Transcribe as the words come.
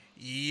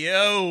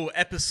Yo,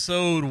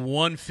 episode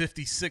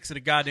 156 of the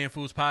Goddamn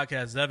Fools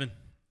Podcast. Evan.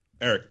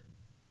 Eric.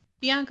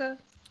 Bianca.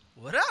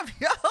 What up,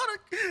 y'all?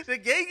 The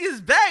gang is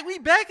back. We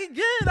back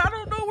again. I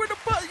don't know where the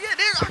button. Yeah,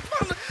 there.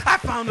 I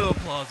found the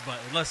applause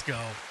button. Let's go.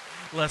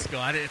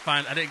 I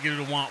didn't get it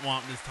a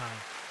womp this time.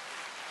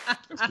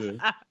 That's good.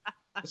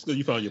 That's good.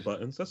 You found your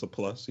buttons. That's a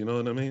plus. You know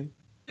what I mean?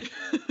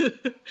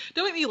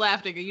 Don't make me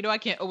laugh, nigga. You know I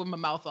can't open my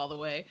mouth all the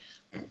way.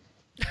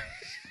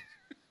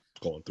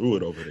 Going through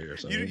it over there.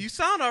 You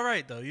sound all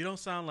right, though. You don't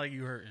sound like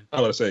you hurting. I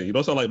was about to say, you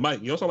don't sound like Mike.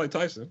 You don't sound like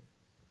Tyson.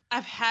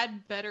 I've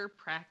had better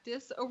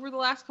practice over the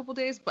last couple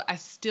days, but I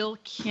still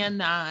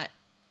cannot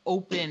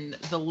open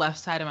the left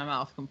side of my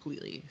mouth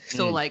completely.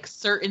 So, like,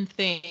 certain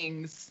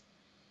things,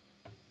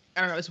 I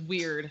don't know, it's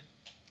weird.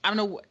 I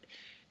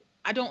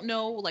don't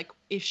know, like,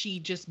 if she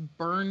just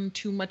burned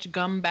too much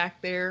gum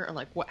back there or,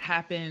 like, what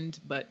happened,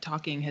 but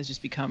talking has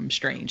just become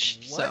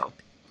strange. What? So,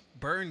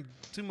 Burned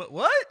too much?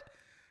 What?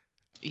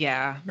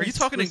 Yeah. Are you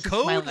talking in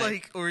code,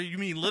 like, or you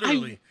mean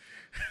literally?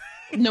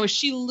 No,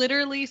 she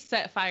literally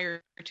set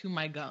fire to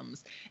my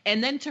gums.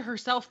 And then to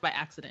herself by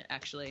accident,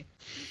 actually.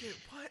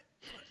 What?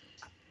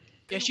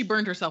 Yeah, she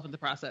burned herself in the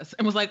process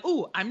and was like,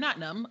 "Ooh, I'm not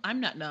numb.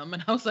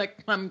 And I was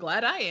like, I'm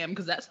glad I am,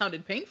 because that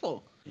sounded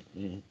painful.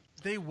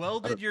 They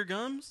welded your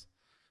gums?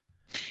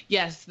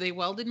 Yes, they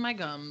welded my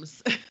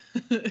gums.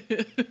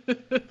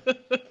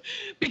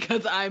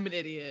 Because I'm an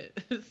idiot.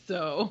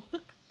 So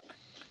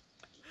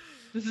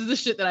this is the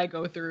shit that I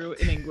go through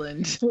in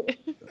England.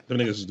 Them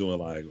niggas is doing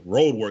like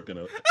road work on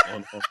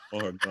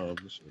her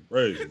gums. This shit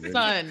crazy, man.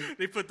 Son.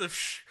 They put the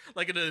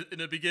like in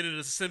the beginning of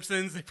The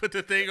Simpsons. They put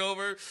the thing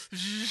over.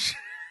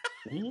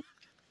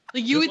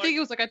 Like, you would think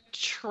it was like a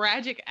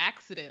tragic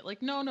accident.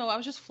 Like, no, I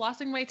was just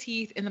flossing my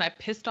teeth, and then I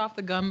pissed off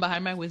the gum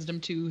behind my wisdom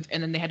tooth,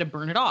 and then they had to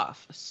burn it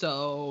off.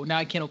 So now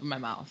I can't open my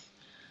mouth.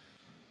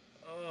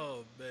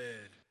 Oh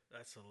man,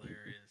 that's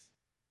hilarious.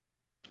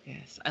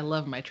 Yes, I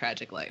love my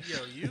tragic life. Yo,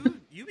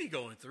 you be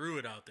going through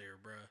it out there,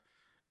 bro.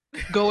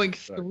 Going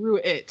through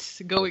it.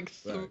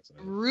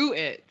 Through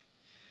it.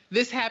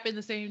 This happened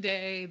the same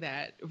day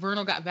that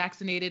Vernal got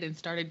vaccinated and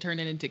started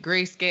turning into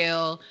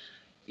grayscale.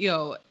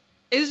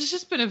 It's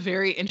just been a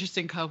very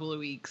interesting couple of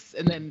weeks.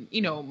 And then,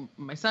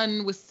 my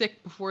son was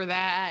sick before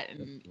that,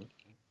 and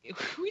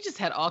we just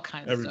had all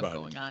kinds of stuff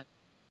going on.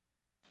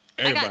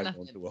 Everybody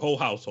going through, a whole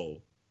household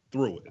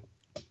through it.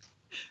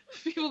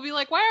 People be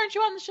like, why aren't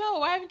you on the show?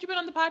 Why haven't you been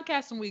on the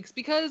podcast in weeks?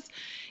 Because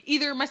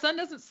either my son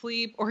doesn't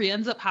sleep, or he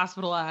ends up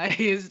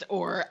hospitalized,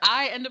 or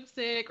I end up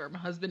sick, or my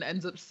husband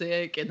ends up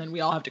sick, and then we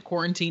all have to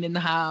quarantine in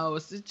the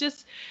house. It's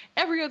just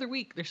every other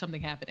week there's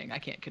something happening I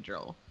can't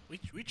control.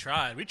 We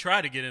tried. We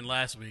tried to get in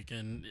last week,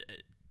 and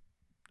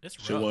it's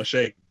rough. She won't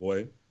shake,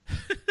 boy.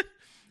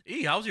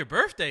 How was your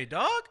birthday,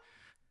 dog?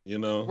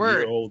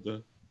 Word. You're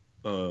older.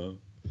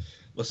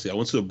 Let's see. I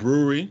went to a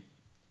brewery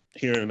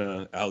here in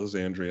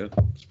Alexandria.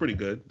 It's pretty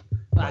good.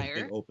 Fire. Like,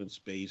 big open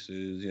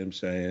spaces, you know what I'm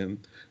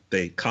saying?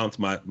 They comped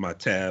my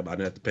tab. I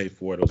didn't have to pay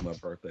for it. It was my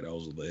birthday. That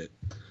was lit.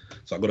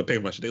 So I go to pay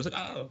for my shit. They was like,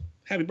 "Oh,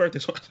 happy birthday."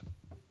 So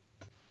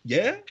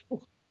yeah?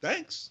 Oh,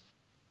 thanks.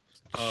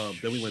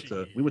 Then we went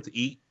to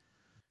eat.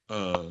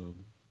 What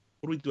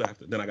do we do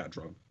after? Then I got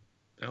drunk.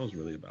 That was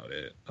really about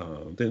it.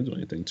 Didn't do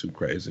anything too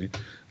crazy.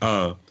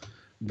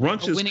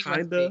 Brunch is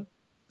kind of,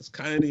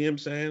 you know what I'm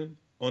saying,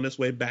 on its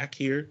way back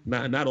here.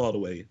 Not all the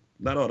way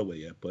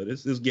yet, but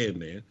it's getting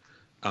there.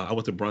 I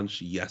went to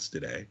brunch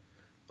yesterday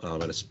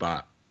at a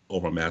spot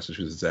over on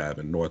Massachusetts Ave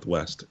in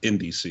Northwest in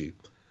DC.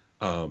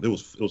 It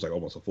was like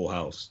almost a full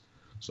house.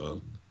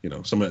 So, they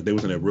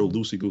was in there real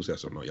loosey-goosey. I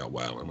said, "No, y'all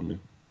wilding." Let me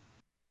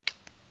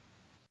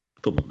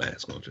put my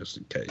mask on just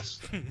in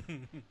case.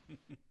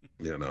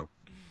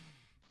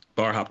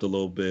 Bar hopped a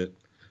little bit,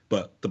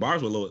 but the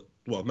bars were a little,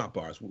 well, not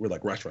bars, we're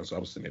like restaurants, so I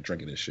was sitting there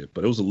drinking this shit,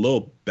 but it was a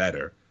little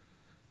better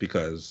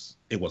because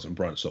it wasn't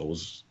brunch, so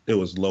it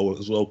was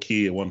low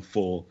key, it wasn't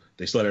full.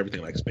 They still had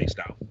everything like spaced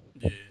out.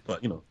 Yeah.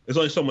 But there's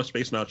only so much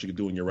spacing out you can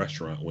do in your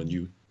restaurant when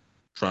you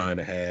trying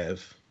to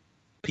have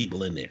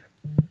people in there.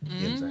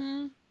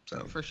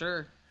 So, for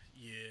sure.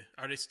 Yeah.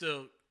 Are they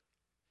still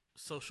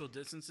social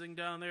distancing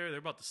down there? They're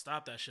about to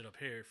stop that shit up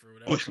here for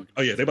whatever.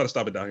 Oh yeah, they about to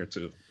stop it down here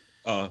too.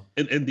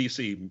 In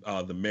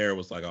DC, the mayor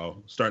was like,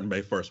 "Oh, starting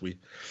May 1st, we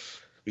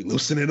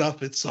loosen it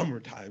up. It's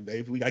summertime,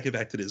 baby. We gotta get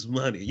back to this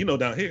money."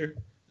 Down here,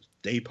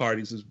 day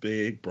parties is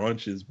big,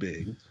 brunch is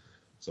big,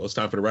 so it's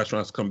time for the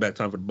restaurants to come back.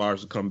 Time for the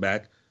bars to come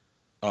back.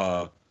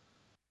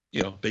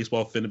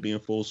 Baseball finna be in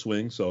full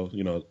swing, so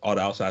all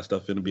the outside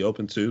stuff finna be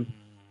open too.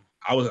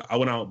 I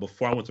went out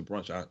before I went to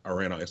brunch. I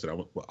ran out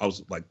yesterday. I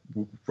was like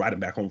riding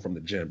back home from the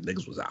gym.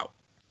 Niggas was out,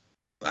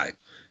 like,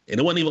 and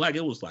it wasn't even like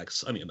it was like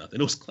sunny or nothing.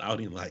 It was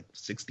cloudy and like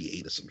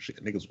 68 or some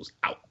shit. Niggas was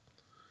out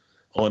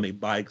on their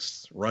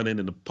bikes, running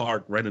in the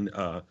park.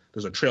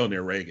 There's a trail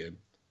near Reagan,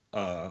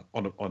 on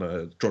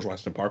a George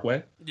Washington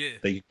Parkway. Yeah,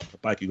 a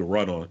bike you could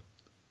run on.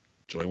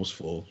 Joint was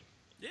full.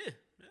 Yeah.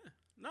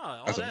 No,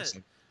 all that.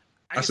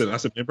 I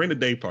said, man, bring the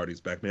day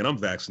parties back, man. I'm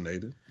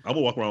vaccinated. I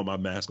will walk around with my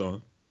mask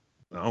on.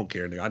 I don't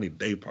care, nigga. I need a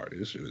day party.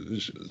 This shit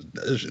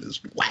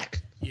is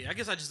whack. Yeah, I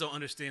guess I just don't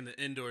understand the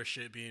indoor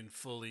shit being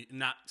fully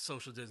not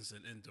social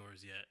distancing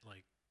indoors yet.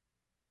 Like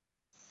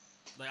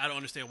I don't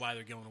understand why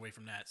they're going away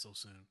from that so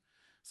soon.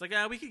 It's like,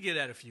 we could get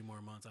that a few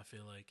more months, I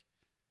feel like.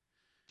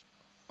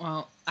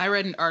 Well, I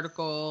read an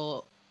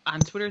article on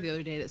Twitter the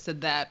other day that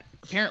said that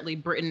apparently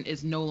Britain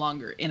is no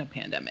longer in a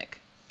pandemic.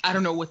 I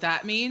don't know what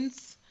that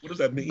means. What does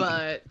that mean?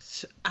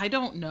 But I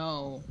don't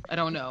know.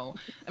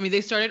 I mean, they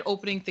started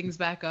opening things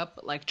back up,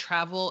 but like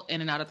travel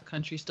in and out of the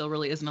country still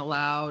really isn't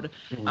allowed.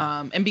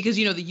 Mm-hmm. And because,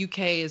 the UK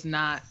is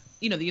not,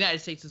 the United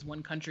States is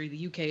one country.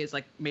 The UK is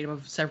like made up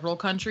of several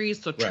countries.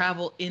 So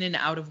travel in and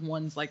out of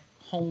one's like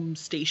home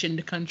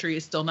stationed country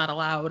is still not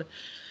allowed.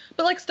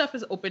 But like stuff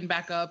is open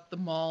back up. The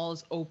mall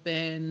is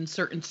open,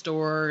 certain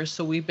stores.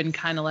 So we've been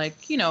kind of like,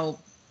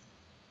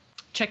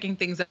 checking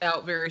things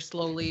out very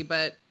slowly,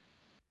 but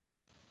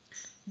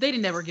they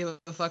didn't ever give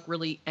a fuck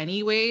really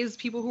anyways,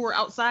 people who were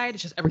outside.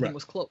 It's just everything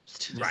was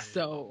closed. Right.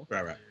 So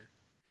Right.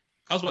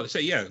 I was about to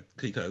say, yeah,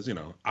 because, that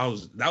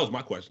was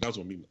my question. That was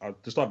when I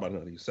just thought about it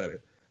when you said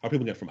it. How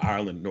people get from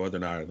Ireland,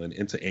 Northern Ireland,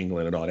 into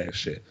England and all that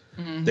shit.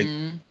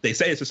 Mm-hmm. They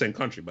say it's the same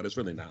country, but it's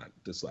really not.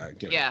 Just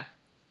like, yeah.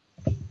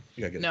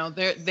 You gotta get No,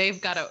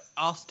 they've got to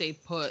all stay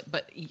put.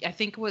 But I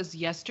think it was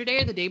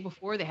yesterday or the day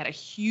before, they had a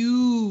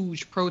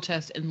huge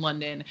protest in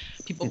London.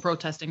 People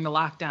protesting the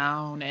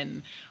lockdown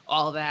and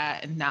all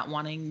that and not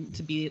wanting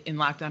to be in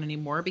lockdown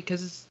anymore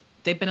because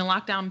they've been in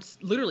lockdown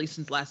literally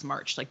since last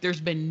March. Like there's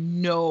been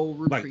no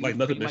reprieve like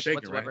nothing been shaking,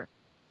 whatsoever. right?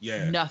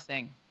 Yeah.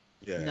 Nothing.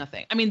 Yeah.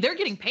 Nothing. I mean, they're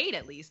getting paid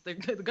at least. The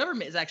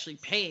government is actually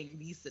paying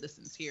these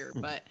citizens here,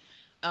 but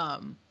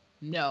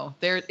no,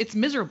 it's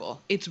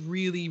miserable. It's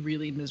really,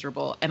 really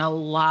miserable. And a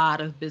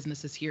lot of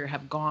businesses here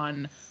have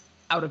gone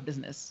out of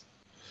business.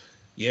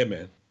 Yeah,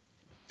 man.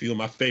 Few of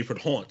my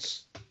favorite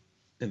haunts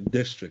in the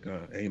district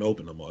ain't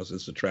open no more.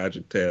 It's a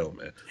tragic tale,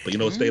 man. But you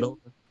know what stayed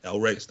open? El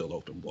Rey's still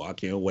open, boy. I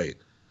can't wait.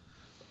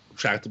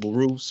 Retractable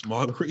roofs,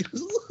 margaritas.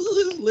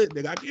 It's lit,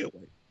 nigga. I can't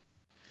wait.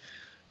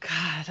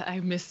 God, I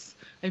miss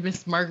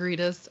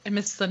margaritas. I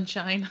miss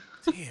sunshine.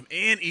 Damn,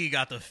 and E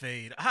got the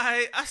fade.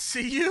 I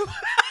see you.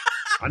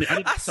 I need to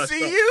I touch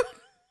see up. you.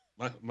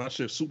 My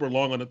shit's super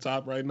long on the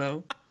top right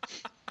now.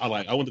 I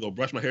went to go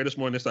brush my hair this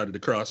morning. They started to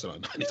cross, and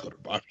I need to go to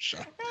the barber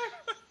shop.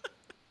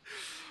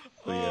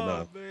 But yeah,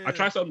 no. Man. I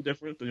tried something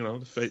different.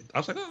 The fade. I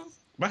was like, oh,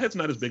 my head's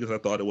not as big as I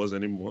thought it was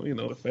anymore.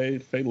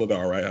 The fade looked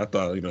all right. I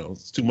thought,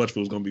 it's too much if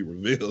it was gonna be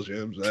revealed. You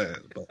know what I'm saying?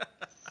 But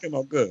it came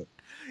out good.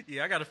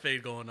 Yeah, I got a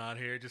fade going on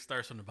here. It just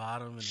starts from the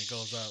bottom and it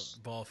goes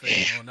up, ball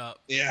fade going up.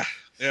 Yeah,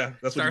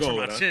 that's what starts you're from going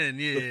my with, chin.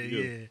 huh?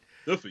 Yeah.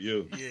 Good for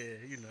you. Yeah,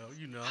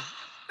 you know.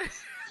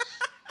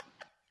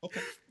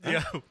 Okay.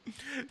 Yeah.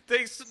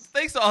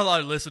 Thanks to all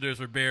our listeners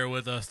for bearing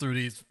with us through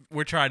these.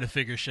 We're trying to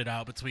figure shit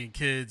out between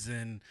kids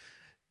and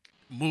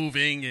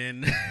moving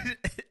and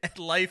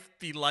life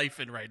be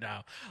lifing right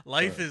now.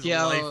 Life is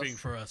lifing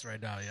for us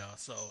right now, y'all.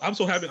 So I'm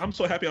so happy.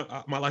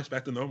 My life's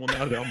back to normal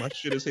now that all my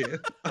shit is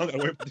here. I don't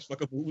gotta wait for these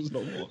fucking movies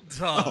no more.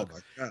 Dog, oh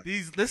my god.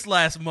 This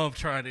last month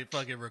trying to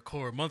fucking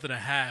record, month and a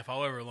half,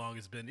 however long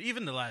it's been.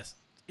 Even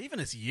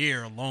this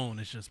year alone,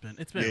 it's been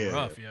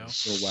rough, yo.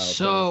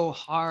 So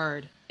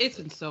hard. It's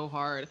been so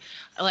hard.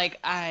 Like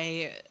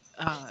I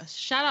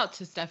shout out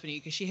to Stephanie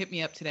because she hit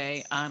me up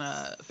today on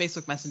a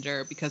Facebook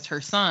Messenger because her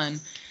son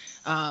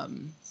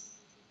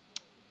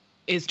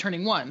is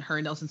turning 1. Her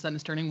and Nelson's son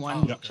is turning 1.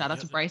 Oh, okay. Shout out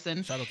to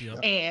Bryson. Shout out to you.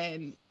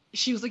 And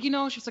she was like,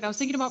 I was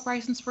thinking about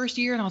Bryson's first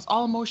year and I was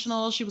all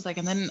emotional. She was like,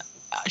 and then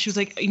she was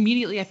like,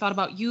 immediately I thought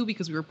about you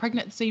because we were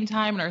pregnant at the same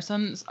time and our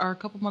sons are a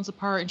couple months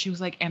apart. And she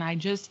was like, and I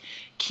just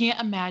can't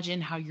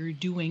imagine how you're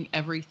doing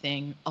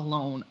everything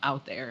alone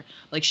out there.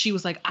 Like, she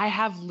was like, I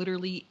have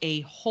literally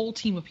a whole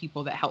team of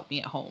people that help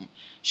me at home.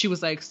 She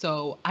was like,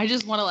 so I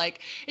just want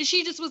to and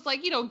she just was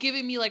like,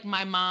 giving me like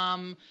my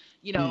mom,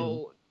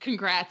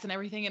 congrats and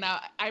everything. And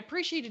I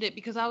appreciated it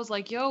because I was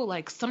like,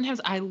 sometimes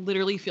I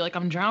literally feel like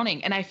I'm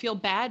drowning and I feel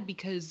bad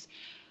because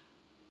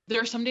there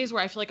are some days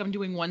where I feel like I'm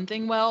doing one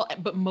thing well,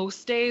 but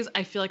most days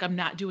I feel like I'm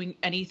not doing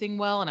anything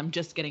well and I'm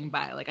just getting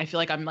by. Like, I feel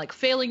like I'm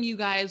failing you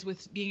guys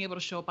with being able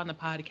to show up on the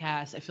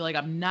podcast. I feel like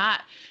I'm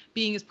not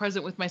being as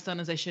present with my son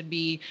as I should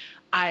be.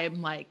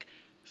 I'm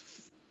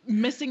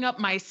messing up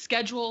my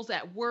schedules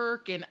at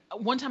work. And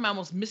one time I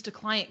almost missed a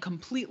client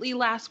completely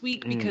last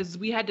week because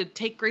we had to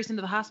take Grace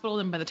into the hospital.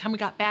 And by the time we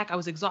got back, I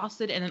was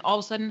exhausted. And then all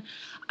of a sudden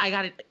I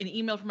got an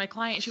email from my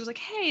client. She was like,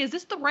 hey, is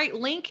this the right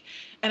link?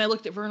 And I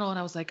looked at Vernal and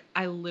I was like,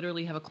 I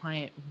literally have a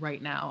client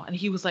right now. And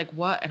he was like,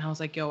 what? And I was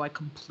like, yo, I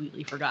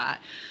completely forgot.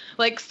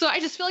 So I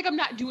just feel like I'm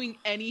not doing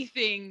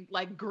anything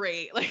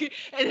great.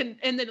 And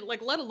then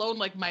let alone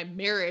my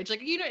marriage,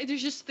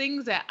 there's just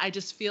things that I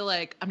just feel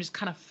like I'm just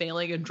kind of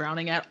failing and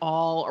drowning at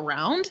all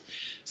around.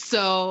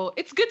 So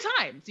it's good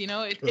times,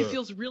 it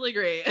feels really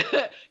great.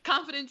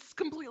 Confidence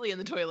completely in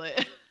the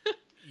toilet.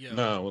 Yeah.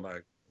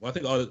 No, I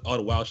think all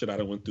the wild shit I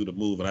done went through the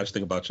move, and I just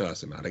think about y'all. I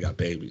said, nah, they got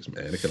babies,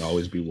 man. It could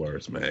always be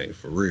worse, man.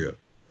 For real.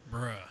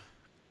 Bruh.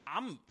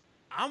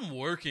 I'm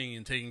working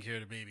and taking care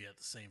of the baby at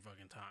the same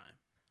fucking time.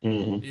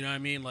 Mm-hmm. You know what I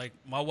mean? Like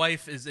my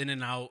wife is in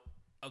and out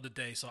of the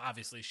day, so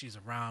obviously she's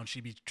around.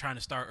 She be trying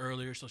to start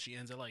earlier, so she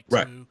ends at like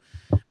Right. 2.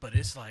 But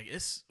it's like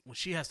it's when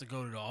she has to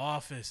go to the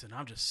office, and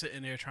I'm just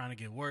sitting there trying to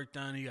get work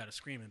done. You got a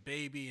screaming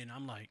baby, and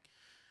I'm like,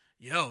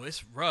 yo,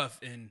 it's rough.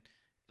 And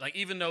like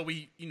even though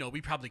we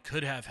probably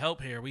could have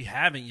help here, we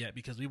haven't yet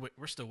because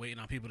we're still waiting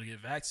on people to get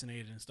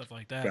vaccinated and stuff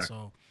like that. Right.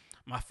 So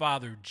my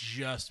father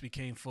just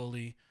became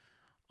fully,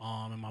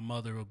 and my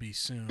mother will be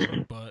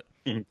soon, but.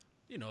 Mhm.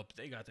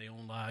 They got their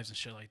own lives and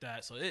shit like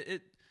that. So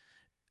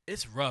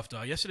it's rough,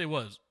 dog. Yesterday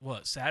was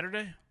what,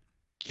 Saturday?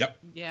 Yep.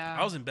 Yeah.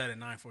 I was in bed at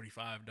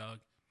 9:45, dog.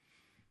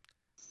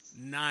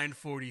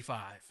 9:45,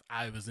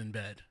 I was in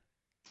bed.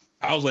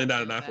 I was laying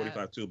down at Feel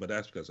 9:45 too, but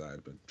that's because I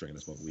had been drinking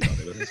and smoking weed all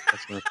day. But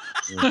that's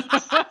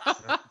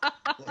not,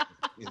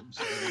 you know what I'm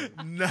saying?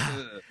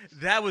 Nah,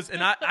 that was,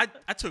 and I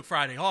took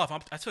Friday off.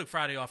 I took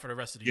Friday off for the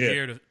rest of the Yeah.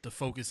 year to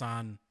focus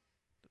on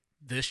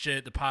this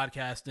shit, the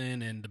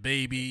podcasting and the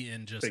baby,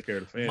 and just Take care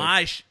of the family.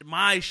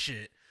 my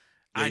shit.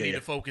 I need yeah.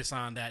 to focus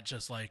on that,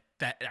 just like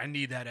that. I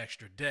need that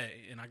extra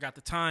day, and I got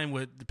the time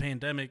with the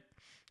pandemic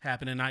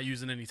happening, not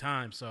using any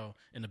time. So,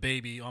 and the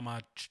baby on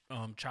my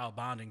child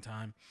bonding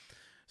time.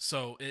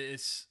 So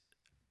it's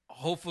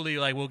hopefully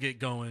like we'll get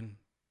going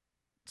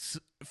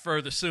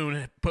further soon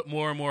and put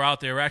more and more out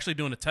there. We're actually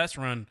doing a test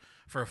run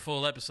for a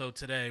full episode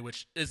today,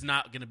 which is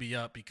not going to be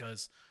up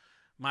because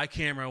my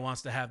camera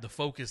wants to have the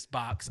focus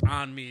box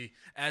on me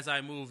as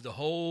I move the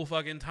whole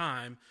fucking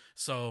time.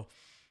 So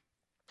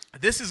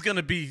this is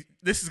gonna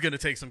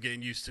take some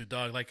getting used to,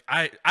 dog. Like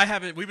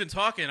we've been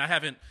talking,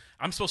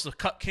 I'm supposed to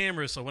cut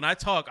cameras, so when I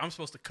talk, I'm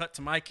supposed to cut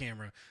to my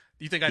camera.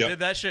 Do you think I Yep. did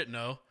that shit?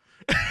 No.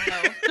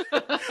 No.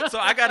 So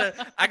I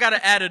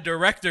gotta add a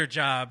director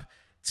job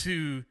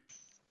to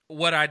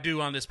what I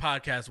do on this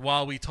podcast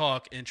while we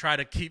talk and try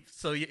to keep.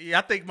 So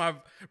I think my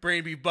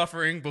brain be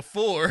buffering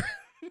before.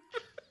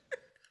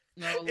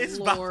 No, It's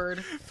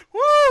Lord.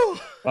 Woo!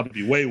 About to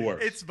be way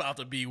worse. It's about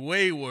to be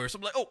way worse.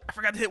 I'm like, oh, I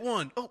forgot to hit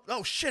one.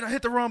 Oh shit, I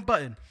hit the wrong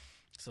button.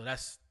 So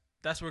that's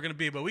where we're gonna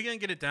be. But we're gonna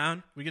get it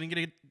down. I'm gonna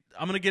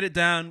get it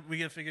down. We're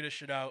gonna figure this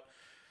shit out.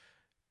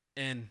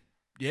 And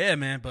yeah,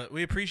 man, but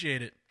we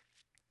appreciate it.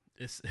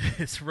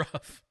 It's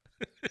rough.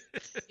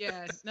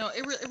 Yeah, no,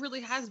 it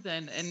really has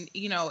been, and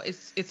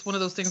it's one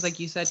of those things like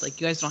you said,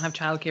 like you guys don't have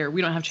childcare,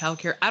 we don't have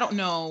childcare. I don't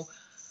know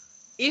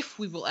if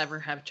we will ever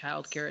have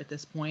childcare at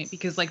this point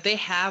because like they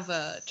have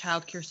a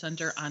childcare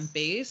center on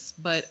base,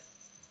 but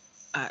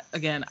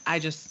again,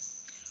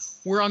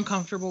 we're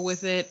uncomfortable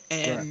with it,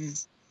 and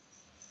Right.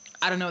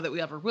 I don't know that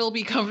we ever will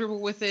be comfortable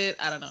with it.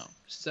 I don't know.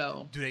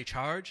 So Do they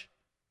charge?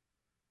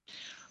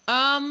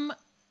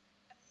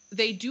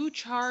 they do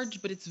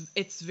charge, but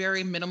it's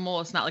very minimal.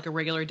 It's not like a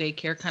regular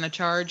daycare kind of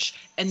charge,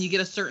 and you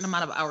get a certain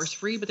amount of hours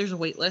free, but there's a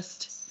wait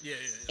list. Yeah.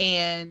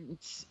 And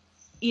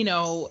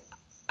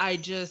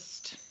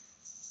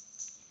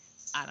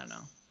I don't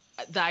know,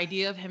 the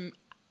idea of him,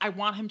 I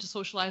want him to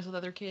socialize with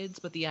other kids,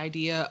 but the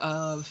idea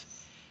of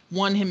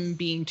him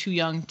being too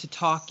young to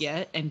talk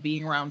yet and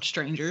being around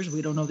strangers,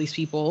 we don't know these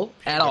people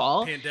at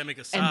all. Pandemic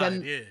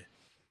aside, yeah.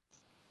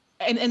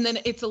 And then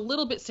it's a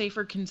little bit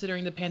safer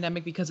considering the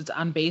pandemic because it's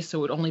on base, so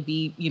it would only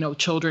be,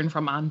 children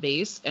from on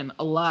base, and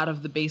a lot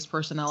of the base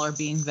personnel are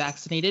being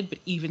vaccinated, but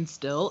even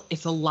still,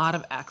 it's a lot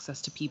of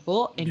access to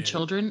people, and Yeah.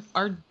 children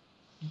are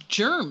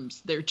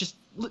germs. They're just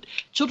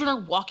children are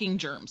walking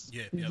germs.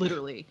 Yeah.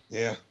 Literally.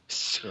 Yeah.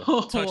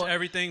 So Touch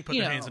everything, put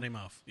you their hands know. in their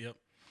mouth. Yep.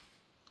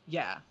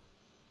 yeah.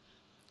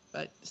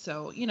 But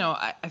so,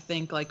 I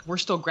think like we're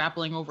still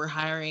grappling over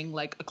hiring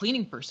like a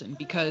cleaning person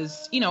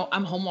because,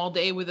 I'm home all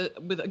day with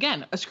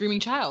again, a screaming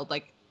child,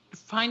 like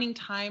finding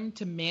time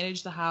to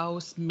manage the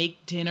house,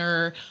 make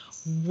dinner,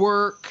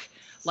 work,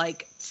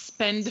 like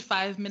spend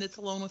 5 minutes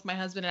alone with my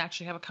husband and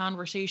actually have a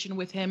conversation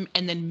with him,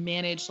 and then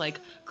manage like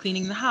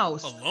cleaning the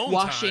house, Alone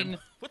washing time.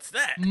 What's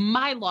that?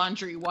 my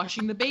laundry,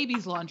 washing the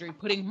baby's laundry,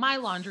 putting my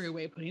laundry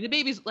away, putting the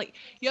baby's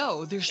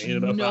there's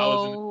Ain't enough hours in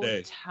no the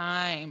day.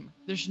 time.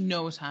 There's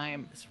no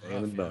time. It's Ain't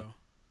rough, yo. enough.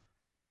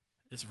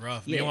 It's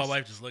rough. Me and my Yes.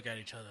 wife just look at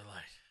each other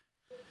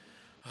like,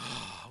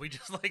 oh, we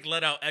just like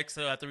let out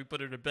exhale after we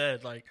put her to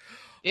bed. Like,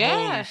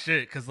 Yeah. holy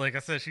shit. Because like I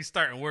said, she's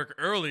starting work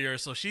earlier,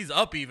 so she's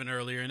up even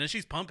earlier, and then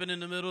she's pumping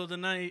in the middle of the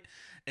night,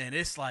 and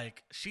it's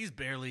like she's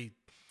barely.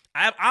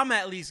 I'm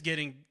at least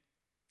getting.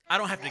 I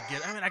don't have to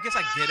get. I mean, I guess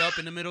I get up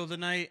in the middle of the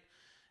night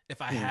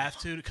if I have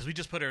to, because we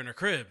just put her in her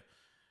crib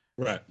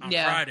Right. on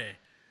Yeah. Friday.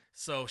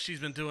 So she's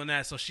been doing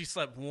that. So she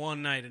slept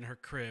one night in her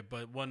crib,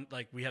 but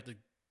we have to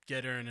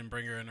get her and then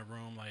bring her in a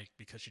room, like,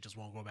 because she just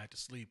won't go back to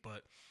sleep.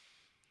 But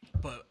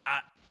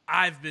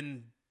I've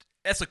been,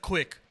 that's a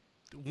quick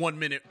 1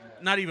 minute,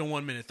 not even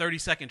 1 minute,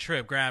 30-second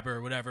trip, grab her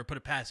or whatever, put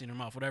a passy in her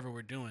mouth, whatever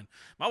we're doing.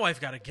 My wife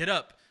got to get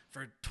up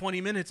for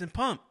 20 minutes and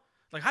pump.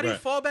 Like, how do you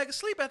Right. fall back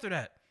asleep after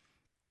that?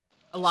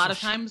 A lot So of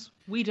times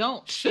we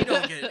don't. She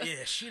don't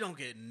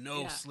get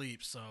no Yeah.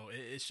 sleep. So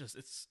it's just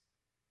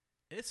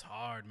it's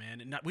hard, man.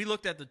 And we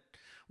looked at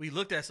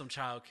some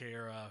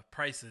childcare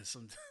prices.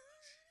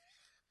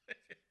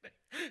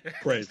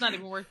 Crazy. It's not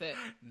even worth it.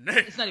 Nah.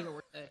 It's not even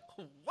worth it.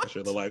 What?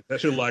 That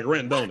should look like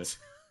rent, don't it?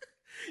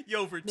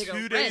 Yo, for Nigga,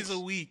 2 days rent.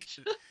 a week.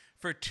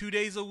 For 2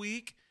 days a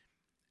week,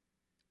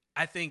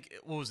 I think,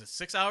 what was it,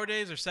 6-hour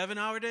days or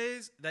 7-hour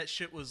days? That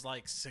shit was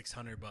like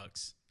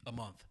 $600 a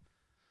month.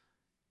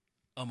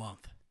 A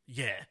month.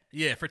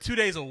 Yeah, for 2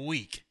 days a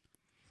week.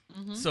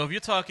 Mm-hmm. So if you're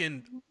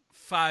talking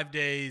 5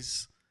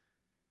 days,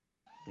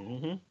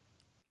 Mm-hmm.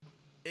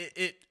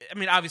 I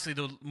mean, obviously,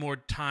 the more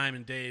time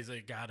and days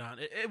it got on,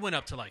 it went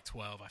up to like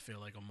 12, I feel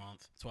like, a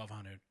month.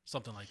 1,200,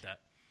 something like that.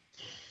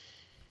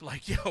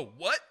 Like, yo,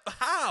 what?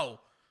 How?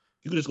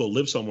 You could just go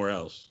live somewhere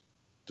else.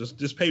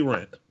 Just pay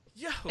rent.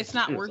 Yo, It's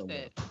not Here's worth somewhere.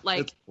 it. Like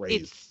It's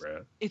crazy,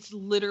 bruh. it's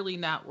literally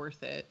not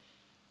worth it.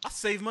 I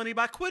save money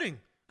by quitting.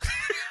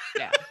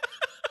 Yeah.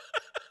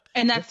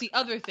 And that's the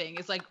other thing.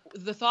 It's like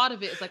the thought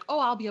of it is like, oh,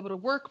 I'll be able to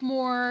work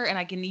more and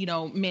I can,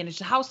 manage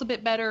the house a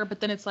bit better. But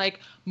then it's like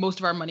most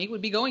of our money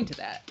would be going to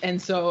that. And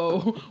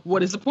so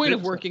what is the point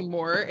of working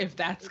more if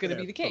that's going to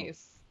be the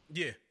case?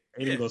 Yeah.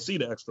 Ain't even gonna see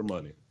the extra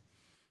money.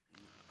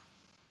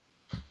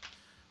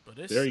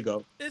 But There you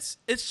go. It's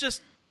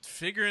just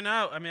figuring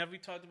out. I mean, we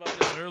talked about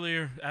this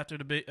earlier after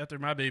after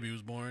my baby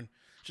was born.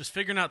 Just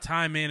figuring out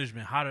time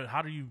management.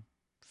 How do you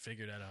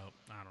figure that out?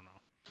 I don't know.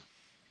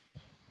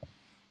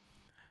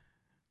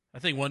 I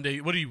think one day.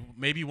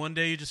 Maybe one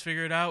day you just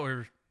figure it out,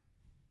 or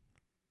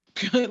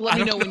Let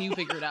me know when you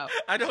figure it out.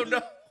 I don't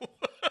know.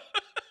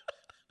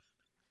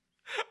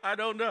 I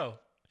don't know.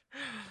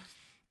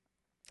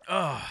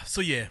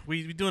 So yeah,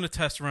 we doing a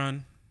test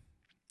run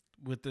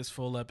with this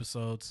full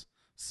episodes.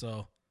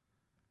 So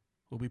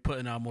we'll be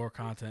putting out more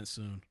content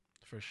soon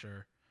for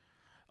sure.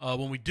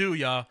 When we do,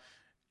 y'all,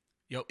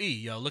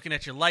 looking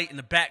at your light in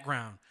the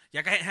background.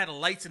 Y'all had the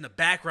lights in the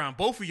background.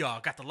 Both of y'all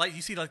got the light.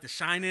 You see like the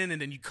shine in,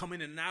 and then you come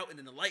in and out, and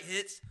then the light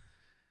hits.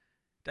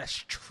 That's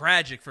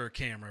tragic for a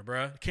camera,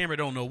 bro. The camera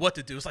don't know what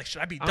to do. It's like,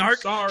 should I be dark?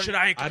 Sorry, Should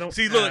I? don't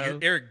See, look, have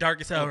Eric, dark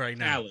as hell right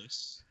now.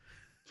 Alice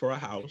for a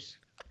house.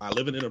 I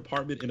live in an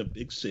apartment in a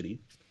big city.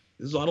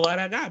 This is all the light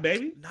I got,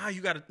 baby. Nah,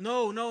 you gotta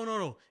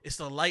no. It's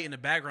the light in the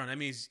background. That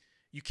means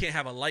you can't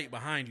have a light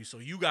behind you, so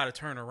you gotta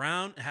turn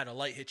around and have the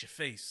light hit your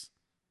face,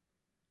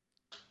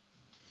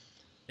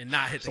 and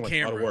not hit the Sound like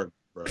a lot camera. of work,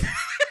 bro.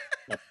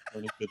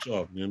 Turn this bitch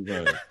off. You know what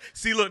I'm saying?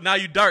 See, look, now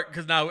you dark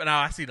because now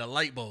I see the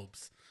light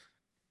bulbs.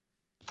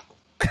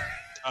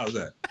 How's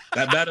that?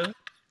 That better?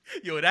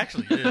 Yo, it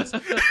actually is.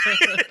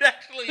 It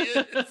actually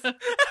is.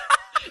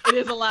 It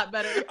is a lot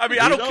better. I mean,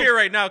 I don't care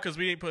right now because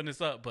we ain't putting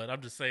this up, but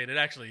I'm just saying it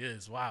actually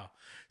is. Wow.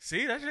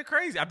 See, that shit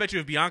crazy. I bet you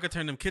if Bianca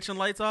turned them kitchen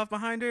lights off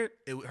behind her,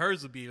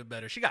 hers would be even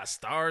better. She got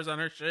stars on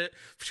her shit.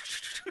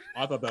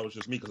 I thought that was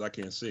just me because I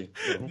can't see.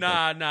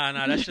 Nah.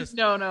 That's just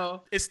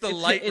No. It's the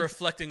light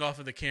reflecting off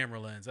of the camera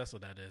lens. That's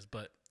what that is.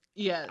 But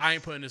Yes. I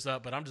ain't putting this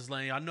up, but I'm just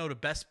letting y'all know the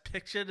best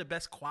picture, the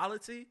best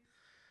quality.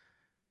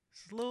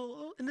 It's a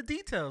little in the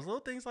details, little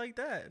things like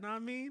that. You know what I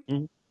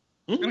mean?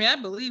 I mean, I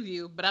believe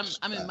you, but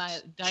I'm in my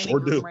dining Sure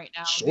room do. right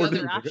now. Sure the do,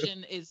 other nigga.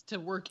 option is to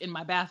work in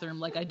my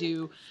bathroom like I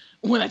do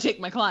when I take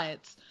my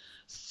clients.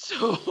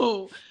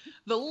 So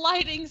the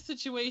lighting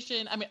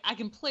situation, I mean, I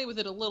can play with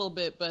it a little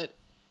bit, but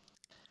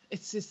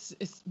it's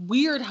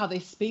weird how they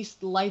space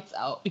the lights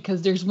out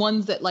because there's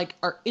ones that like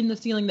are in the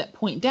ceiling that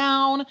point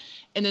down,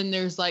 and then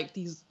there's like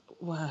these.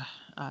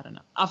 I don't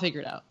know. I'll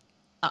figure it out.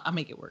 I'll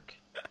make it work.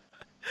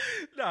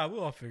 Nah,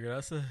 we'll all figure it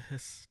out.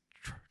 It's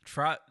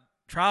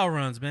trial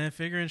runs, man.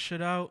 Figuring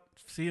shit out,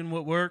 seeing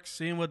what works,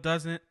 seeing what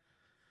doesn't.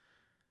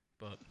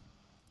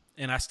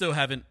 And I still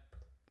haven't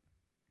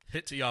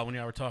hit to y'all when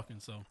y'all were talking,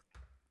 so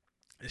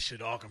this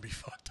shit all gonna be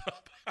fucked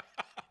up.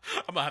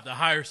 I'm gonna have to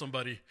hire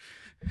somebody.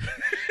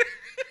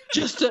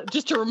 Just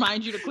to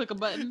remind you to click a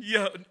button.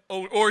 Yeah,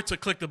 or to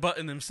click the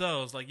button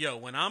themselves. Like, yo,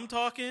 when I'm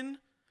talking,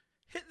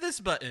 hit this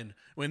button.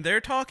 When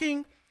they're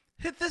talking,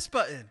 hit this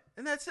button.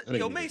 And that's it.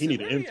 Yo, Mason, he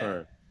need an where we at?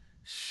 intern.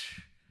 Shh.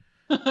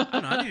 I don't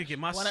know. I need to get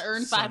my Wanna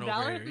earn son $5,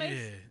 over here. Mace?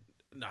 Yeah.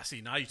 Nah, see,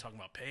 now you're talking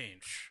about paying.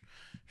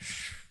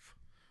 Shh.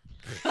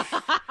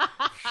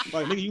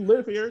 Like, nigga, you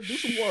live here. Do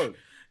some work.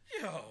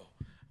 Yo,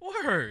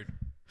 word.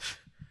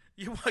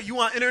 You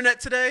want internet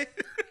today?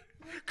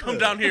 Come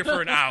down here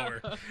for an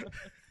hour.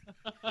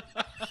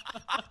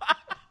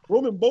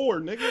 Room and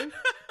board, nigga.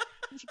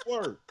 Do some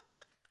work.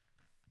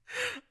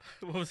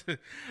 What was it?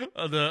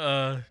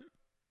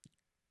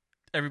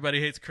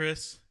 Everybody hates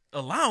Chris.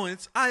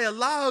 Allowance? I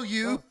allow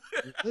you.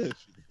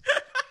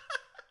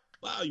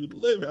 Allow you to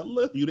live here. I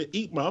love you to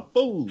eat my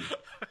food.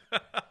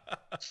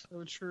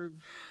 So true.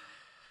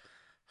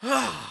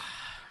 Now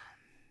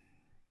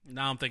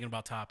I'm thinking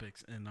about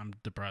topics and I'm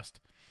depressed.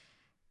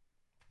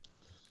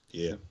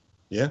 Yeah.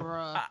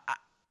 Bruh.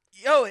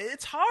 Yo,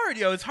 it's hard,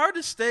 yo. It's hard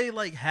to stay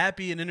like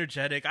happy and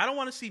energetic. I don't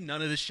want to see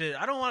none of this shit.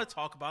 I don't want to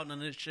talk about none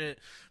of this shit.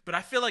 But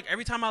I feel like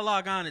every time I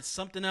log on, it's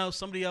something else.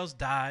 Somebody else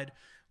died.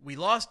 We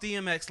lost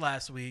DMX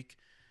last week.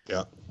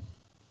 Yeah.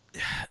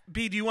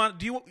 B, do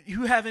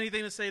you have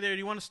anything to say there? Do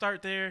you want to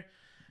start there?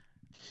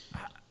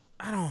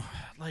 I don't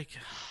like.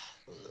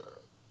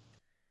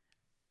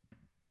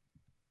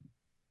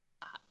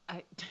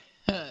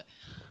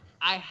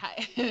 I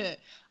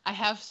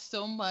have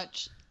so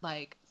much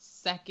like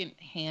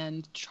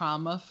secondhand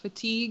trauma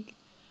fatigue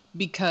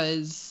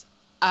because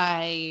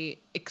I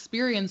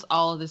experience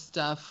all of this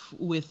stuff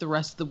with the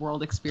rest of the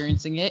world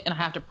experiencing it, and I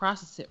have to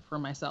process it for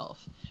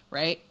myself,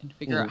 right? And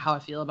figure out how I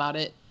feel about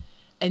it.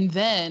 And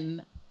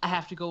then I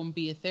have to go and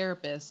be a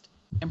therapist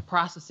and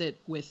process it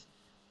with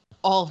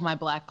all of my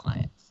Black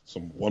clients. So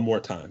one more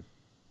time.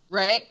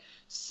 Right?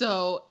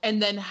 So,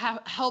 and then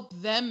help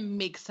them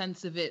make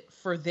sense of it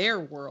for their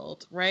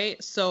world,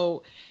 right?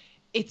 So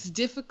it's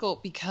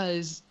difficult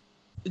because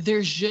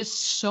there's just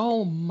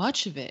so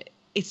much of it.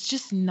 It's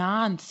just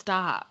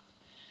nonstop.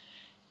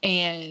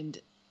 And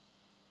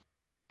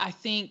I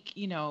think,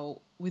 you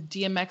know, with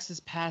DMX's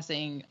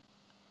passing,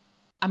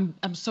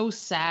 I'm so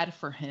sad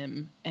for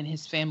him and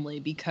his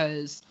family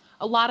because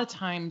a lot of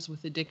times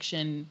with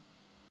addiction,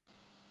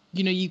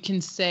 you know, you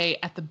can say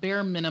at the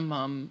bare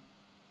minimum,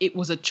 it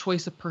was a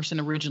choice a person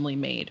originally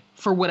made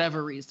for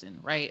whatever reason,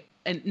 right?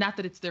 And not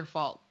that it's their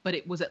fault, but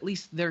it was at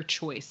least their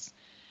choice.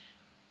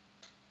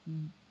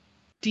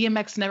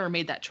 DMX never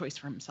made that choice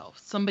for himself.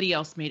 Somebody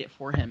else made it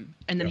for him.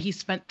 And then he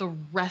spent the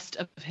rest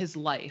of his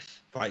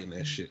life fighting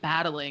that shit,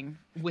 battling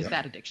with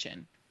that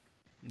addiction.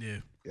 Yeah.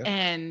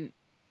 And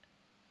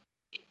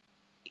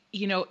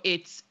you know,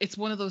 it's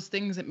one of those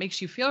things that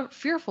makes you feel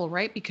fearful,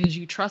 right? Because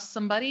you trust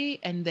somebody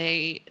and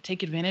they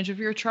take advantage of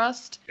your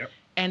trust.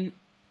 And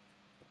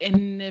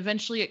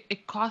eventually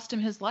it cost him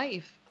his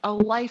life, a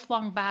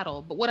lifelong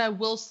battle. But what I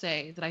will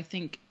say that I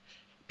think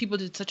people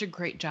did such a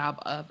great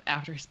job of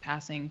after his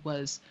passing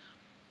was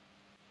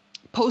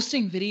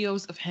posting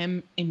videos of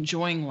him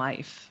enjoying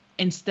life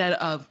instead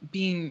of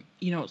being,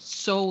 you know,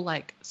 so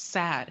like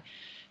sad.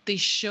 They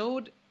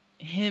showed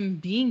him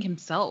being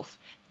himself,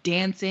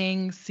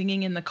 dancing,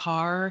 singing in the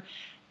car,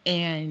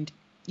 and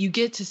you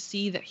get to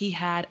see that he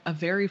had a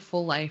very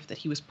full life that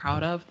he was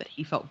proud of, that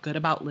he felt good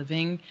about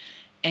living.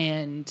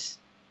 And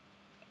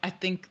I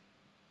think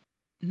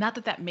not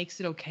that makes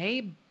it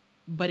okay,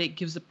 but it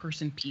gives a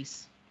person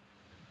peace.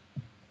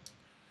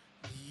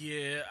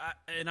 Yeah,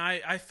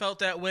 I felt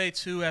that way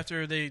too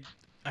after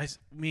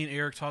me and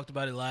Eric talked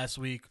about it last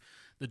week,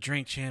 the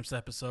Drink Champs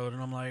episode,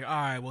 and I'm like, all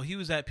right, well, he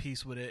was at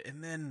peace with it,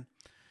 and then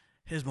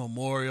his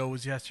memorial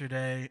was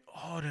yesterday.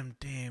 All them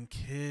damn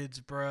kids,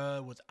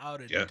 bruh,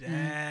 without a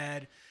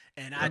dad,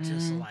 and I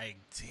just like,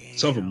 damn,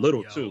 some of them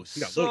little too.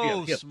 He got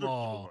so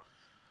small,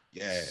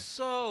 yeah,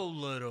 so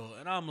little,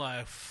 and I'm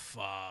like,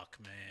 fuck,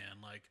 man,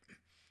 like,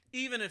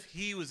 even if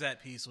he was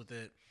at peace with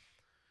it,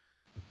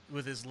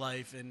 with his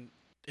life, and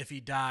if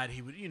he died,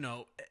 he would, you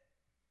know,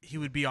 he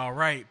would be all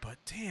right. But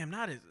damn,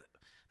 not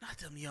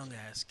them young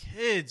ass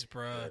kids,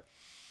 bro.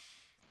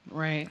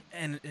 Right.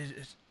 And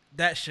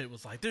that shit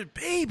was like, they're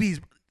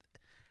babies.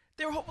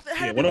 They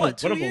had one of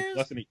 2 them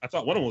years? I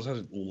thought one of them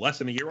was less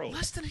than a year old.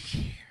 Less than a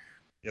year.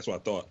 That's what I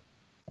thought.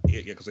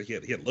 Yeah, because he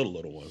had little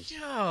ones.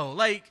 Yo,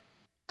 like,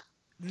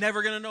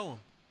 never gonna know him.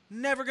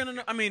 Never gonna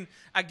know. I mean,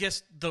 I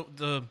guess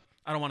the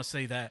I don't want to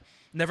say that.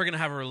 Never gonna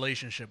have a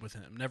relationship with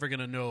him. Never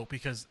gonna know,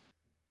 because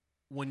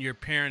when your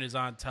parent is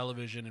on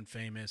television and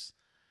famous,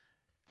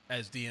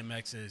 as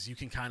DMX is, you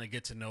can kind of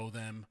get to know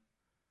them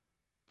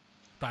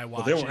by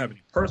watching. But they won't have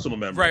any personal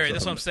memories. Right.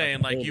 That's what I'm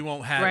saying. Like, you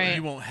won't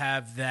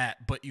have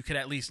that, but you could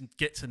at least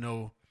get to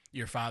know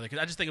your father. Because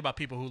I just think about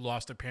people who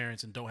lost their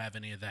parents and don't have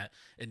any of that,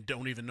 and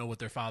don't even know what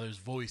their father's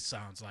voice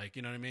sounds like.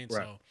 You know what I mean?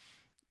 Right. So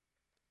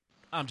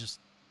I'm just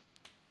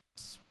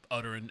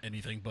uttering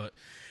anything, but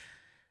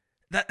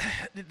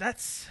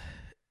that's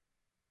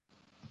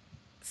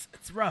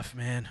it's rough,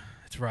 man.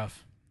 It's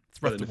rough.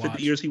 It's rough but to in the watch.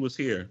 50 years he was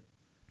here,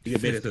 he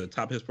made it to the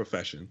top of his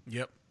profession.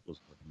 Yep. Was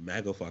a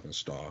mega fucking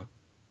star.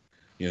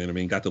 You know what I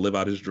mean? Got to live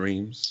out his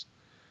dreams.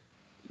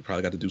 He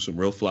probably got to do some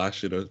real fly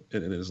shit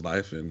in his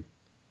life. And,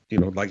 you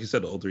know, like you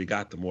said, the older he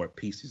got, the more at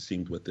peace he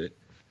seemed with it.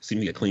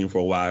 Seemed to get clean for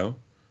a while.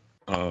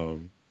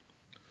 And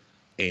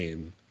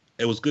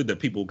it was good that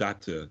people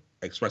got to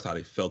express how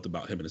they felt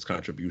about him and his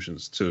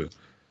contributions to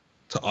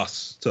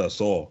us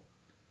all,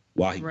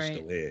 while he was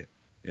still there.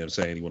 You know what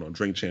I'm saying? He went on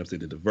Drink Champs. They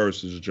did the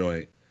Versus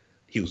joint.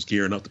 He was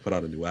gearing up to put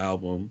out a new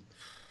album.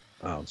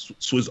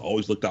 Swizz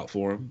always looked out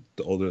for him.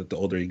 The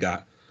older he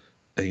got,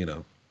 and, you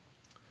know,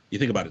 you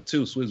think about it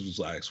too.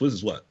 Swizz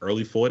is what,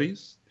 early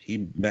 40s.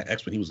 He met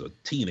X when he was a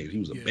teenager. He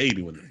was a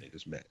baby when the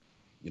niggas met.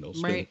 You know,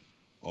 spent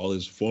all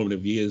his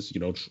formative years, you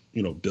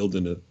know,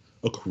 building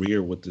a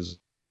career with this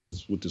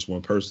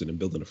one person and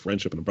building a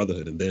friendship and a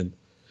brotherhood, and then,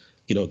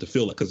 you know, to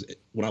feel like, because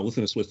when I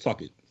listened to Swizz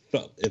talk, he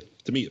felt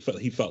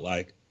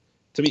like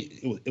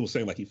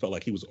he felt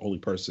like he was the only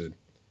person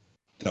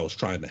that was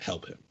trying to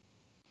help him.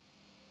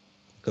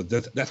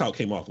 Because that's how it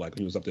came off. Like,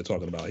 he was up there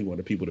talking about he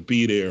wanted people to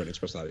be there and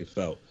express how they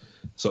felt.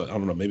 So I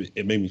don't know, maybe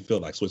it made me feel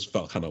like Swizz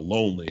felt kind of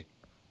lonely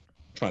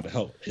trying to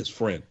help his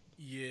friend.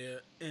 Yeah,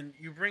 and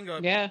you bring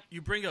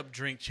up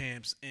Drink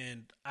Champs,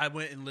 and I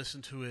went and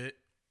listened to it,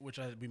 which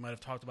we might have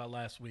talked about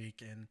last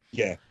week. And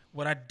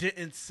what I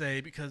didn't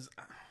say, because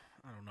I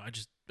don't know,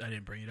 I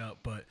didn't bring it up,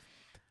 but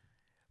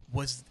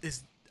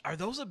are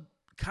those a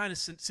kind of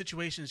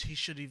situations he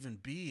should even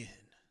be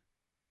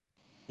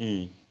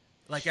in?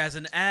 Like as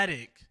an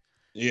addict,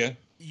 Yeah.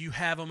 you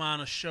have him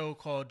on a show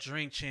called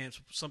Drink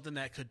Champs, something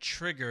that could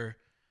trigger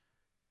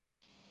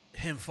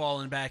him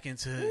falling back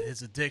into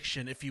his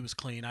addiction if he was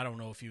clean. I don't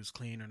know if he was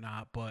clean or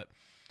not, but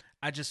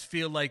I just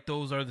feel like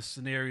those are the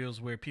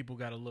scenarios where people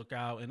got to look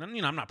out. And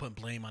I'm not putting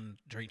blame on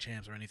Drink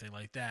Champs or anything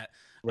like that.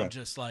 Right. I'm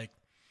just like,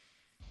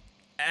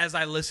 as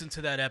I listened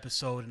to that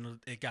episode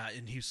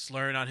and he was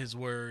slurring on his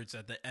words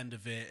at the end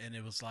of it, and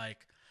it was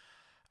like,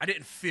 I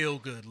didn't feel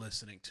good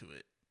listening to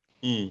it.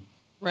 Mm.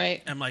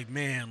 Right. I'm like,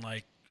 man,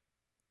 like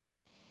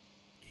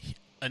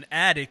an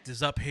addict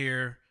is up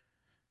here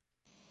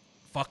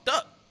fucked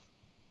up.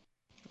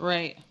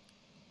 Right.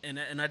 And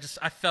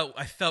I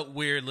felt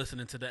weird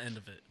listening to the end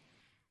of it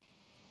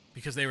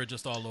because they were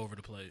just all over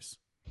the place.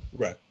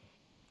 Right.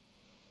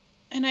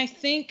 And I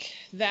think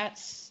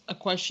that's a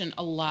question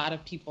a lot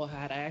of people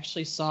had. I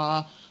actually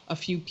saw a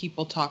few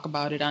people talk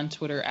about it on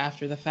Twitter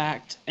after the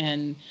fact.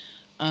 And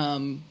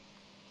I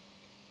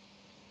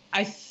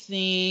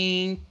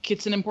think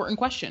it's an important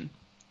question,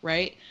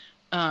 right?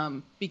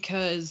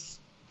 Because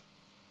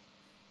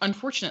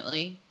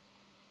unfortunately,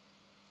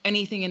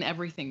 anything and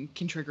everything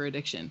can trigger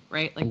addiction,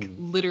 right? Like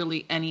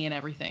literally any and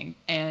everything.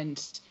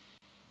 And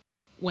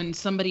when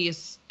somebody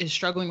is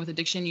struggling with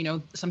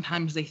addiction,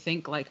 sometimes they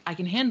think like, I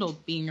can handle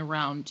being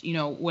around,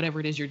 whatever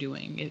it is you're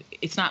doing.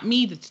 It's not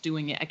me that's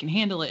doing it. I can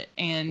handle it.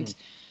 And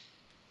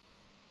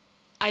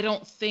I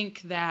don't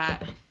think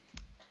that,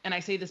 and I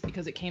say this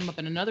because it came up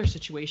in another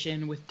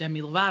situation with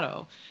Demi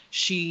Lovato.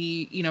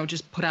 She,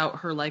 just put out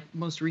her like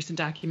most recent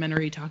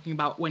documentary talking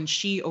about when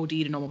she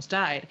OD'd and almost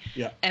died.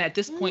 Yeah. And at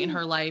this point in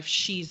her life,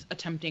 she's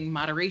attempting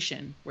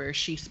moderation, where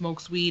she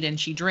smokes weed and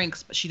she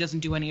drinks, but she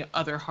doesn't do any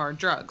other hard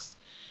drugs.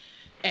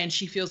 And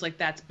she feels like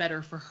that's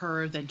better for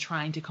her than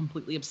trying to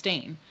completely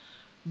abstain.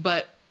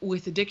 But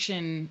with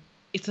addiction,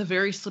 it's a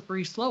very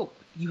slippery slope.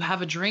 You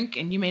have a drink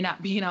and you may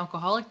not be an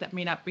alcoholic. That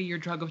may not be your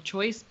drug of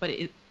choice, but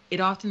it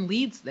often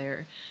leads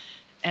there.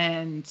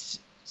 And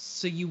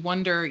so you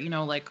wonder,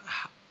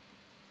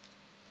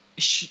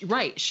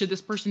 should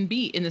this person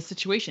be in this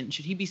situation?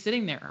 Should he be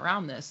sitting there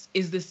around this?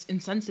 Is this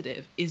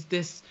insensitive? Is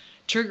this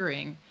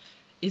triggering?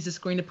 Is this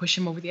going to push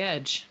him over the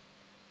edge?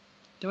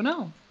 Don't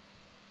know.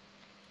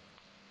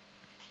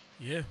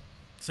 Yeah.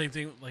 Same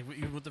thing, like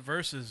even with the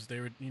verses, they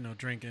were,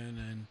 drinking,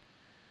 and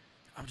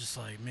I'm just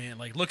like, man,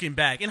 like looking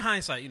back, in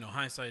hindsight,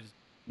 hindsight is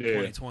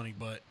 2020,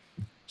 but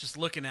just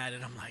looking at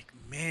it, I'm like,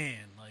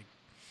 man, like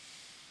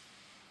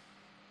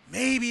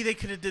maybe they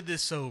could have did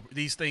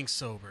these things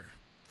sober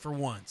for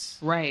once.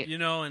 Right.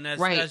 And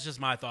that's just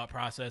my thought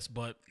process,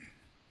 but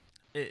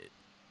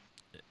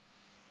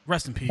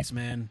rest in peace,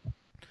 man.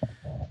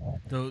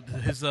 Though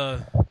his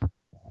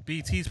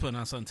BT's putting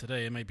on something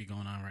today. It might be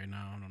going on right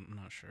now. I'm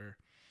not sure.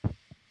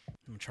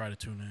 I'm gonna try to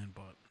tune in,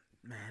 but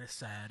man, it's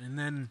sad. And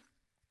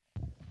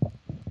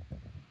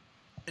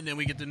then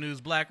we get the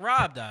news: Black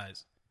Rob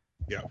dies.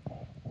 Yeah.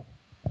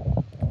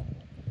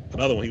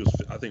 Another one.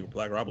 I think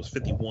Black Rob was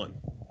 51.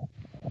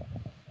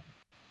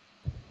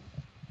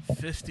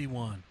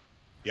 51.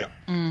 Yeah.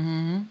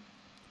 Mm-hmm.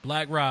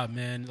 Black Rob,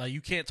 man, like you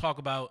can't talk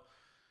about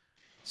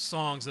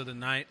songs of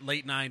the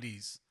late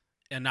 90s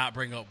and not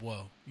bring up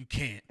Whoa. You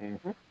can't.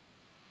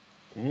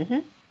 Mm-hmm.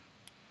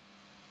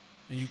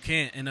 And you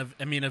can't.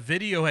 And a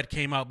video had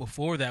came out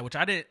before that, which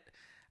I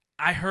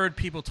heard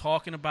people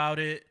talking about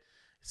it,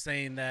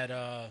 saying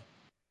that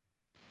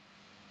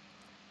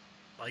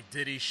like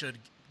Diddy should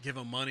give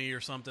him money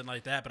or something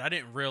like that, but I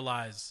didn't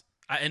realize.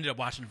 I ended up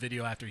watching the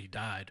video after he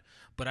died,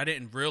 but I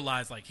didn't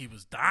realize like he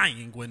was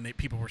dying when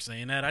people were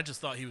saying that. I just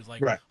thought he was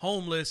like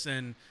homeless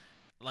and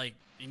like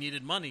he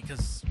needed money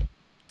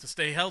to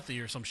stay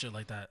healthy or some shit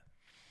like that.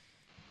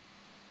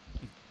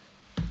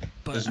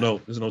 But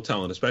there's no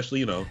telling,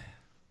 especially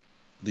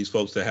these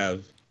folks that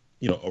have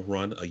a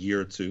run a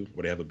year or two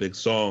where they have a big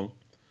song,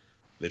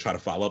 they try to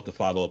follow up. The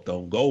follow up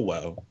don't go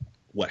well.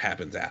 What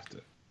happens after?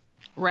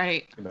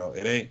 Right.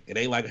 It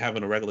ain't like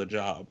having a regular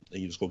job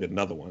and you just go get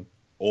another one,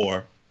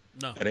 or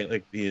no, it ain't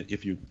like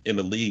if you in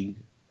the league,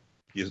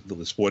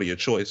 the sport of your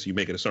choice, you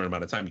make it a certain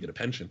amount of time, you get a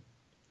pension.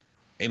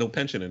 Ain't no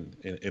pension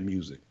in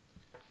music.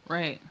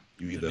 Right.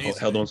 You either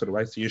held on to the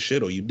rights to your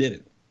shit or you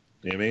didn't.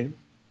 You know what I mean?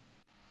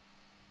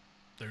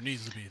 There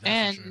needs to be.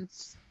 And for sure.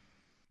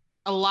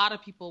 A lot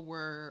of people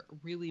were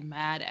really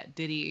mad at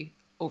Diddy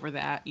over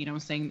that,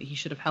 saying that he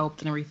should have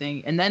helped and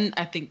everything. And then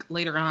I think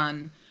later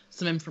on,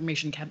 some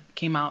information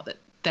came out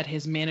that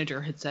his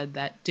manager had said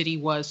that Diddy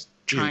was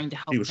trying to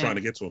help. He was him. trying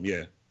to get to him.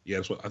 Yeah.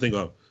 That's what I think.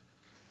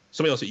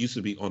 Somebody else that used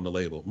to be on the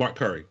label, Mark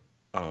Perry,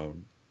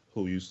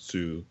 who used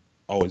to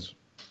always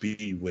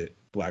be with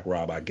Black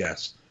Rob, I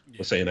guess,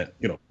 was saying that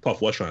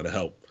Puff was trying to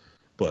help,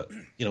 but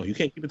you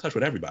can't keep in touch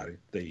with everybody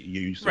that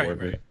you used to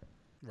work with.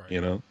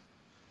 Right.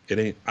 It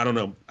ain't. I don't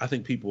know. I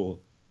think people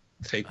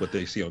take what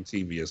they see on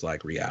TV as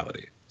like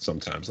reality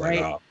sometimes. Like,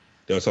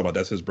 they were talking about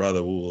that's his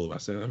brother. Ooh. I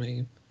said,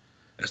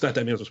 it's not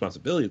that man's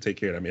responsibility to take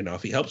care of him. Now,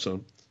 if he helps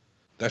him,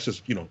 that's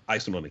just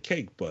icing on the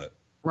cake. But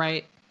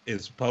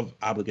is Puff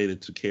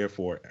obligated to care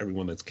for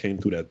everyone that's came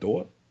through that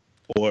door,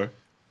 or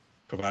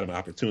provide him an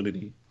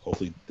opportunity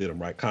Hopefully, did them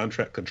right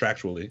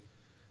contractually,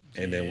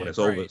 and then when it's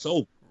right, over, it's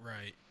over.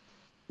 Right.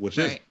 Which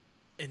Right.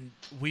 And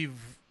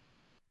we've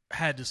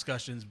had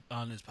discussions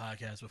on this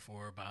podcast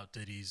before about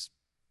Diddy's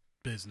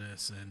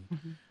business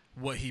and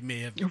what he may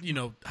have,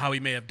 how he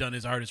may have done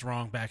his artists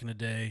wrong back in the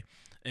day.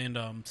 And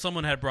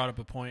someone had brought up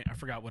a point. I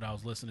forgot what I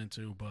was listening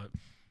to, but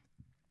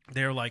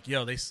they were like,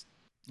 yo,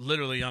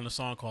 literally on the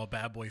song called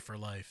Bad Boy for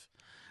Life.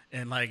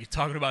 And like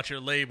talking about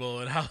your label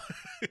and how,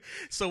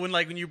 so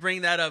when you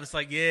bring that up, it's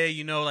like, yeah,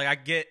 like I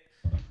get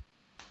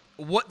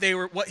what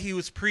he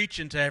was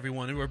preaching to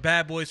everyone. They were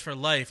bad boys for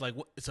life. Like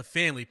it's a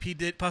family.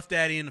 Puff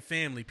Daddy and the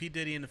family, P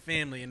Diddy and the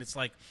family. And it's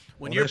like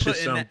when you're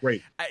putting that,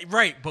 great.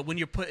 Right. But when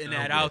you're putting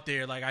that out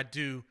there, like I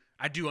do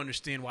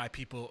understand why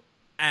people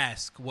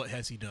ask, what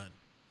has he done?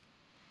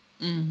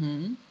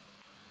 Mm-hmm.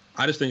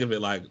 I just think of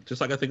it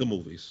just like I think of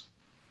movies.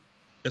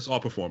 It's all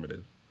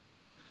performative.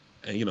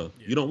 And, you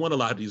don't want a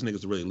lot of these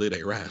niggas to really live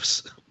their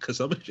raps because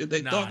some of the shit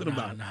they talking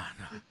about.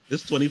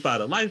 It's 25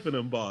 to life in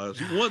them bars.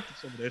 You want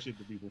some of that shit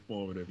to be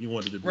performative. You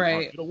want it to be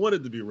art. You don't want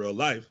it to be real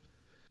life.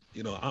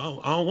 I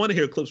don't want to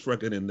hear clips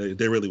record and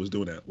they really was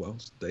doing that. Well,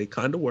 they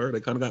kind of were.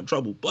 They kind of got in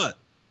trouble. But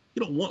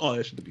you don't want all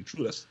that shit to be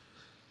true.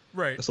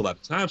 That's a lot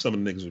of time some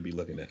of the niggas would be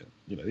looking at.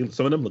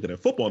 Some of them looking at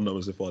football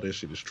numbers if all this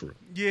shit is true.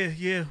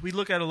 Yeah. We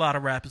look at a lot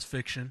of rap as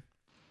fiction.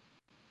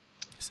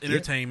 It's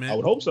entertainment. Yeah, I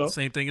would hope so.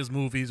 Same thing as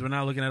movies. We're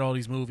not looking at all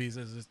these movies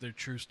as if they're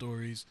true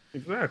stories.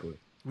 Exactly.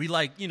 We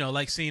like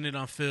seeing it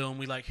on film.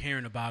 We like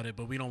hearing about it,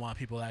 but we don't want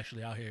people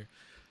actually out here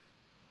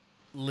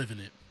living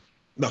it.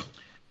 No.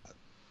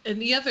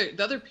 And the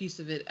other piece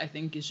of it, I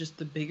think, is just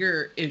the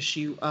bigger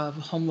issue of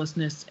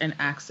homelessness and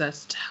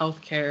access to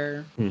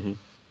healthcare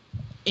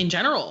in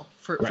general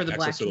for the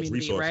Black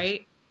community,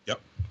 right? Yep.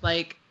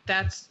 Like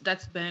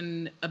that's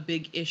been a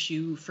big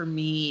issue for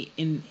me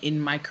in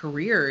my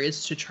career,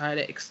 is to try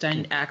to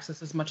extend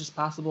access as much as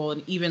possible.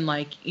 And even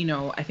I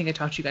think I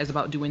talked to you guys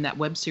about doing that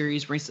web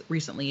series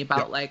recently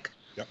about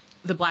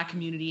the Black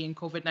community and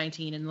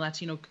COVID-19 and the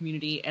Latino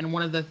community. And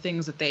one of the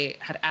things that they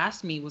had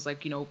asked me was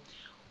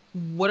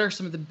what are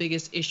some of the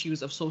biggest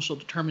issues of social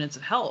determinants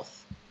of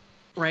health,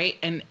 right?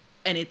 And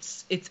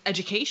it's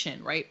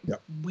education, right?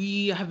 Yep.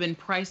 We have been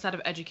priced out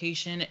of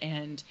education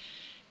and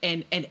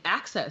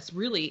access,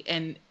 really.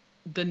 And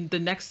the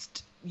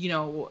next,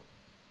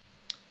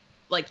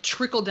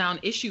 trickle down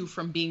issue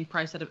from being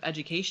priced out of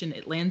education,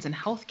 it lands in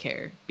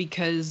healthcare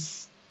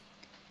because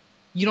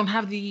you don't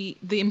have the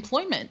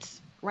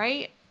employment,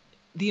 right?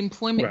 The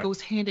employment goes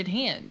hand in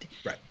hand.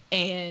 Right.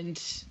 And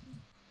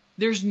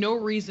there's no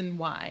reason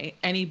why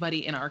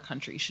anybody in our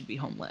country should be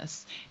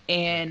homeless.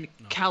 And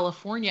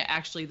California,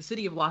 actually, the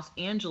city of Los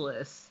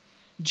Angeles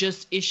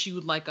just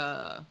issued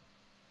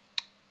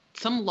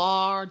some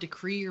law or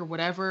decree or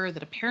whatever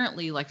that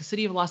apparently the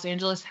city of Los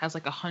Angeles has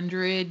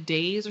 100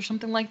 days or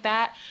something like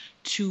that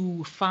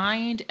to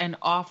find and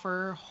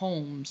offer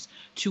homes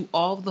to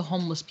all of the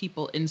homeless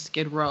people in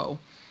Skid Row.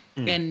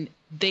 And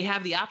they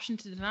have the option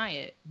to deny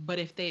it, but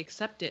if they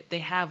accept it, they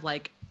have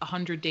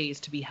 100 days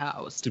to be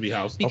housed.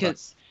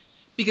 Because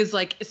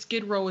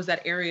Skid Row is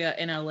that area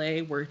in LA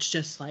where it's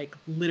just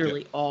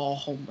literally all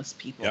homeless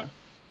people.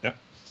 Yep.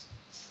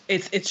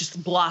 It's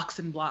just blocks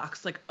and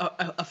blocks,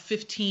 a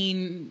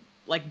 15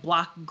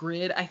 block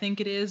grid, I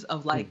think it is,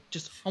 of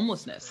just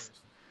homelessness.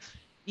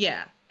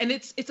 Yeah. And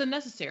it's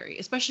unnecessary,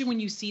 especially when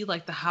you see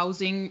the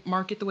housing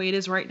market the way it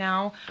is right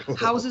now.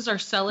 Houses are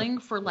selling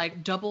for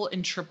double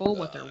and triple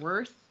what they're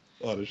worth.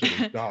 Oh, this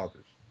shit is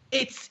garbage.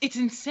 It's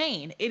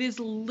insane. It is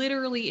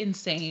literally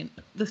insane,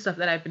 the stuff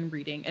that I've been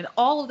reading. And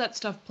all of that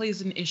stuff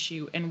plays an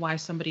issue in why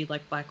somebody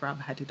like Black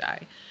Rob had to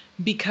die.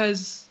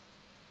 Because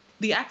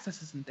the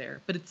access isn't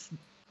there, but it's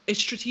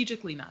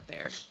strategically not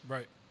there.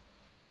 Right.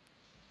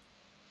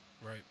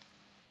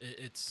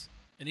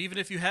 And even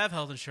if you have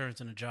health insurance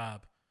and a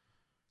job,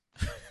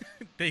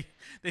 they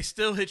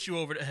still hit you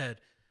over the head.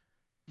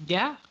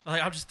 Yeah.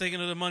 I'm just thinking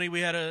of the money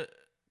we had to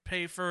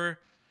pay for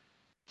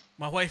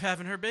my wife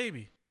having her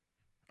baby.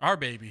 Our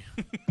baby.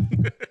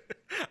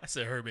 I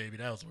said her baby.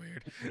 That was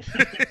weird.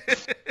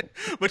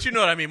 But you know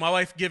what I mean? My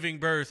wife giving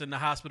birth and the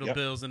hospital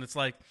bills, and it's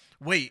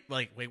wait.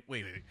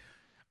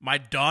 My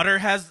daughter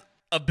has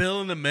a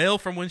bill in the mail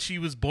from when she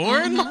was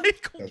born?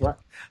 That's right.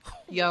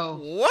 Yo.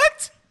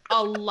 What?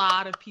 A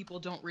lot of people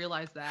don't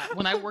realize that.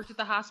 When I worked at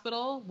the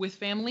hospital with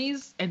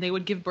families and they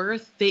would give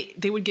birth, they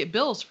would get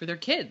bills for their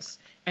kids.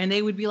 And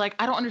they would be like,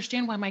 I don't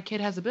understand why my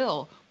kid has a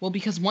bill. Well,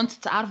 because once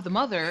it's out of the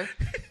mother,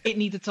 it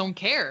needs its own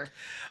care.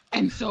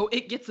 And so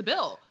it gets a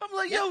bill. I'm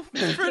like, yo,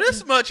 for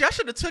this much, I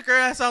should have took her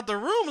ass out the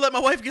room and let my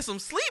wife get some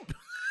sleep.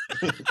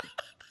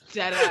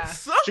 Dead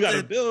ass. She got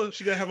a bill.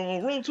 She got to have her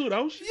own room, too,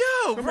 don't she?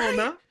 Yo, Come on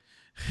now.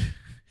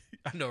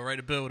 I know, right?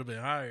 The bill would have been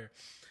higher.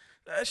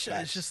 That shit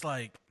is just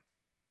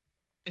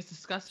it's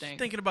disgusting.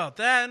 Thinking about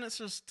that, and it's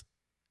just,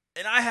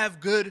 and I have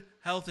good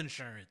health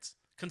insurance,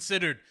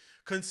 considered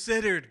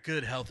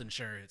good health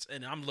insurance,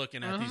 and I'm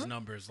looking at these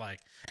numbers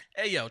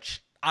hey yo,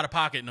 out of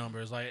pocket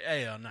numbers,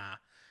 hey yo, nah,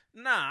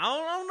 I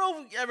don't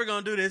know if we're ever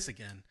gonna do this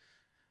again.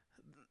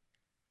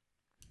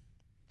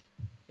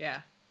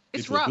 Yeah,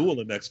 it's Get you rough. a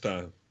doula next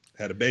time.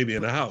 Had a baby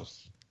in the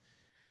house.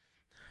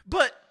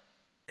 But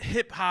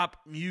hip hop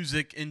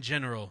music in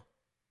general,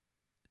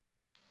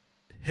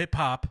 hip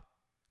hop,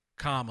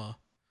 comma,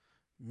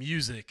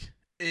 music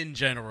in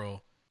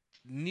general,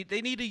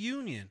 they need a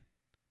union.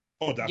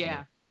 Oh, definitely.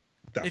 Yeah.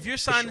 Definitely, If you're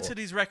for signing sure. to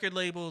these record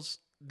labels,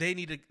 they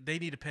need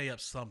to pay up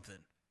something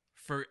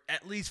for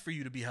at least for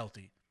you to be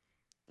healthy.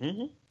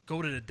 Mhm.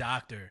 Go to the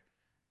doctor,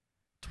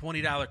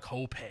 $20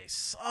 copay,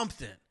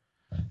 something.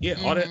 Yeah,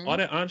 all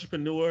that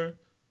entrepreneur,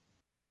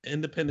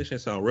 independent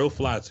shit sound real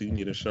fly till you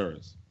need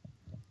insurance.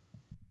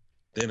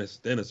 Then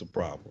it's a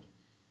problem.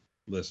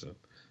 Listen,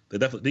 they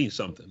definitely need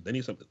something. They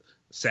need something.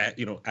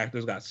 SAG,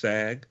 actors got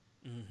SAG.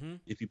 Mm-hmm.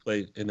 If you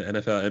play in the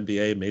NFL,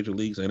 NBA, major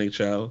leagues,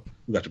 NHL,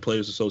 you got your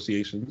players'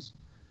 associations.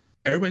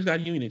 Everybody's got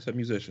a union except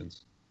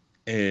musicians,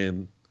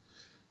 and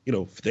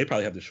they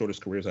probably have the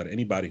shortest careers out of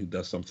anybody who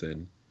does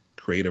something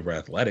creative or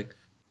athletic.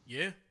 Yeah.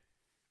 You know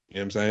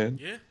what I'm saying?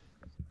 Yeah.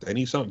 They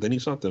need something. They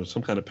need something.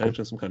 Some kind of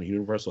pension, some kind of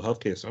universal health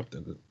care,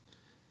 something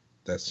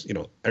that's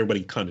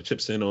everybody kind of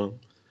chips in on.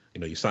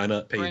 You sign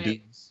up, pay your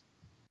dues.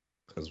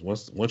 Because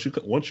once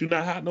you're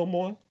not hot no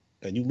more,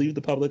 and you leave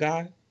the public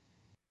eye,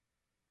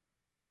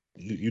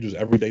 you just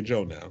everyday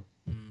Joe now.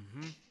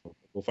 Mm-hmm.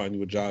 Go find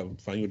you a job.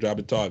 Find you a job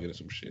at Target or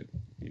some shit.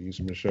 You need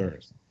some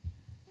insurance.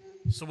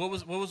 So what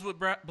was with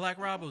Black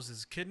Rob? Was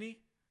his kidney?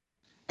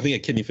 I think he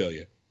had kidney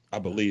failure. I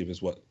believe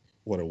is what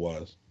it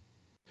was.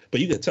 But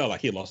you could tell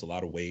like he had lost a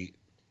lot of weight.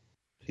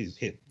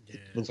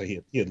 Looks like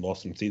he had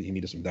lost some teeth. He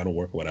needed some dental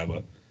work or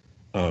whatever.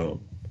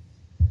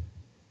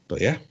 But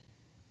yeah,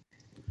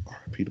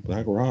 R.I.P. to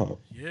Black Rob.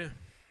 Yeah,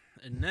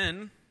 and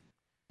then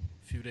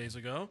a few days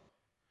ago,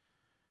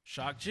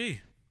 Shock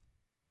G.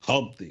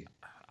 Humpty.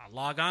 I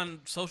log on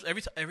social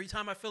every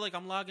time I feel like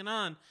I'm logging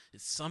on,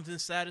 it's something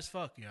sad as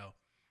fuck, yo.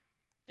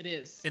 It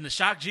is. And the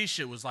Shock G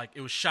shit was like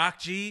it was Shock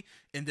G,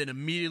 and then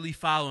immediately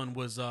following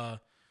was I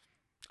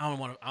don't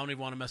even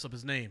want to mess up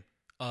his name.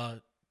 Was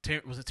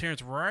it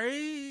Terrence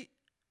Wright?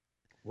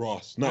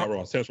 Ross, not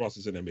Ross. Terrence Ross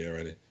is in the NBA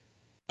already.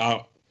 I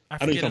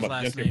know you're forget talking his about the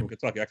last young kid name. from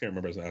Kentucky. I can't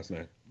remember his last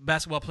name.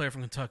 Basketball player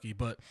from Kentucky,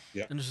 but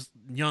Yeah. and this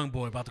young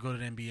boy about to go to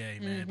the NBA,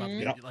 man. About to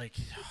Yeah. get, like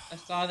I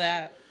saw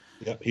that.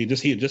 Yeah, he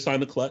had just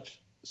signed the clutch,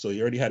 so he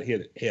already had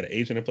an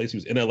agent in place. He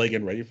was in LA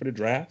getting ready for the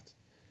draft.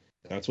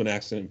 That's when the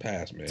accident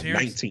passed, man.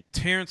 19.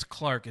 Terrence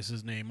Clark is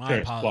his name. My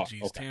Terrence Clark,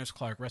 apologies. okay. Terrence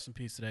Clark. Rest in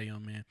peace to that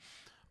young man.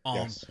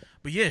 Yes.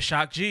 But yeah,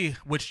 Shock G.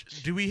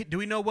 Which do we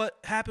know what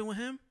happened with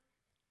him?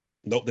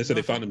 Nope, they said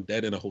they found him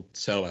dead in a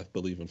hotel, I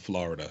believe, in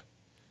Florida.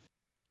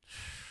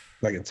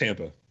 Like in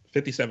Tampa.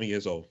 57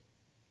 years old.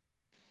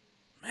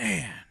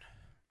 Man,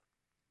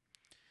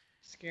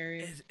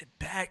 Scary.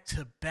 back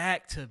to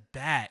back to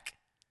back.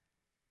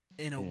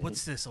 In a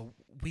what's this? A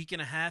week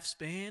and a half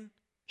span?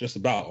 Just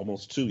about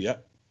almost 2,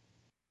 yep.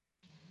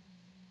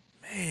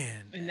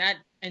 Man,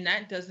 And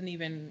that doesn't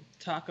even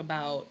talk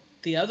about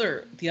the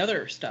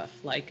other stuff,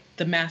 like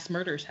the mass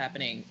murders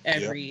happening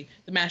the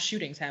mass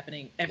shootings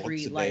happening every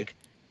Once a day. like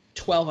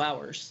 12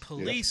 hours.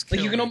 police Like,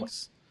 killings. you can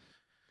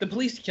the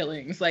police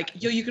killings, like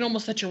you can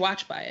almost set your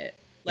watch by it.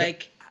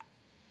 Like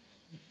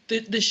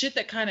the shit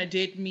that kind of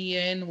did me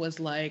in was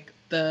like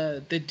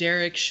the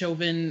Derek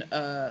Chauvin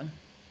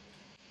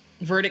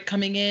verdict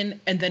coming in,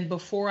 and then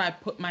before I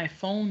put my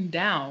phone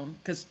down,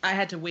 because I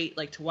had to wait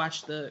like to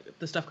watch the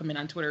stuff come in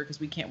on Twitter because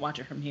we can't watch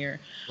it from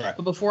here. Right.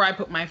 But before I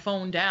put my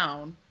phone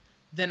down,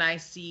 then I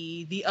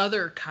see the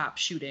other cop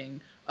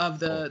shooting of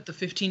the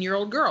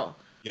 15-year-old girl.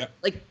 Yep.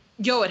 Like,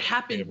 yo, it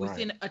happened Yeah, right.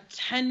 within a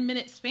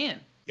 10-minute span.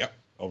 Yep.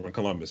 Over in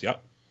Columbus,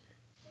 yep.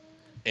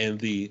 And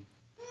the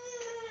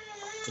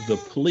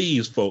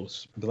police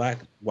folks, black,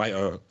 white,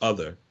 or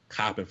other,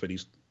 copping for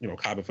these,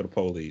 copping for the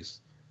police.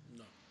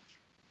 No.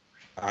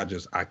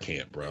 I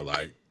can't, bro.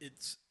 Like,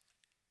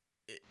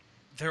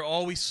 they're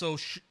always so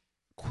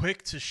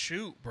quick to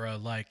shoot, bro.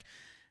 Like,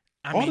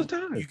 I all mean, the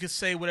time. you could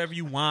say whatever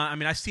you want. I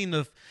mean, I seen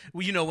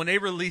when they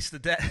released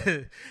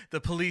the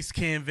police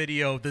cam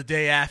video the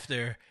day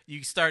after,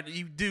 you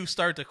do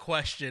start to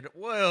question.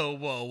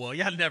 Whoa,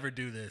 y'all never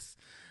do this.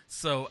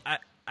 So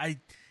I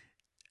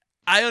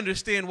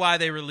understand why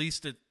they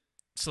released it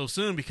so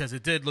soon, because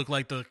it did look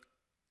like the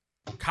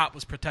cop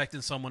was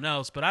protecting someone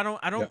else. But I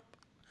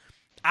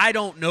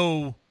don't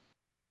know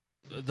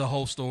the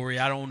whole story.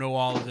 I don't know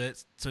all of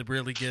it to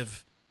really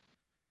give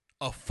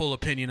a full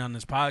opinion on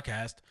this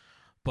podcast.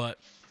 But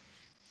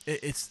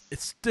it's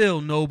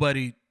still,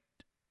 nobody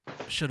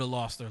should have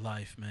lost their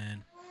life,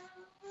 man.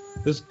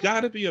 There's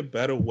got to be a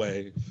better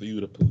way for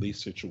you to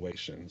police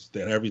situations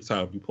than every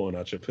time you pulling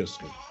out your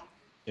pistol.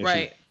 and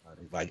Right. shoot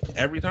somebody. Like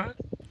every time.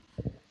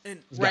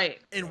 And Right.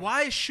 And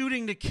why is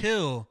shooting to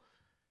kill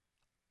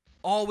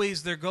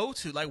always their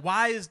go-to? Like,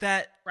 why is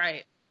that?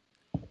 Right.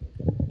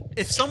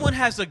 If someone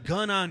has a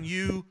gun on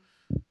you,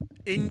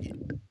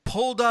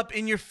 pulled up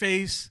in your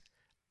face,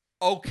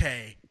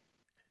 okay,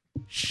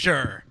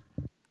 sure,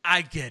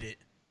 I get it.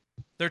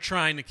 They're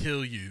trying to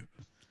kill you.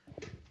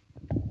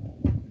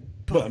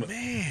 But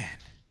man,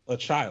 A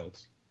child.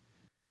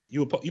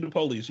 You the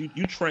police.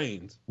 You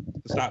trained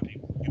to stop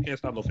people. You can't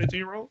stop no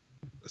 15-year-old,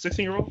 a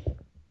 16-year-old.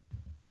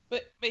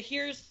 But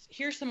here's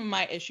some of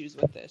my issues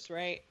with this,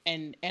 right?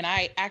 And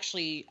I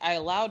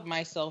allowed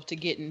myself to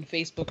get in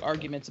Facebook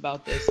arguments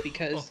about this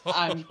because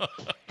I'm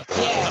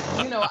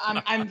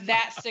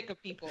that sick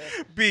of people.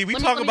 B, we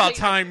talk about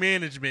time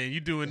management. You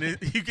doing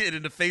it? You getting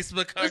into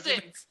Facebook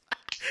arguments?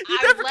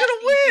 You're never gonna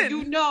win.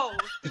 You know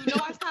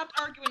I stopped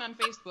arguing on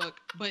Facebook,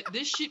 but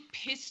this shit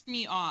pissed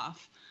me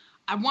off.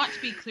 I want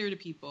to be clear to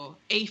people.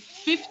 A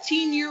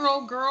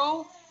 15-year-old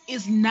girl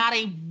is not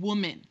a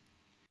woman.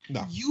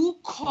 No. You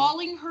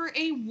calling her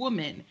a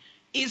woman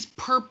is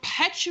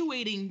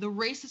perpetuating the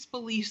racist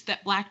beliefs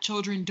that black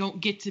children don't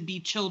get to be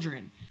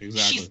children.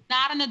 Exactly. She's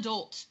not an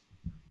adult.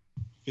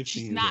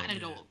 She's not an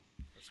adult.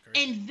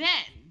 And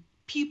then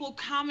people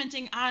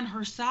commenting on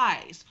her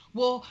size.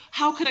 Well,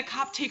 how could a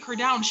cop take her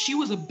down? She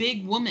was a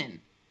big woman.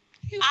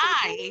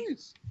 I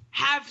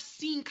have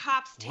seen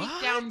cops take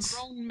down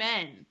grown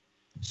men.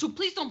 So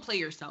please don't play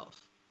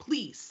yourself.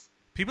 Please.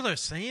 People are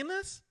saying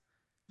this?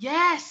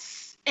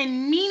 Yes.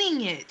 And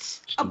meaning it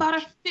about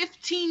a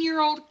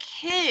 15-year-old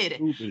kid.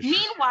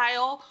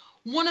 Meanwhile,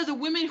 one of the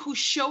women who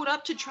showed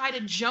up to try to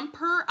jump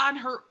her on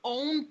her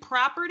own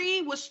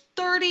property was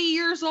 30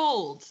 years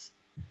old.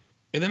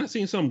 And then I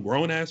seen some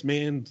grown-ass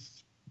man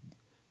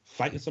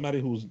fighting somebody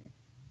who's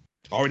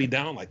already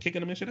down, like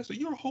kicking him and shit. I said,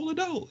 you're a whole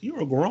adult.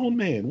 You're a grown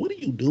man. What are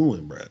you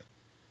doing, bruh?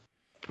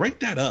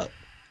 Break that up.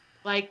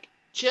 Like,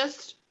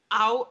 just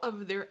out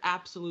of their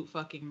absolute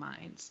fucking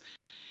minds.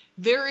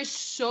 There is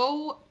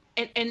so...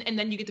 And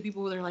then you get the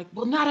people who are like,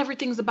 well, not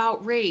everything's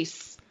about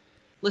race.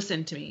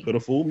 Listen to me. Could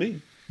have fooled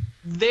me.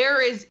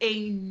 There is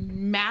a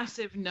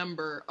massive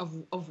number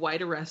of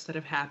white arrests that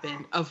have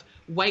happened, of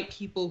white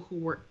people who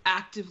were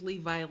actively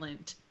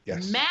violent.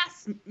 Yes.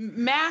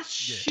 Mass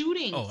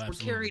shootings were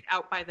carried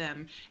out by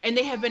them, and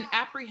they have been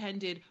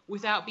apprehended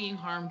without being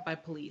harmed by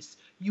police.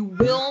 You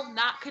will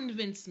not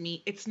convince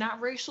me it's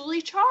not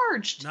racially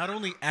charged. Not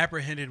only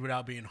apprehended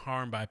without being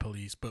harmed by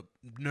police, but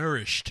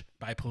nourished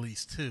by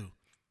police too.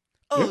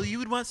 Oh, you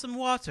would want some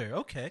water?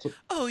 Okay.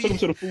 Took him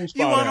to the food spot.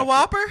 You want a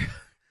Whopper?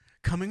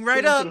 Coming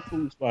right up. To the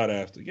food spot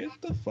after. Get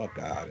the fuck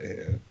out of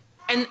here.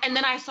 And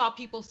then I saw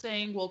people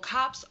saying, well,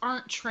 cops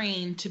aren't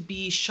trained to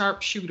be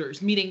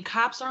sharpshooters, meaning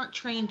cops aren't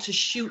trained to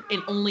shoot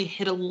and only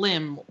hit a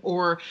limb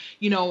or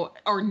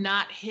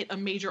not hit a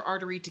major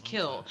artery to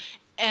kill.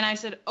 And I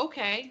said,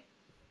 okay,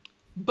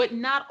 but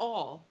not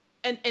all.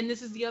 And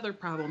this is the other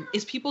problem,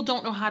 is people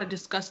don't know how to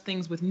discuss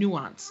things with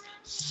nuance.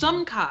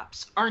 Some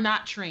cops are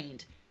not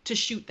trained to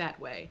shoot that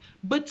way,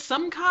 but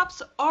some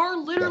cops are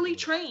literally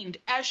trained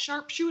as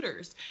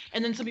sharpshooters.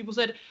 And then some people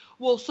said,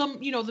 well,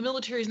 the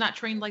military is not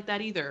trained like that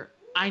either.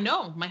 I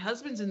know, my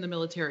husband's in the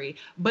military,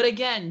 but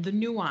again, the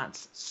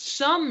nuance.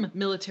 Some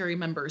military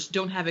members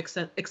don't have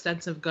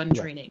extensive gun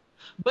training,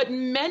 but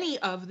many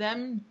of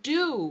them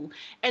do.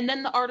 And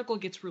then the article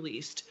gets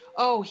released.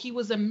 Oh, he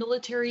was a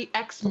military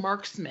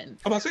ex-marksman.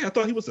 I'm about to say, I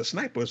thought he was a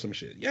sniper or some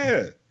shit.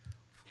 Yeah.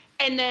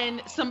 And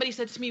then somebody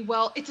said to me,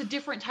 well, it's a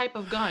different type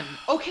of gun.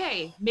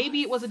 Okay,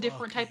 maybe it was a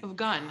different type of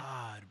gun.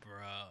 God,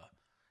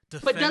 bro.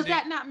 But does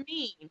that not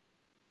mean?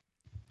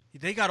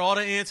 They got all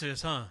the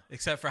answers, huh?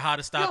 Except for how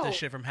to stop this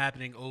shit from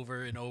happening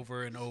over and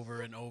over and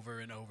over and over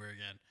and over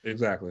again.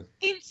 Exactly.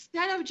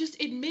 Instead of just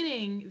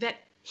admitting that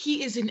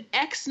he is an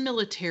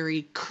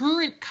ex-military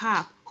current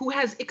cop who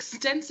has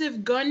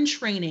extensive gun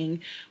training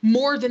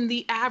more than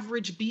the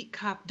average beat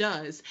cop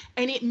does.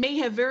 And it may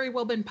have very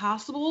well been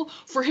possible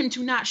for him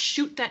to not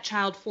shoot that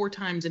child 4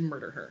 times and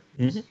murder her.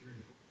 Mm-hmm.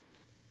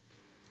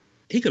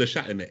 He could have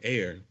shot in the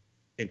air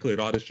and cleared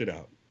all this shit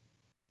out.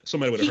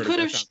 Somebody would have heard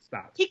it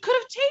stop. He could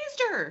have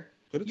tased her.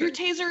 Your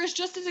taser is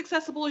just as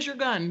accessible as your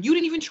gun. You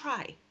didn't even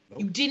try.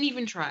 Nope. You didn't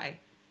even try.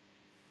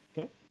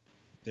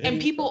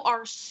 And people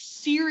are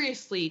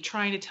seriously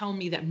trying to tell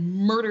me that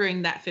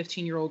murdering that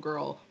 15-year-old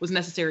girl was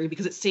necessary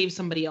because it saved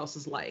somebody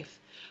else's life.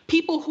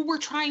 People who were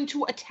trying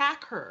to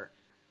attack her.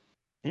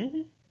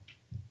 Mm-hmm.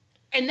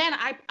 And then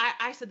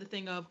I said the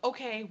thing of,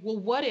 okay, well,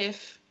 what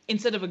if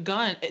instead of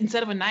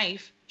a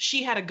knife,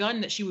 she had a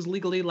gun that she was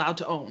legally allowed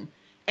to own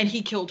and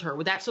he killed her?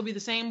 Would that still be the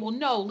same? Well,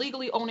 no,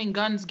 legally owning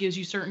guns gives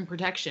you certain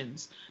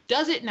protections.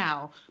 Does it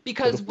now?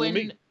 Because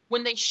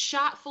when they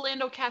shot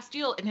Philando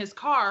Castile in his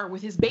car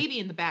with his baby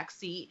in the back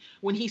seat,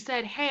 when he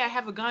said, hey, I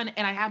have a gun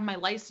and I have my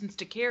license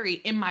to carry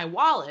in my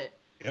wallet,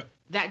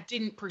 that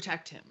didn't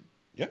protect him.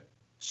 Yep.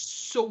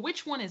 So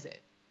which one is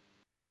it?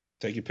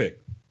 Take your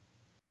pick.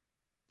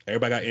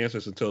 Everybody got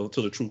answers until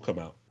the truth come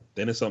out.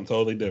 Then it's something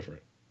totally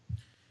different.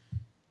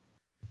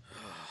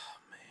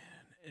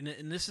 Oh, man.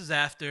 And this is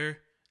after,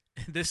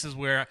 this is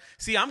where,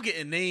 I'm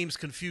getting names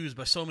confused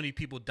by so many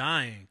people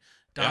dying.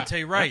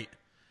 Dante Wright.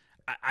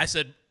 I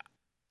said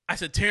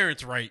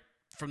Terrence Wright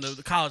from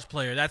the college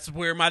player. That's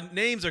where my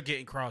names are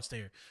getting crossed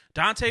there.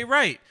 Dante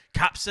Wright.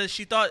 Cop says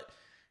she thought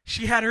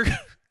she had her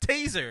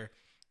taser,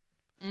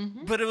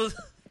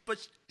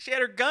 but she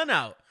had her gun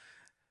out.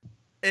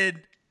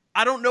 And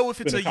I don't know if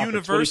it's a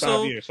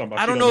universal.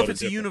 I don't know if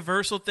it's a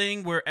universal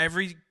thing where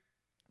every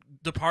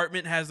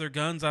department has their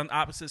guns on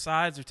opposite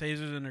sides, their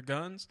tasers and their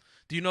guns.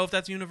 Do you know if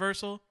that's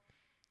universal?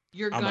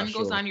 Your gun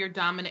goes on your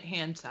dominant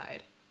hand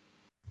side.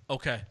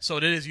 Okay, so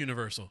it is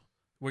universal.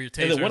 Where your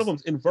tasers. And then one of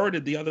them's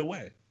inverted the other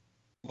way.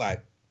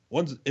 Like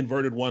one's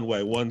inverted one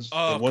way, one's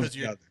because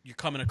the other. you're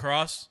coming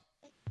across.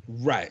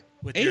 Right.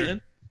 With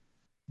and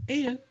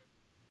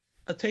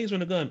a taser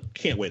and a gun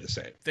can't weigh the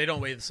same. They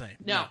don't weigh the same.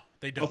 No.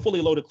 They don't. A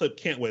fully loaded clip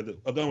can't weigh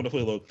a gun with a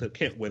fully loaded clip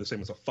can't weigh the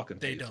same as a fucking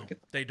taser. They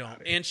don't. They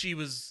don't. And she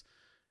was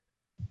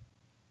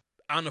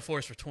on the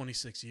force for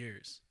 26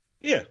 years.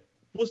 Yeah.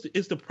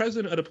 It's the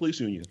president of the police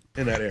union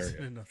in that area.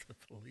 President of the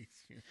police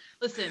union.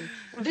 Listen,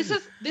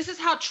 this is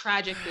how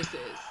tragic this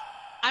is.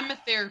 I'm a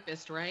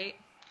therapist, right?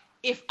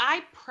 If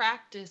I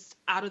practiced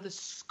out of the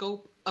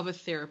scope of a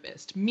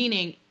therapist,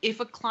 meaning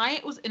if a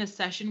client was in a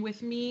session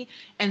with me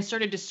and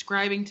started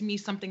describing to me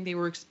something they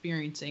were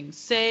experiencing,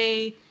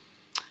 say,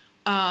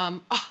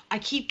 I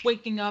keep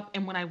waking up,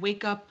 and when I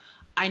wake up,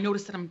 I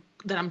notice that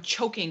I'm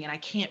choking and I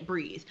can't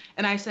breathe.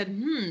 And I said,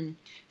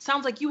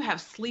 sounds like you have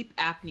sleep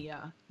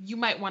apnea. You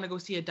might want to go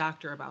see a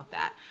doctor about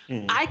that.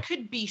 I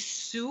could be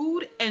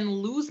sued and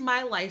lose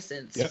my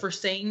license for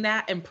saying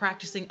that and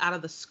practicing out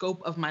of the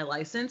scope of my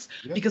license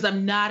because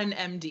I'm not an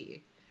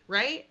MD,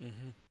 right?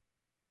 Mm-hmm.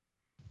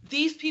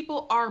 These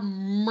people are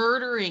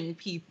murdering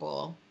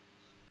people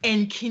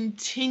and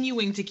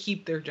continuing to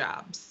keep their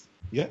jobs.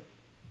 Yeah.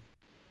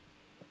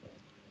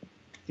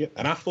 Yeah,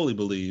 and I fully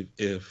believe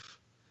if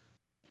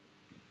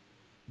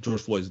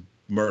George Floyd's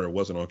murder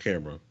wasn't on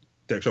camera,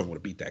 Derek Chauvin would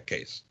have beat that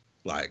case.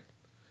 Like,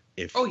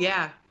 if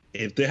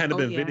there hadn't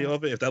been video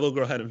of it, if that little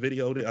girl hadn't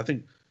videoed it, I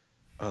think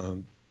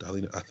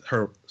Darlene,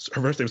 her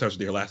first name starts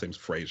with her last name's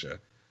Frazier,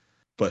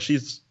 but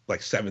she's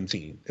like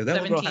 17. If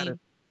that little girl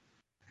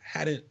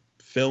hadn't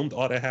filmed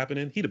all that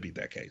happening, he'd have beat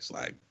that case.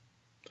 Like,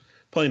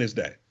 plain as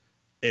day.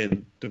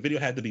 And the video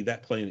had to be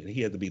that plain, and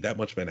he had to be that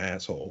much of an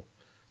asshole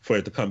for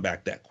it to come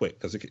back that quick,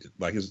 because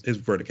his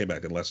verdict came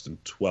back in less than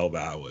 12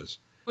 hours.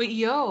 But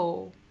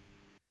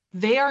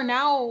they are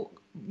now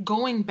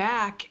going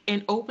back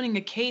and opening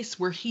a case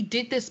where he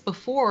did this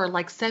before,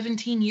 like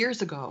 17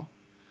 years ago.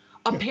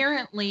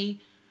 Apparently,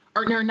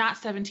 or no, not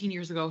 17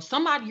 years ago,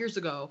 some odd years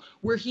ago,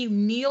 where he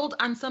kneeled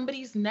on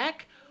somebody's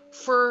neck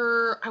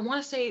for, I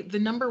want to say the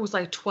number was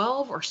like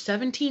 12 or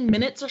 17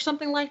 minutes or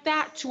something like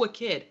that, to a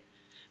kid.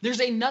 There's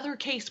another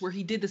case where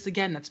he did this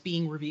again that's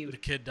being reviewed. The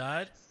kid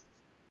died?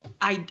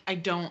 I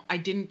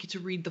didn't get to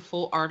read the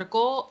full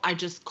article. I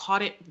just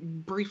caught it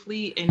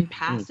briefly in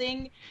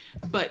passing.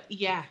 But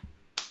yeah.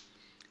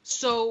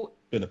 So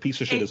been a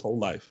piece of shit his whole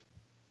life.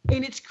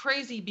 And it's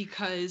crazy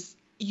because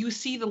you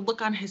see the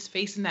look on his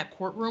face in that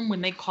courtroom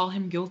when they call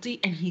him guilty,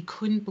 and he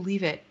couldn't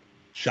believe it.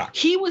 Shocked.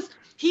 He was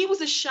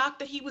as shocked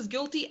that he was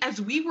guilty as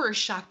we were as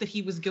shocked that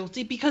he was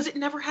guilty, because it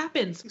never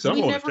happens.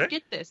 We never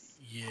get this.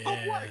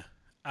 Yeah.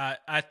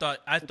 I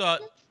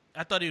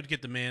thought he would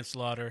get the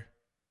manslaughter.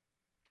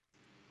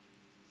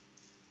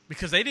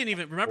 Because they didn't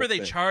even remember they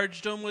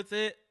charged him with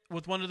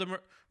one of the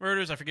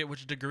murders. I forget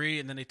which degree,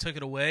 and then they took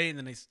it away, and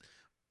then they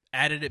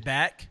added it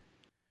back.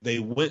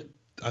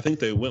 I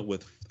think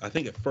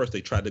at first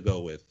they tried to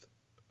go with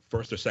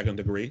first or second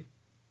degree.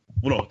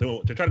 Well,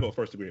 no, they tried to go with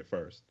first degree at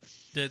first.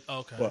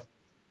 Okay. But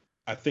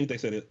I think they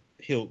said they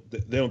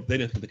didn't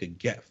think they could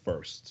get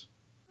first,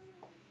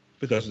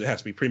 because it has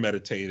to be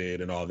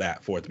premeditated and all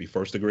that for it to be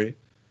first degree.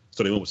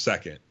 So they went with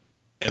second,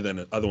 and then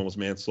the other one was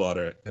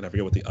manslaughter, and I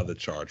forget what the other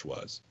charge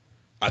was.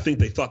 I think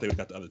they thought they would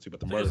got the other two, but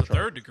the murder was the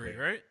third degree,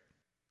 right?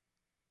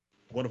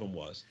 One of them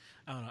was.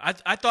 I don't know.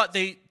 I thought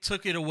they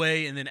took it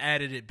away and then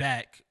added it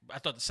back. I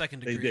thought the second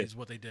degree is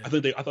what they did. I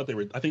think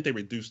they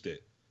reduced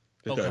it,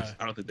 because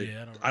I don't think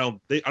I don't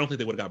think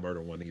they would have got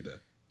murder one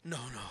either. No,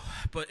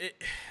 but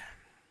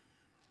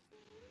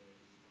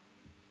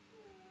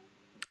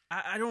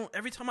I don't.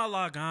 Every time I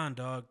log on,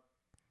 dog,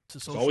 to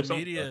social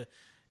media,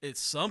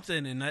 it's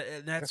something, and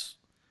that's.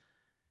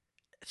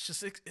 It's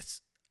just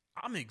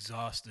I'm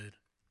exhausted.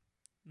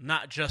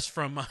 Not just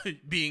from my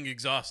being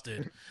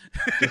exhausted.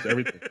 Just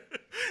everything.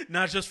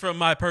 Not just from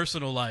my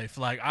personal life.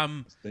 Like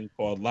this thing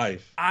called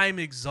life. I'm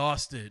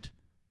exhausted.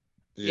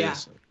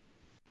 Yes.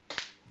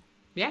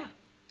 Yeah.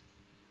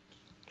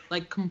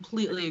 Like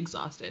completely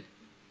exhausted.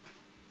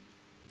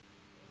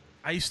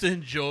 I used to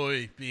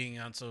enjoy being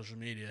on social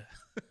media.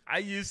 I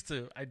used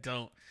to. I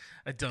don't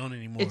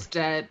anymore. It's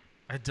dead.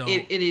 I don't.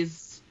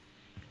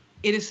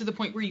 It is to the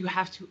point where you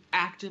have to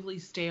actively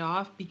stay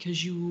off,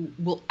 because you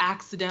will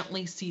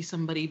accidentally see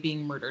somebody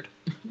being murdered.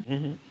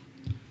 Mm-hmm.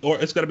 Or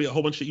it's got to be a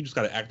whole bunch of shit you just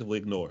got to actively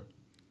ignore.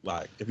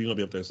 Like, if you're going to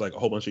be up there, it's like a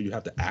whole bunch of shit you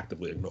have to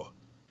actively ignore.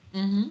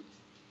 Mm-hmm.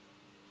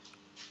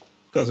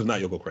 Because if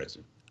not, you'll go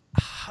crazy.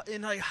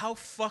 And like, how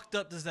fucked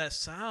up does that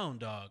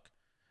sound, dog?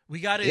 We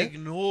got to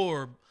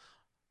ignore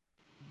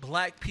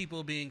black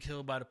people being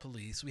killed by the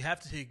police. We have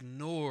to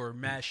ignore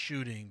mass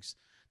shootings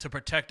to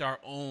protect our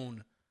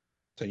own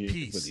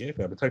peace. You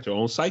gotta protect your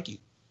own psyche,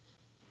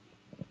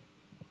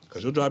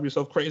 because you'll drive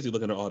yourself crazy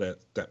looking at all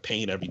that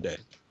pain every day.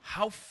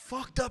 How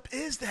fucked up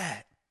is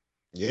that?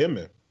 Yeah,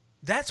 man.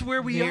 That's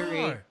where we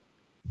are.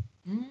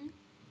 Mm-hmm.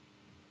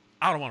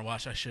 I don't want to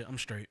watch that shit. I'm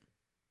straight.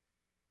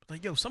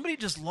 Like, yo, somebody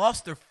just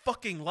lost their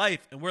fucking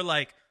life, and we're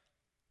like,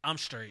 I'm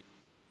straight.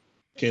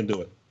 Can't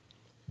do it.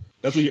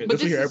 That's what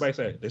But you hear everybody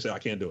say. They say, I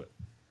can't do it.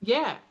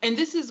 Yeah. And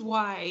this is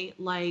why,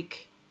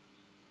 like,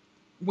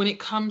 when it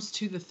comes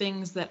to the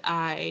things that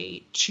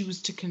I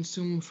choose to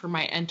consume for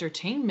my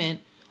entertainment,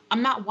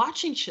 I'm not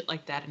watching shit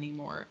like that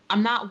anymore.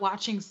 I'm not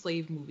watching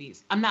slave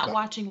movies. I'm not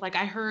watching, like,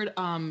 I heard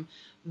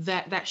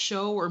that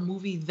show or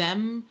movie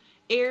Them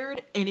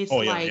aired, and it's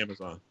like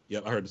Amazon.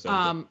 Yep, I heard the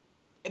same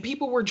thing.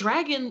 People were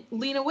dragging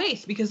Lena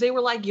Waithe because they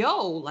were like,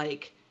 yo,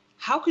 like,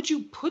 how could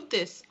you put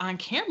this on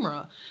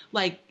camera?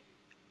 Like,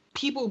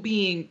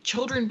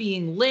 children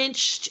being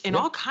lynched and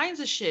all kinds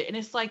of shit. And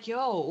it's like,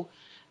 yo,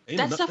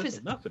 stuff is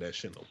enough of that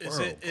shit in the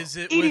world.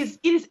 It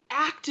is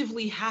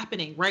actively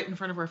happening right in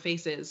front of our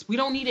faces. We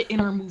don't need it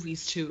in our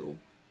movies too.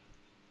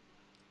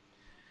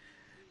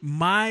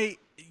 I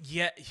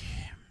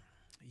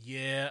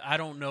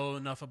don't know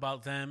enough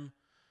about Them,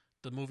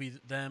 the movie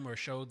Them, or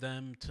show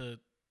Them to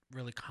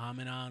really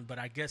comment on, but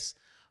I guess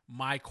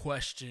my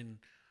question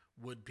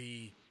would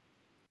be,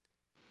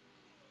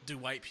 do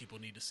white people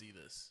need to see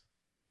this?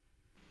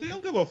 They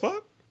don't give a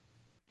fuck.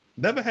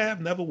 Never have,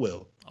 never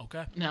will.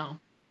 Okay. No.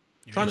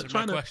 Trying to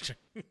talk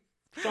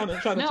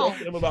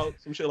to them about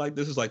some shit like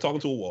this is like talking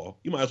to a wall.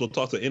 You might as well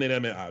talk to an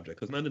inanimate object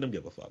because none of them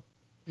give a fuck.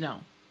 No.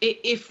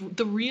 If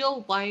the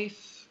real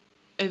life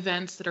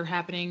events that are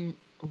happening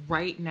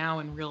right now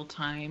in real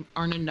time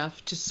aren't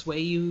enough to sway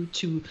you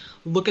to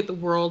look at the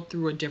world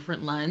through a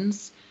different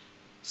lens,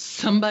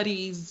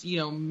 somebody's,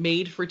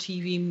 made for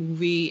TV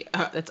movie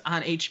that's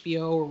on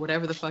HBO or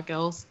whatever the fuck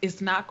else is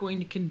not going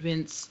to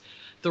convince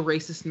the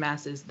racist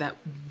masses that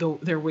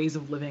their ways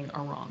of living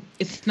are wrong.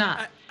 It's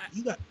not.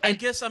 I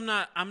guess I'm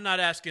not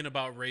asking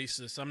about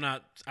racist.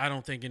 I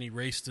don't think any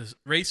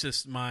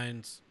racist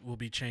minds will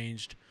be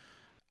changed.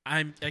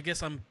 I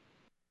guess I'm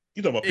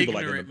you talking about people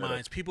ignorant like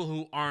minds, people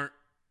who aren't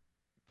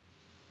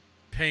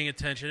paying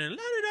attention and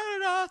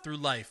through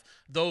life.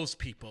 Those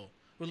people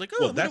who are like,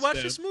 I'm gonna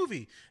watch this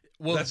movie.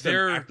 Well,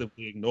 they're them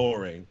actively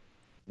ignoring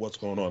what's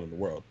going on in the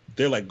world.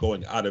 They're like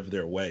going out of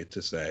their way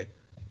to say,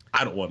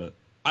 I don't want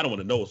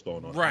to know what's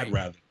going on. Right. I'd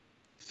rather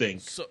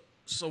think.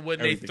 So when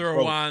they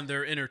throw on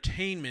their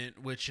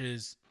entertainment, which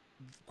is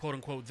quote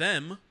unquote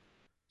Them,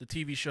 the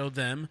TV show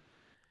Them,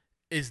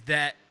 is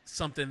that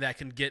something that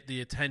can get the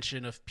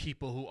attention of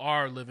people who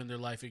are living their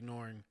life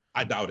ignoring?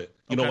 I doubt it.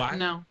 You know why?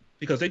 No.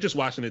 Because they're just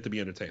watching it to be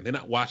entertained. They're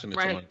not watching it to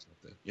learn something.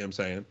 You know what I'm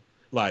saying?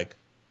 Like,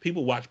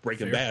 people watch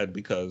Breaking Bad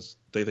because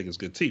they think it's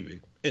good TV.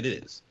 It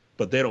is.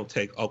 But they don't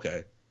take,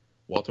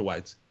 Walter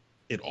White's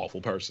an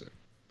awful person.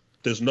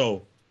 There's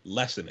no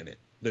lesson in it.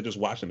 They're just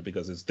watching it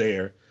because it's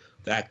there.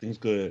 The acting's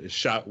good. It's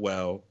shot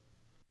well.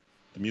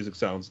 The music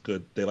sounds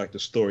good. They like the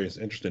story. It's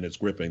interesting. It's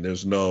gripping.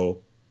 There's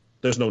no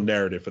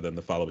narrative for them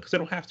to follow because they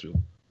don't have to.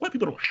 White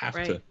people don't have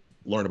to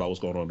learn about what's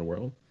going on in the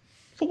world.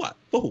 For what?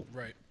 For who?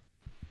 Right.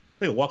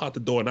 They can walk out the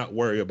door and not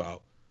worry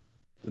about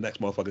the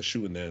next motherfucker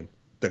shooting them.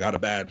 They got a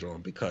badge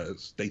on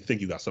because they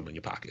think you got something in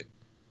your pocket.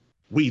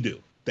 We do.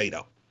 They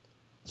don't.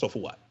 So for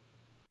what?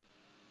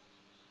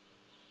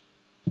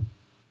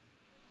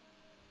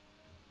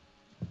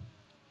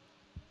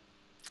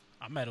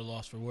 I'm at a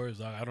loss for words,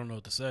 dog. I don't know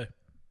what to say.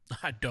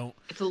 I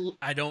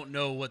don't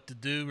know what to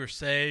do or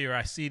say, or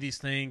I see these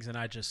things and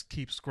I just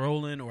keep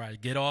scrolling, or I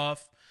get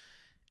off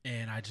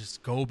and I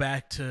just go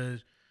back to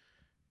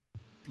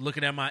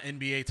looking at my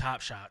NBA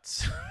Top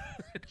Shots.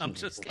 I'm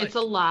just like, it's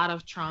a lot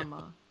of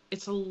trauma.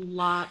 It's a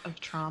lot of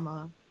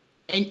trauma,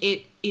 and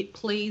it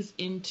plays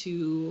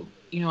into,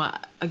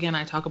 again,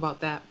 I talk about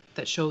that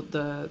show,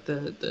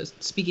 the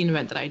speaking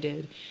event that I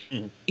did.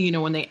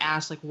 Mm-hmm. When they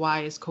asked, like,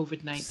 why is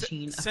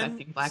COVID-19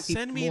 affecting Black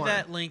people send me more?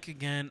 that link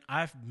again.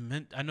 I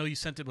know you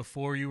sent it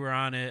before you were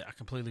on it. I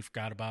completely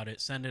forgot about it.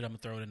 Send it. I'm gonna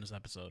throw it in this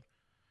episode.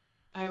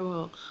 I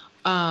will.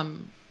 Why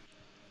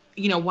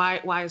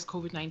is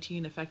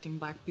COVID-19 affecting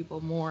Black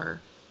people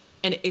more?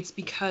 And it's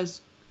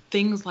because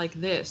things like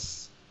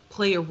this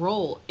play a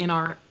role in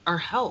our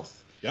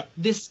health. Yep.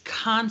 This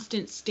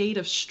constant state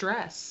of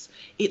stress,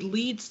 it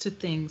leads to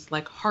things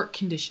like heart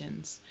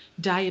conditions,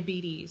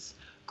 diabetes,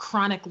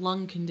 chronic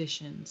lung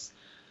conditions,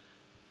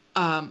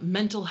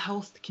 mental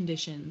health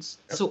conditions.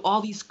 Yep. So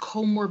all these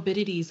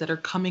comorbidities that are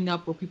coming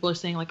up where people are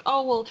saying like,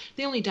 oh, well,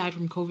 they only died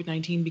from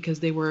COVID-19 because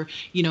they were,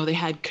 they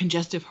had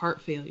congestive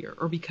heart failure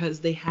or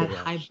because they had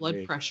high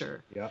blood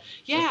pressure. Yeah.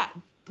 Yeah.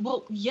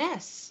 Well,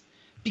 yes,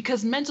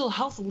 because mental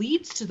health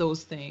leads to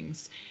those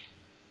things.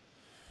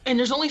 And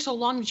there's only so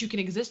long that you can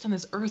exist on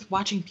this earth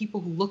watching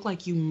people who look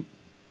like you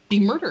be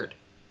murdered.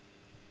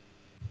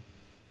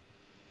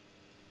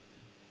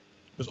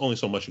 There's only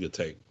so much you could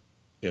take,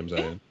 you know what I'm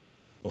saying,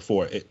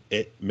 before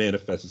it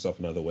manifests itself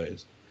in other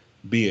ways.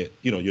 Be it,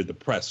 you're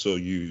depressed, so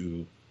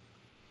you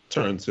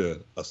turn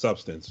to a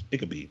substance. It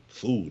could be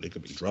food, it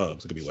could be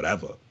drugs, it could be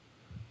whatever.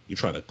 You're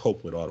trying to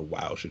cope with all the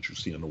wild shit you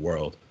see in the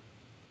world.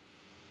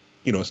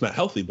 It's not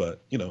healthy, but,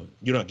 you're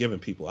not giving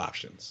people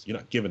options. You're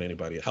not giving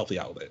anybody a healthy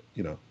outlet,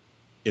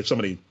 If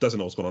somebody doesn't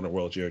know what's going on in the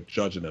world, you're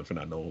judging them for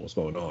not knowing what's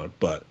going on.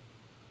 But,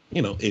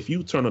 if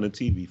you turn on the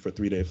TV for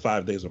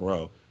 5 days in a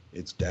row,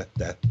 it's death,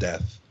 death,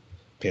 death,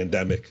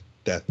 pandemic,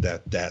 death,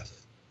 death,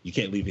 death. You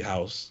can't leave your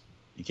house.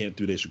 You can't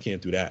do this. You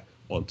can't do that.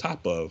 On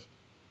top of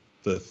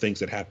the things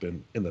that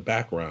happen in the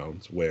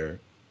background where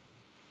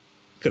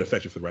could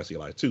affect you for the rest of your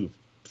life too,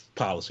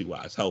 policy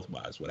wise, health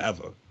wise,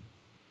 whatever.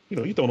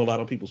 You're throwing a lot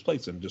on people's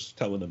plates and just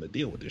telling them to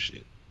deal with this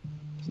shit.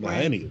 It's not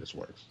how any of this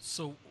works.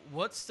 So,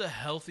 what's the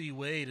healthy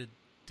way to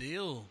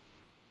deal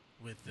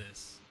with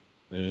this?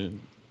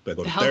 And they go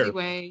The to healthy therapy.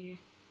 way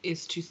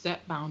is to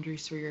set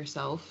boundaries for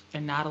yourself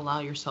and not allow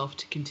yourself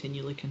to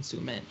continually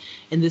consume it.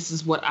 And this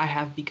is what I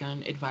have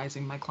begun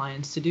advising my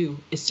clients to do,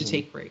 is to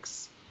take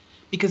breaks.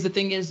 Because the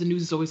thing is, the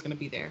news is always going to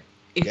be there.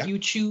 If you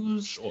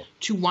choose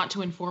to want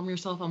to inform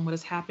yourself on what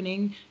is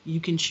happening,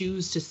 you can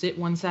choose to sit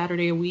one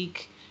Saturday a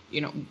week,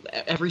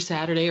 every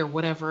Saturday or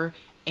whatever,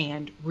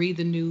 and read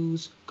the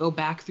news, go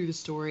back through the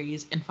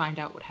stories, and find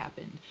out what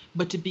happened.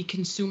 But to be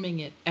consuming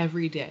it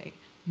every day,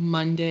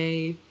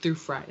 Monday through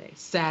Friday,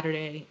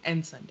 Saturday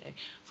and Sunday,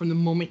 from the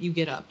moment you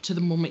get up to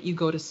the moment you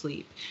go to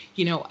sleep.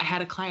 I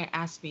had a client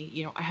ask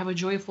me, I have a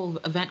joyful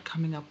event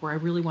coming up where I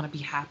really want to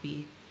be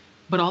happy,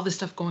 but all this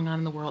stuff going on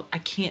in the world, I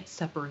can't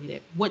separate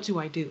it. What do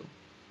I do?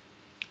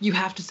 You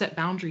have to set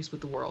boundaries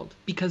with the world,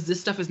 because this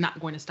stuff is not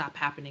going to stop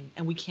happening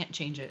and we can't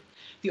change it.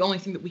 The only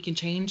thing that we can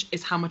change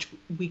is how much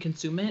we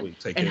consume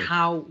it and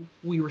how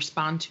we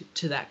respond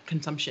to that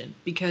consumption,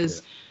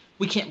 because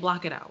we can't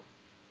block it out.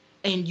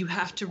 And you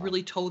have to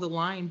really toe the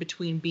line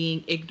between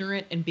being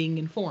ignorant and being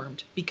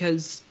informed,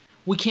 because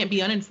we can't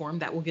be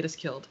uninformed. That will get us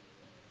killed.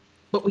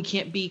 But we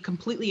can't be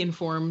completely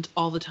informed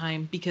all the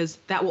time, because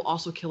that will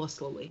also kill us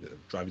slowly. Yeah,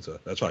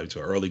 that'll drive you to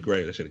an early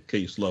grave. That should kill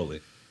you slowly.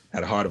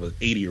 Had a heart of an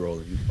 80-year-old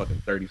and you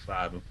fucking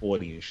 35 and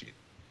 40 and shit.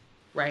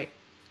 Right.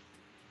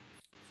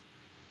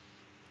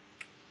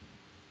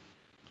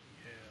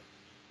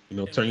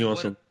 Yeah. Turn you on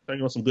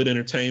some good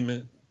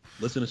entertainment,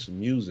 listen to some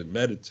music,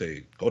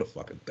 meditate, go to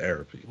fucking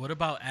therapy. What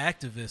about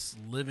activists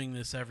living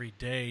this every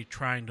day,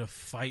 trying to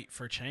fight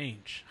for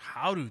change?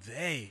 How do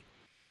they?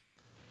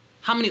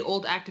 How many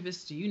old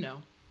activists do you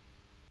know?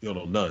 You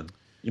don't know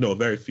none.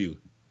 Very few.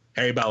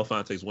 Harry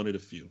Belafonte is one of the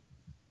few.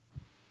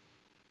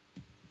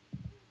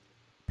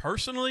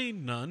 Personally,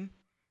 none.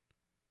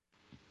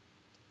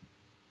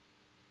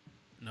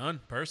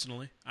 None,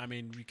 personally. I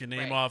mean, you can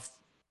name off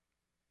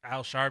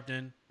Al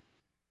Sharpton,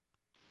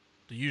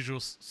 the usual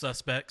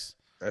suspects.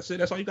 That's it.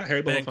 That's all you got.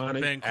 Harry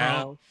Belafonte,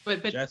 Al,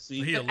 but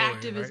Jesse. But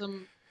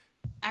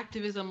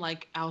activism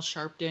like Al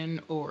Sharpton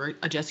or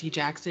a Jesse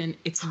Jackson,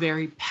 it's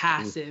very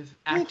passive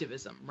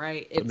activism,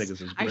 right?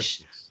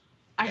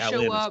 I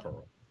show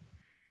up,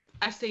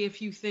 I say a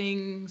few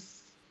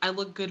things, I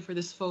look good for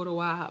this photo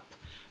op,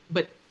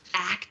 but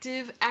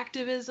active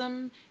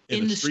activism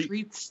in the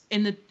streets,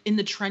 in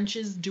the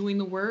trenches, doing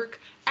the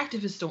work,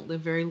 activists don't live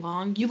very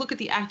long. You look at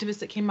the activists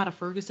that came out of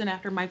Ferguson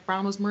after Mike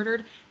Brown was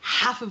murdered,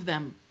 half of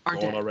them are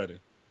dead already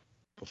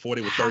before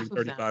they were 30,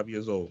 35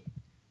 years old.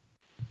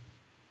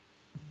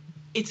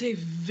 It's a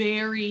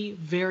very,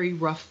 very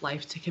rough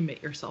life to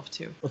commit yourself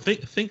to. Well,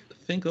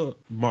 think of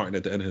Martin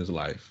at the end of his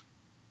life.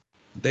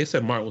 They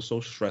said Martin was so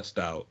stressed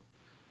out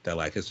that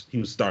he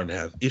was starting to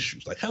have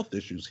issues, like health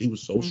issues. He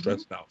was so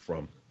stressed out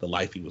from the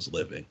life he was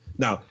living.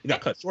 Now, he got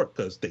cut short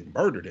because they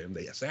murdered him,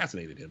 they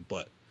assassinated him,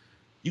 but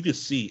you could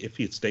see if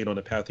he had stayed on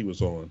the path he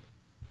was on,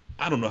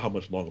 I don't know how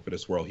much longer for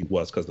this world he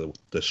was, because of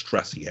the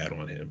stress he had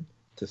on him.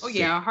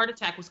 A heart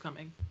attack was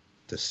coming.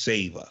 To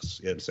save us,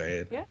 you know what I'm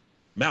saying? Yeah.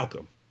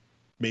 Malcolm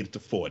made it to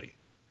 40.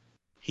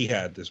 He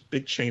had this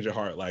big change of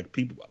heart. Like,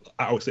 people,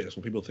 I always say this,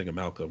 when people think of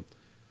Malcolm,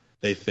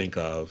 they think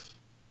of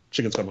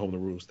Chickens Come Home to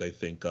Roost, they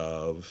think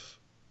of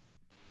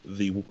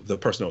the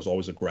person that was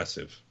always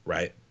aggressive,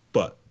 right?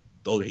 But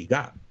the older he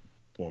got,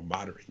 the more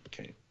moderate he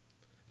became.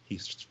 He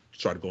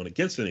started going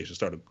against the nation,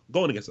 started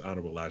going against the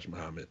Honorable Elijah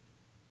Muhammad.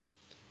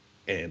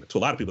 And to a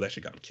lot of people, that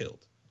shit got him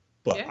killed.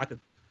 But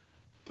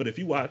but if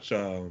you watch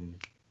One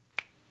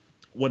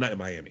Night in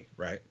Miami,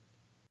 right?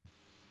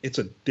 It's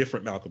a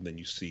different Malcolm than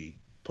you see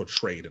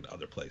portrayed in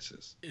other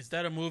places. Is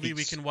that a movie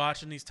we can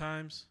watch in these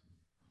times?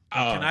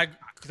 Can I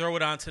throw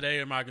it on today,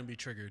 or am I going to be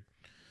triggered?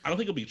 I don't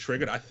think it'll be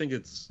triggered. I think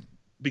it's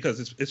because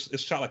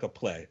it's shot like a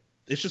play.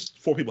 It's just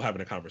four people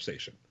having a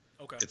conversation.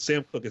 Okay. It's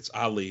Sam Cooke, it's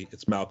Ali,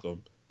 it's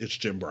Malcolm, it's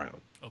Jim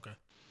Brown. Okay.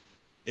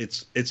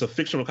 It's a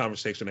fictional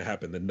conversation that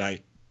happened the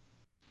night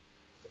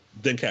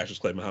then Cassius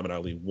Clay Muhammad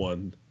Ali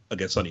won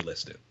against Sonny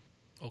Liston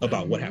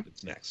about what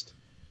happens next.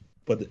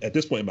 But at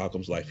this point in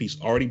Malcolm's life, he's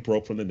already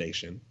broke from the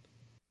nation.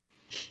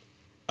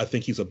 I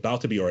think he's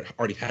about to be, or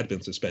already had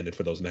been suspended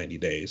for those 90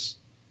 days.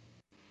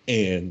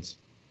 And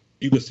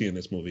you can see in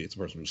this movie, it's a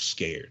person who's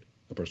scared,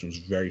 a person who's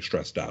very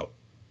stressed out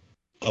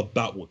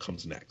about what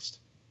comes next.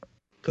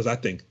 Because I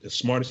think as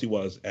smart as he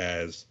was,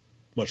 as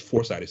much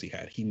foresight as he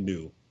had, he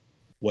knew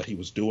what he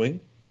was doing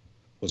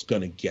was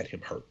going to get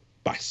him hurt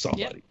by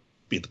somebody,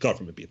 be it the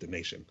government, be it the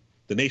nation.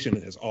 The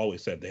nation has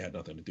always said they had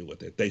nothing to do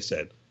with it. They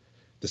said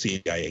the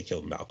CIA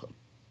killed Malcolm.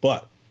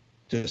 But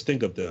just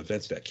think of the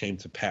events that came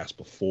to pass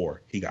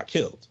before he got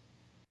killed.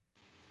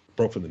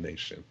 Broke from the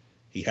nation.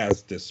 He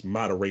has this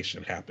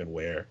moderation happen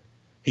where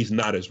he's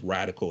not as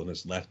radical and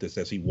as leftist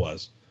as he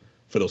was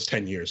for those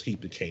 10 years he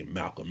became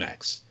Malcolm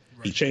X.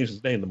 Right. He changed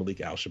his name to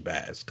Malik Al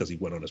Shabazz because he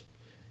went on his,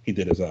 he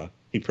did the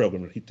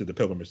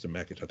pilgrimage to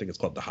Mecca. I think it's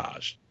called the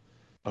Hajj,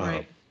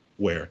 Right.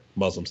 where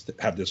Muslims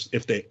have this,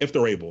 if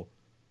they're able,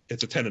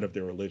 it's a tenet of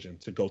their religion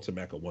to go to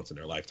Mecca once in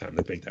their lifetime.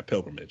 They make that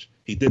pilgrimage.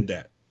 He did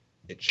that.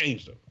 It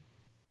changed him.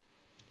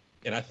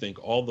 And I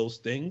think all those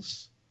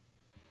things,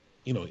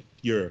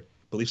 your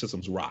belief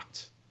system's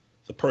rocked.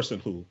 The person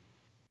who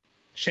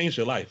changed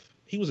your life,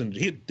 he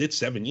did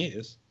 7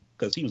 years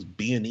because he was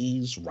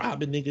B&E's,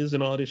 robbing niggas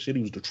and all this shit.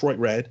 He was Detroit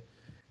Red.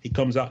 He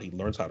comes out, he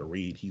learns how to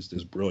read. He's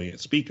this brilliant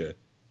speaker.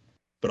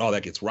 But all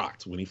that gets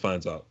rocked when he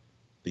finds out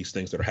these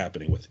things that are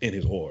happening within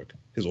his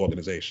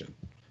organization.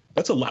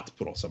 That's a lot to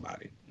put on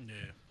somebody. Yeah.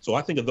 So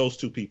I think of those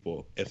two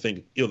people and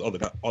think,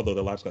 although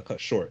their lives got cut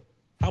short,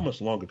 how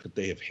much longer could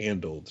they have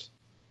handled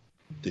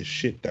the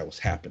shit that was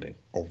happening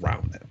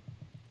around them?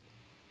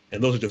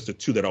 And those are just the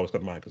two that always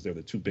come to mind because they're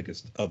the two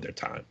biggest of their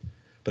time.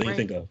 But then you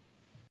think of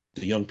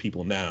the young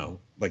people now,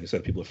 like I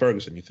said, people at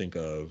Ferguson, you think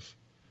of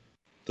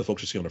the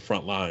folks you see on the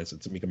front lines,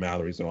 and Tamika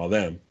Mallory's and all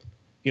them.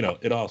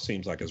 It all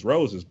seems like it's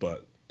roses,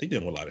 but they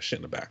dealing with a lot of shit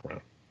in the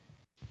background.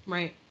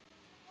 Right.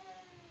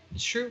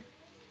 It's true.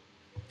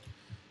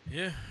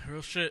 Yeah,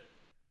 real shit.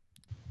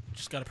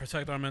 Just got to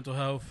protect our mental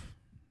health.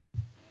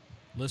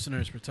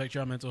 Listeners, protect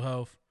your mental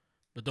health,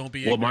 but don't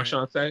be ignorant. What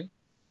Marshawn say?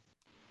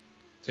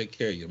 Take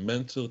care of your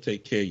mental,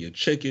 take care of your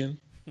chicken.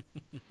 You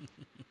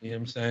know what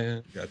I'm saying?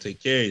 You gotta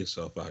take care of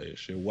yourself out here.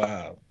 Shit,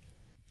 wow.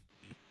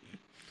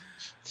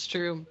 It's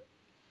true.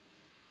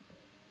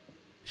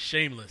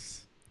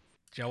 Shameless.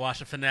 Did y'all watch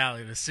the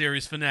finale, the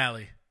series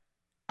finale?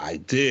 I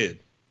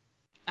did.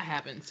 I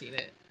haven't seen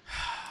it.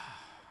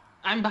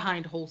 I'm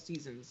behind whole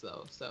seasons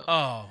though, so.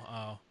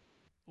 Oh.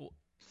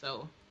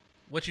 So.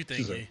 What you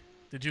think, E?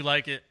 Did you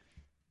like it?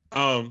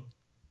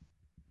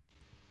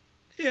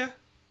 Yeah.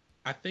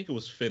 I think it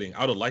was fitting.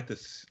 I would have liked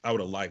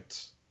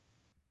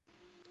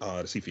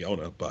to see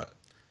Fiona, but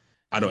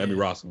I know Emmy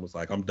Rossum was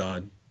like, I'm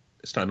done.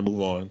 It's time to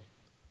move on.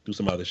 Do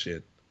some other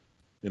shit.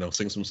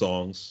 Sing some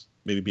songs.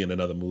 Maybe be in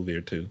another movie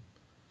or two.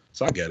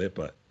 So I get it,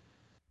 but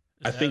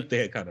I think they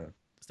had kind of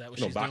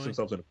boxed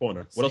themselves in the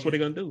corner. What else were they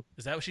gonna do?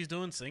 Is that what she's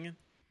doing? Singing?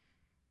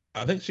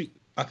 I think she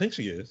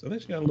is. I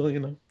think she got a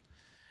little,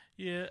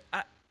 Yeah,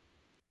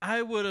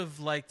 I would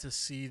have liked to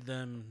see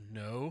them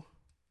know.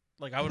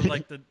 Like I would have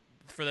liked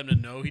for them to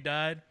know he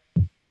died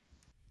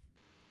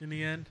in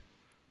the end.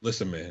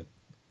 Listen, man,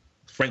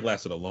 Frank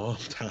lasted a long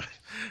time.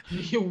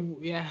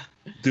 Yeah.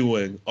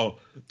 Doing a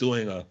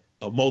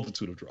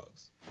multitude of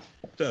drugs,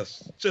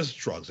 just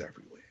drugs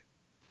everywhere,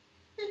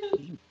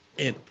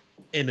 and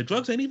the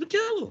drugs ain't even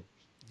kill him.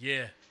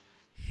 Yeah,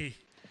 he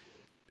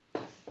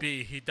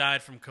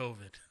died from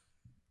COVID.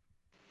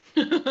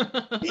 He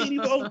ain't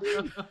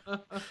even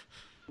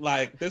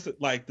like this,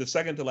 like the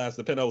second to last,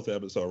 the penultimate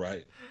episode,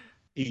 right?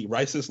 He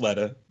writes this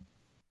letter,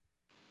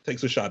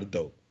 takes a shot of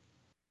dope,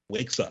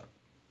 wakes up.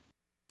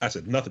 I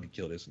said, nothing can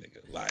kill this nigga.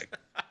 Like,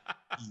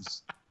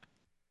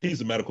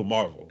 he's a medical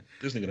marvel.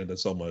 This nigga done done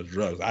so much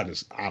drugs. I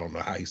don't know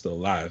how he's still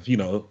alive,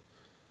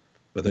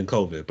 but then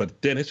COVID.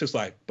 But then it's just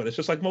like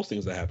most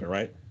things that happen,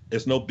 right?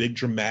 There's no big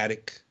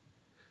dramatic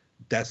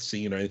death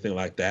scene or anything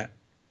like that.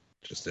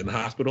 Just in the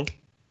hospital,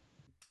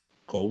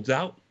 codes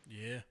out.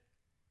 Yeah.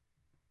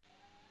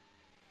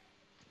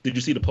 Did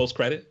you see the post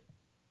credit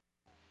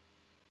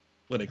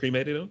when they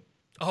cremated him?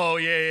 Oh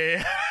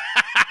yeah.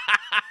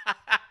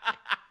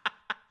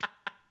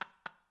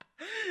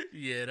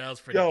 Yeah, that was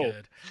pretty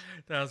good.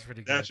 That was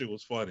pretty good. That shit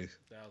was funny.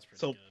 That was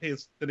pretty good.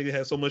 The nigga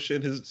had so much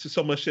shit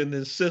in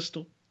his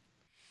system.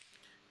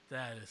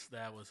 That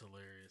was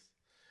hilarious.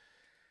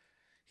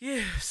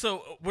 Yeah.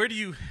 So where do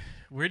you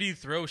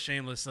throw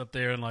Shameless up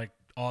there in like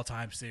all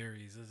time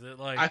series? Is it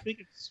like? I think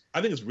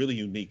it's really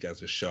unique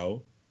as a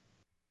show.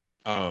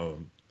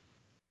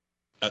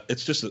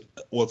 It's just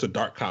it's a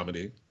dark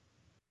comedy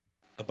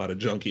about a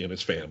junkie and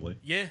his family.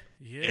 Yeah,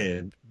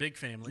 and big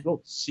family. You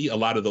don't see a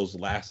lot of those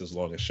last as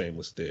long as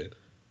Shameless did.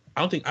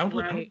 I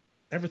don't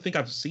ever think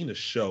I've seen a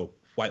show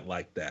quite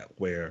like that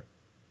where,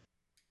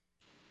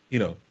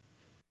 they'll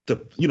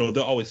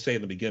always say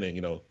in the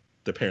beginning,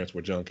 the parents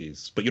were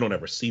junkies, but you don't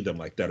ever see them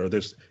like that. Or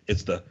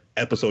it's the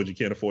episode you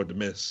can't afford to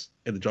miss,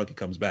 and the junkie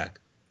comes back.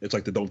 It's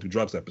like the Don't Do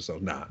Drugs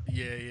episode. Nah.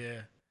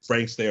 Yeah.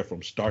 Frank's there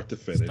from start to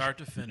finish.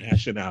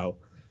 Hashing out,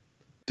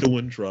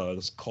 doing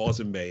drugs,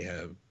 causing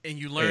mayhem. And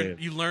you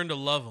learn to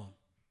love them,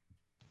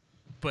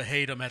 but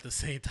hate them at the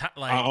same time.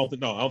 Like I don't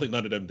think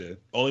none of them did.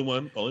 Only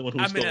one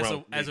who's still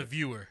around. As a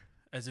viewer,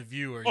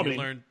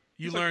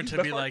 you learn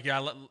to be like, yeah,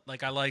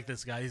 I like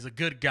this guy. He's a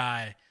good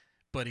guy,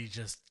 but he's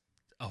just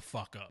a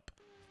fuck up.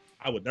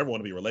 I would never want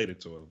to be related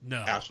to him.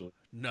 No, absolutely.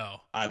 No.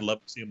 I'd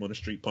love to see him on the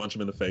street, punch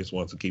him in the face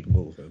once, and keep him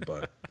moving.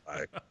 But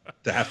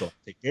to have to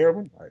take care of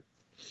him,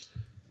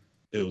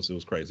 it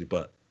was crazy.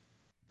 But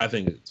I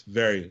think it's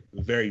very,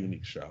 very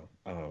unique show.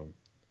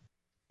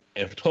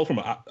 And told from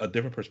a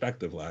different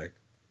perspective, like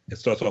it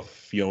starts off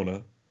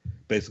Fiona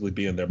basically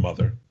being their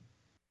mother.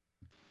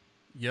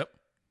 Yep.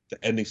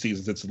 The ending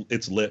seasons,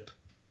 it's Lip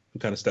who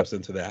kind of steps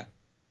into that,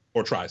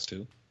 or tries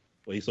to.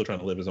 But he's still trying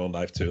to live his own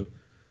life too.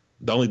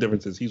 The only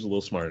difference is he's a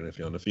little smarter than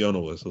Fiona. Fiona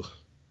was,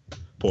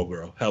 poor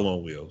girl, hell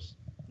on wheels.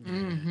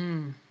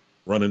 Mm-hmm.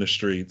 Running the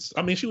streets.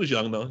 I mean, she was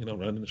young though,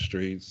 running the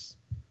streets,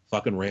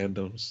 fucking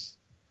randoms,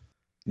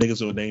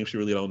 niggas with names she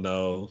really don't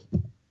know.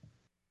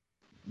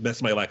 Met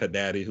somebody like her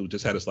daddy who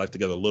just had his life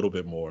together a little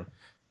bit more.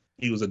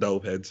 He was a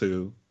dope head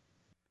too.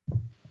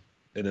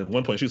 And then at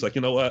one point she was like,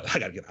 you know what? I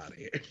gotta get out of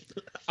here.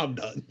 I'm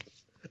done.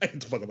 I get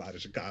the fuck out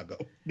of Chicago.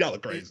 Y'all are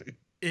crazy.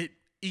 It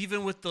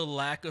even with the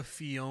lack of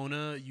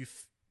Fiona, you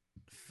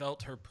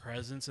felt her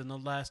presence in the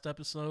last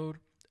episode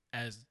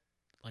as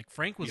like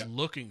Frank was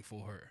looking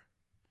for her.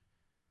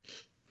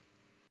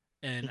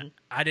 And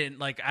I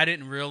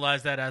didn't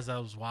realize that as I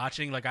was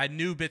watching. Like I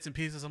knew bits and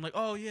pieces. I'm like,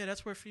 oh yeah,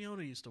 that's where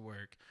Fiona used to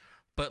work.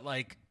 But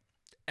like,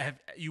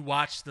 you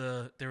watched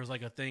there was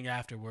like a thing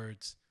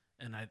afterwards,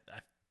 and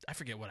I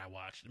forget what I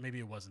watched. Maybe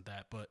it wasn't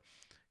that, but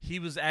he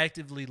was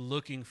actively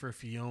looking for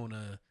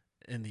Fiona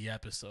in the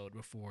episode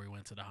before he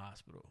went to the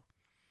hospital.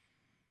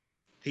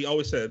 He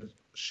always said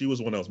she was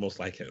the one that was most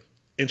like him,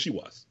 and she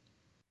was.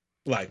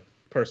 Like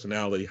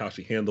personality, how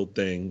she handled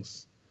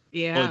things.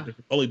 Yeah.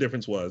 Only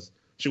difference was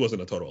she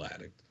wasn't a total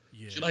addict.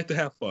 Yeah. She liked to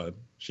have fun.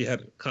 She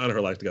had kind of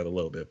her life together a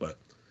little bit, but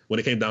when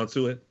it came down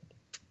to it,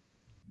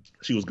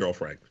 she was girl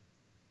Frank.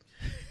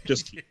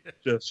 Just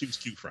she was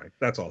cute Frank.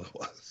 That's all it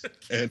was.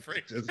 And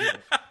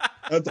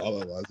that's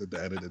all it was at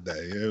the end of the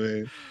day. You know what I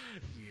mean?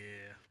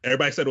 Yeah.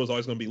 Everybody said it was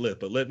always going to be Lit,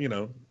 but Lit,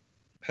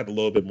 had a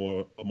little bit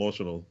more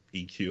emotional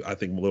EQ. I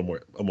think a little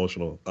more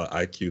emotional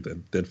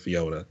IQ than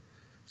Fiona.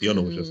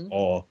 Fiona was just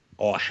all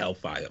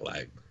hellfire.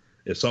 Like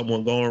if something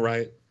wasn't going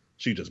right,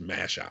 she just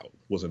mash out.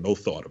 Wasn't no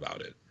thought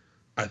about it.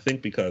 I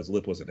think because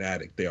Lip was an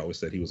addict, they always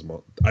said he was.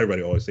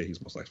 Everybody always say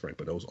he's most like Frank,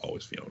 but it was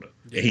always Fiona,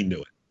 and he knew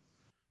it.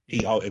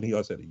 He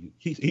always said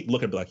he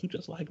look at me like you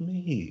just like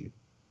me,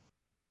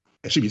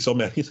 and she'd be so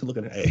mad. He's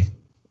looking at hey,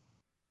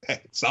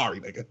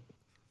 sorry, nigga.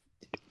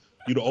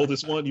 You the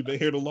oldest one. You've been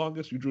here the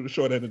longest. You drew the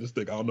short end of the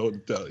stick. I don't know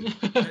what to tell you.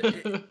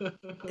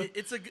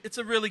 It's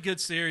a really good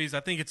series.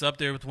 I think it's up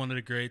there with one of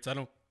the greats. I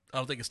don't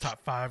think it's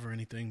top 5 or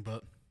anything,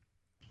 but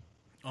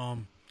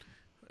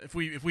if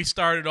we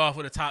started off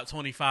with a top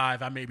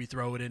 25, I maybe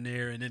throw it in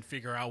there and then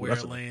figure out where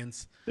it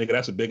lands. Nigga,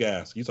 that's a big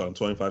ask. You talking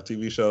 25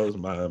 TV shows?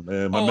 My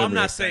man. I'm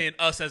not saying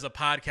us as a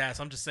podcast.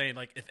 I'm just saying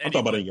like if I'm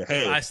talking about in your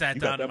head. I sat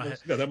down in my head.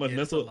 You got that much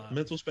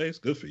mental space?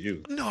 Good for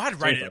you. No, I'd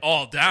write it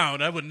all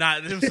down. I would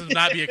not. This would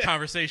not be a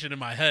conversation in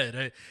my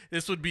head.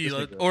 This would be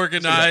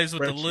organized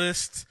with the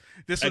list.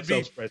 This would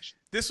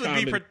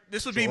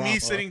be me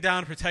sitting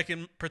down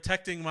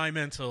protecting my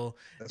mental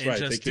and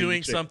just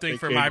doing something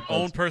for my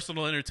own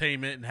personal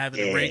entertainment and having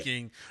a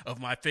ranking of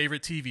my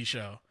favorite TV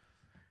show.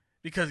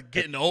 Because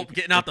getting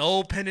out the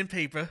old pen and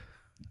paper.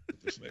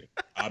 This thing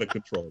out of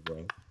control,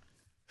 bro.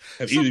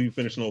 Have either of you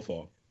finished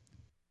Snowfall?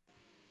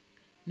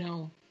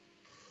 No.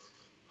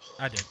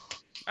 I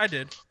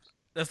did.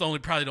 That's probably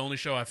the only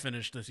show I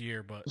finished this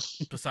year, but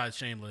besides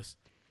Shameless.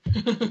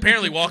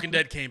 Apparently Walking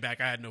Dead came back.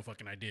 I had no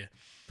fucking idea.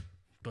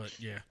 But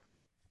yeah.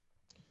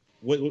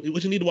 What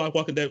you need to watch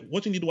Walking Dead?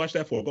 What you need to watch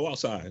that for? Go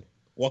outside.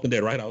 Walking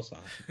Dead right outside.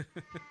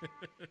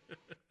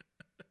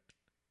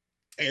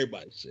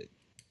 Everybody's sick.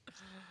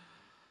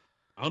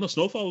 I don't know.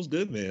 Snowfall was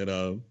good,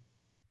 man.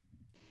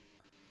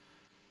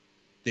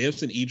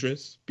 Damson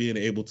Idris being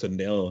able to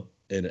nail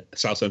a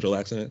South Central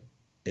accent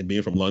and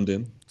being from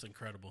London. It's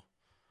incredible.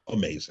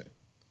 Amazing.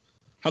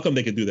 How come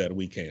they can do that and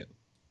we can't?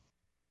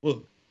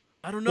 Well,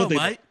 I don't know,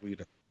 Mike.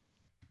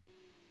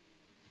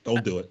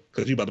 Don't do it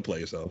because you're about to play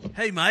yourself.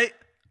 Hey, mate.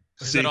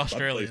 Is that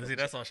Australian? See,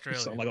 that's Australian.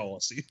 You sound like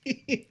Aussie.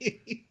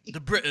 The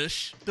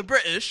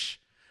British,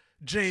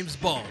 James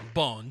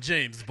Bond,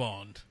 James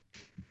Bond.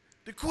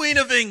 The Queen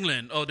of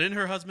England. Oh, didn't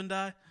her husband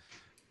die?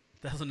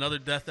 That was another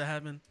death that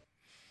happened.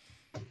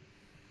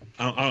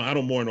 I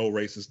don't mourn old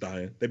racists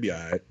dying. They be all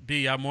right.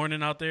 B, y'all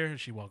mourning out there? And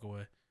she walk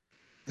away.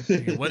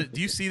 What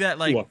do you see that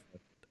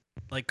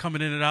like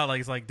coming in and out like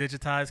it's like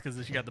digitized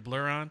because she got the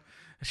blur on?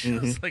 She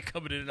was like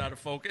coming in and out of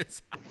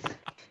focus.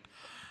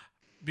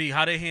 B,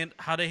 how they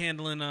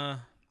handling the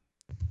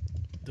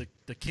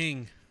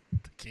king?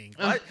 The king.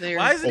 Why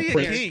isn't he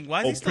a king?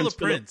 Why is he still a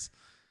prince?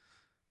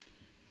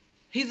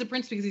 He's a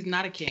prince because he's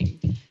not a king.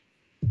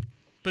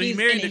 But he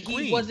married the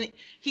queen.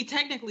 He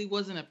technically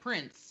wasn't a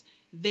prince.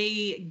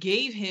 They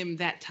gave him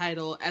that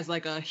title as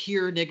like a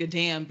here nigga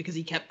damn because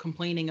he kept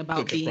complaining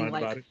about being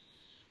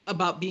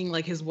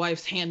like his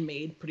wife's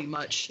handmaid, pretty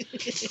much.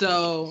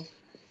 So,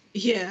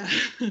 yeah.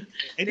 Ain't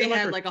they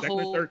had like a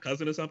whole third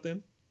cousin or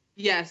something?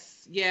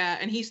 Yes, yeah,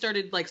 and he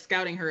started like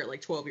scouting her at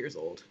like 12 years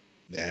old.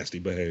 Nasty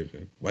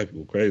behavior. White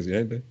people crazy,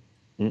 ain't they?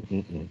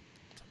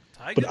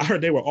 But I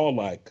heard they were all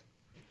like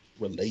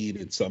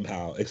related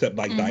somehow, except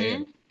like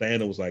Diana.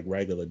 Diana was like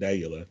regular,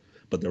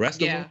 but the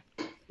rest of them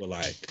were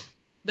like.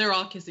 They're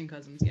all kissing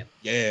cousins, yeah.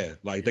 Yeah,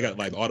 like they got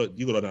like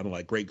you go down to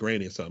like great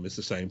granny or something. It's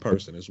the same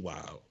person. It's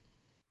wild.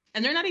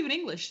 And they're not even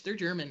English. They're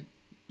German.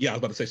 Yeah, I was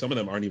about to say some of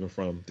them aren't even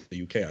from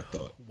the UK. I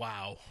thought.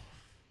 Wow.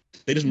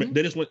 They just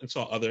went and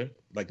saw other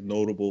like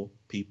notable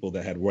people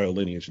that had royal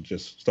lineage and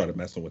just started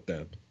messing with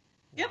them.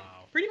 Yep,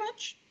 pretty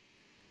much.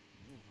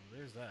 Ooh,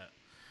 there's that.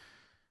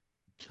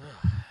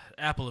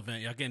 Apple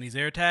event. Y'all getting these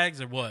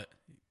AirTags or what?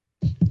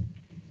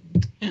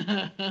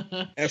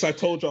 As I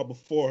told y'all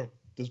before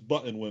this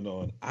button went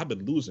on, I've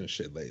been losing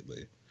shit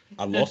lately.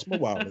 I lost my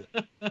wallet.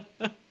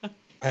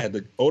 I had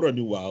to order a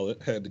new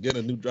wallet. Had to get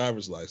a new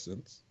driver's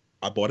license.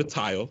 I bought a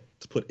tile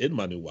to put in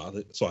my new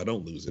wallet so I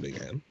don't lose it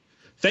again.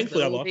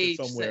 Thankfully, I lost it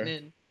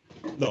somewhere.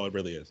 No, it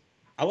really is.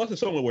 I lost it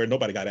somewhere where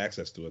nobody got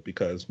access to it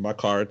because my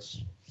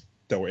cards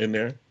that were in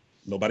there,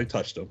 nobody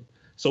touched them.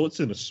 So it's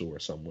in a sewer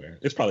somewhere.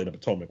 It's probably in the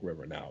Potomac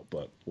River now,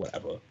 but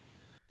whatever.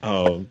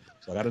 So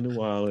I got a new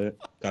wallet,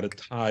 got a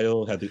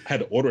tile, had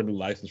to order a new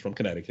license from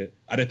Connecticut.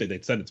 I didn't think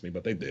they'd send it to me,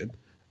 but they did.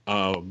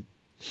 I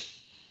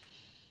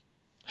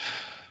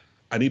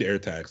need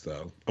AirTags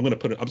though. I'm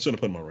just gonna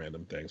put them on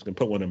random things. I'm gonna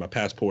put one in my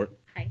passport,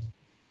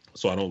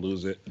 so I don't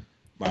lose it.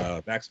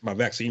 My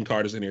vaccine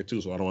card is in here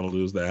too, so I don't want to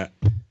lose that.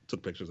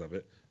 Took pictures of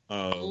it.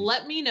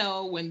 Let me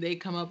know when they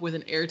come up with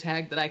an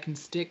AirTag that I can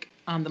stick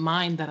on the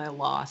mine that I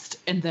lost,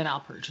 and then I'll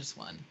purchase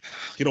one.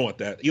 You don't want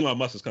that. Elon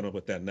Musk is coming up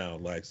with that now,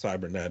 like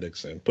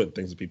cybernetics and putting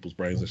things in people's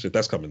brains and shit.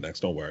 That's coming next.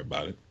 Don't worry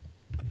about it.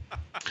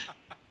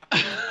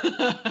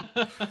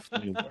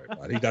 Don't worry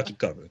about it. He got you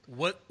covered.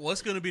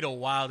 What's going to be the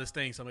wildest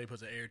thing somebody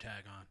puts an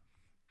AirTag on?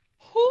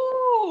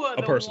 Ooh,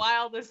 the person.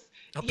 wildest.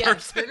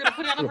 Person. They're going to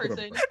put it on a person.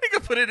 They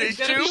can put it in It's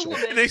their gonna be a shoe,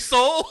 woman. in their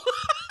soul.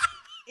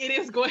 It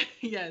is going,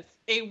 yes.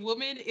 A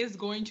woman is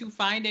going to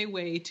find a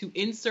way to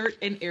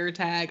insert an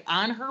AirTag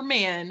on her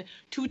man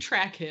to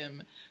track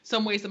him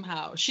some way,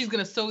 somehow. She's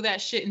going to sew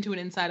that shit into an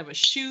inside of a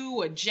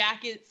shoe, a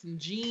jacket, some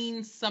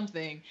jeans,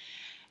 something.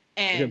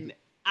 And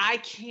I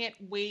can't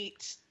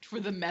wait for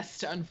the mess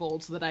to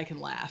unfold so that I can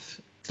laugh.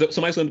 So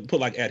somebody's gonna put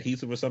like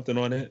adhesive or something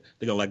on it.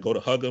 They're gonna like go to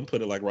hug him,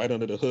 put it like right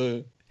under the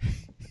hood,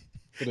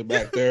 put it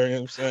back there. You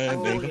know what I'm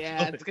saying? Oh,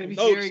 yeah. It's going to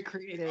be very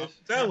creative. I'm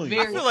telling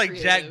you. I feel like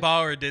creative. Jack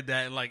Bauer did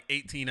that in like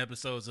 18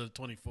 episodes of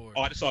 24.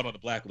 Oh, I just saw it on the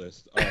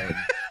blacklist.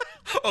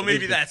 Oh,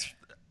 maybe that's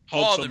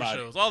Hope all them somebody-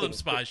 shows, all them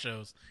spy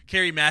shows.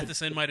 Carrie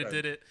Matheson might have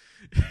did it.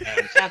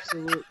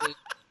 Absolutely.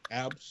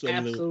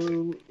 Absolutely.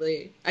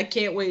 Absolutely. I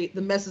can't wait.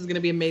 The mess is going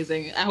to be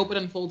amazing. I hope it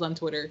unfolds on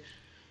Twitter.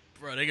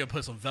 Bro, they gonna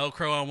put some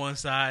Velcro on one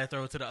side,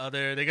 throw it to the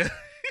other. They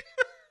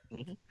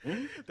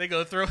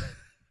gonna throw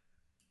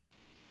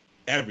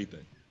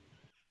Everything.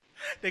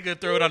 they gonna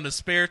throw it on the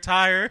spare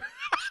tire.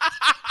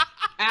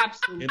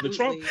 Absolutely. In the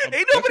trunk.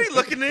 Ain't nobody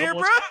looking there,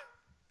 bro.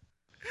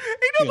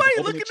 Ain't nobody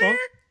open the looking trunk.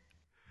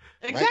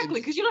 there. Exactly,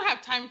 because you don't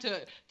have time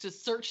to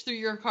search through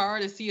your car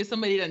to see if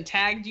somebody done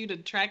tagged you to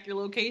track your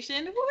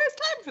location. Who has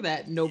time for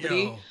that?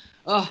 Nobody. Yo,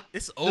 Ugh,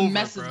 it's the over,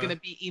 mess bro. is gonna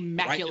be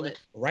immaculate.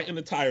 Right in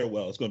the tire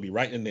well. It's gonna be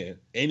right in there.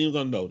 Ain't even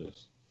gonna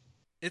notice.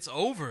 It's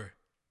over.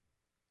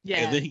 Yeah,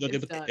 And then he gonna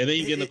it's get the, done. and then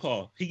you get in the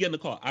call. He get in the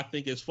call. I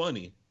think it's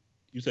funny.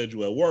 You said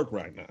you at work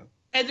right now.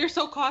 And they're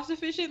so cost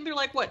efficient. They're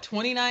like what,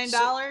 $29?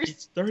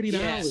 It's $30.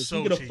 Yeah,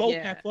 so you get a cheap.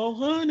 4-pack for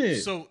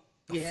 $100. So,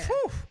 Yeah.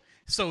 whew.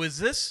 So is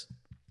this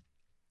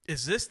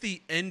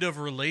the end of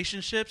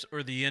relationships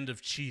or the end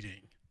of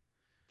cheating?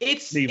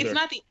 It's Neither.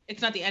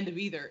 it's not the end of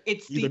either.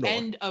 It's Either the nor.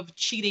 end of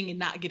cheating and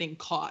not getting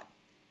caught.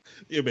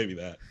 Yeah, maybe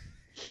that.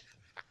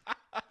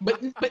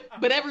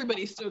 But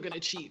everybody's still gonna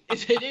cheat.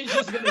 It is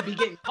just gonna be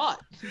getting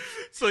caught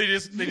So they're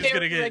just gonna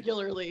very get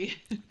regularly.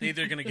 they're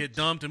either gonna get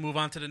dumped and move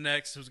on to the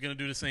next who's gonna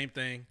do the same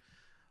thing,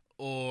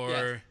 or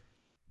Yes.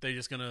 they're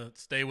just gonna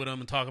stay with them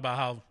and talk about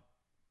how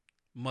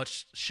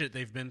much shit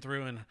they've been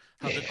through and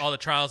how all the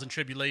trials and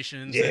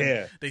tribulations. Yeah.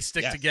 And they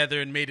stick Yes. together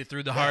and made it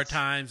through the hard Yes.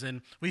 times.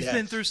 And we've Yes.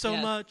 been through so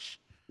Yes. much,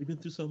 We've been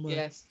through so much.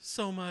 Yes.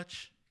 so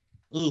much.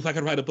 Ooh, if I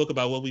could write a book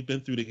about what we've been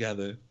through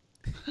together,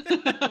 it'd be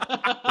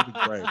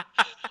great.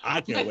 I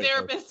can't wait.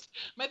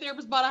 My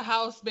therapist bought a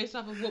house based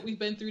off of what we've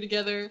been through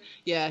together.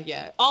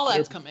 Yeah. All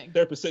that's coming.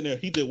 Therapist sitting there.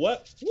 He did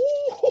what?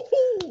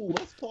 Woo!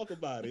 Let's talk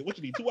about it. What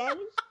you need? 2 hours?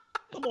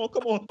 Come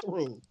on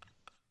through.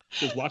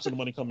 Just watching the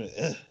money come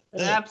in.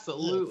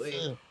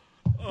 Absolutely.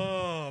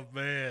 Oh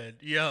man,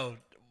 yo,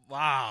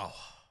 wow,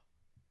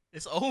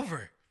 it's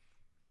over.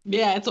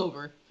 Yeah, it's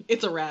over.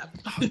 It's a wrap.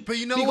 But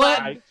you know Be what?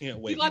 glad- I can't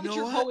Be wait. glad You that know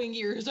your what? hoeing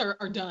years are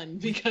done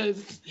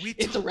because We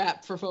it's a ta-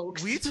 wrap for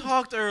folks. We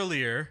talked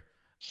earlier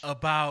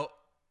about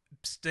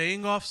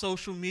staying off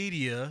social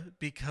media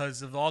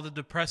because of all the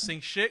depressing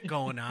shit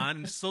going on,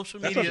 and social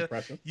That's not media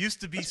depressing.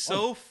 used to be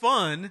so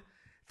fun.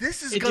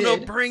 This is It gonna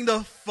did. bring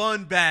the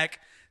fun back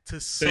to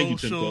Thank you, Tim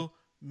social Cook.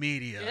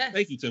 media. Yes.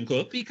 Thank you, Tim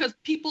Cook. Because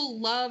people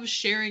love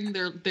sharing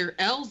their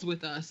L's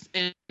with us,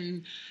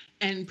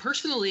 and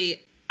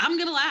personally, I'm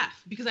gonna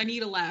laugh because I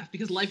need a laugh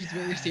because life is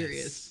very Yes.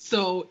 serious.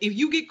 So if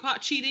you get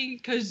caught cheating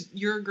because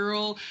your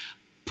girl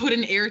put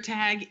an air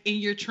tag in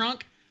your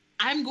trunk,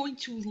 I'm going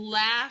to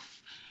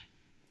laugh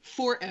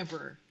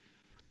forever.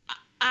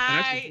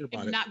 I hear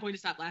about am it. not going to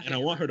stop laughing. And I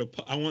want her to.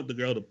 I want the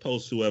girl to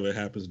post whoever it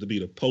happens to be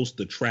to post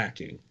the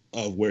tracking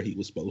of where he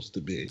was supposed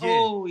to be.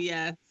 Oh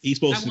yes. He's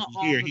supposed I to want be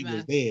all here. of He that.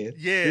 was there.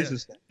 Yeah. This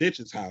is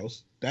Ditch's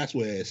house. That's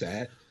where it's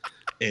at.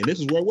 And this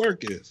is where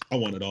work is. I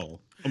want it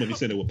all. I'm gonna be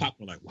sitting there with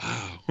popcorn like,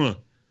 wow, huh?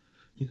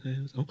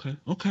 Yes, okay.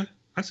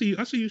 I see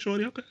you,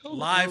 shorty. Okay. Oh,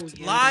 Live Oh,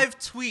 yeah. live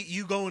tweet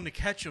you going to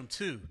catch them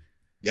too.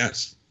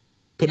 Yes.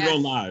 Put it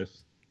on live.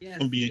 Yes.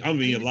 I'm being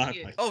live.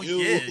 it. Like, Oh ew.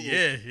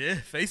 yeah.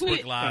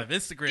 Facebook Live,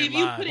 if Instagram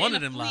you Live, put one in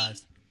of a them fleet-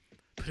 lives.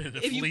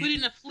 If you put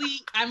in a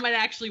fleet, I might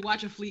actually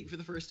watch a fleet for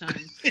the first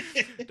time.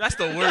 That's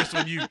the worst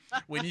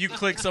when you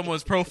click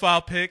someone's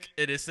profile pic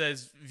and it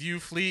says view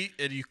fleet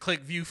and you click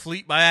view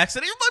fleet by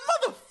accident.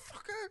 You're like,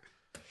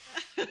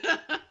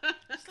 motherfucker.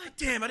 It's like,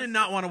 damn, I did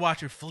not want to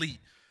watch your fleet.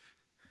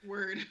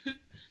 Word.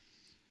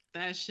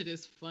 That shit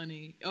is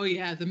funny. Oh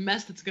yeah, the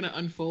mess that's gonna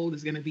unfold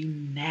is gonna be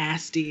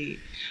nasty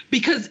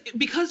because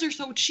they're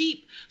so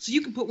cheap. So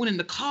you can put one in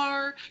the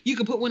car, you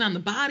can put one on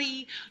the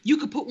body, you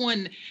could put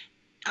one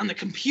on the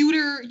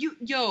computer.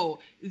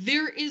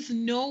 There is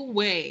no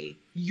way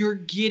you're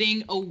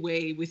getting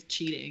away with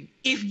cheating.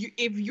 If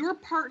your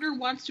partner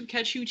wants to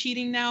catch you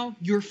cheating now,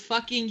 you're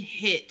fucking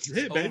hit. You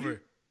hit, baby.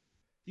 Over.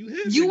 You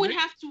hit. You baby. would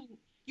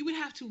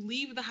have to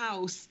leave the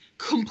house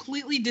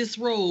completely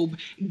disrobe,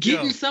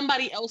 get in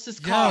somebody else's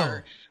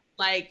car.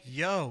 Like,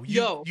 you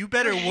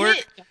better you're work.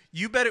 hit.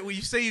 You better, when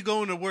you say you're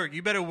going to work,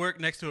 you better work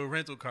next to a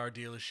rental car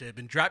dealership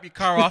and drop your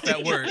car off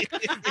at work.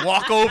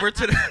 walk over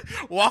to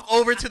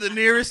the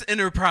nearest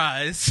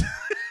Enterprise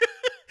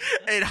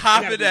and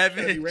hop in that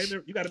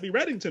bitch. You got to be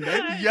Reddington,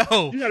 baby.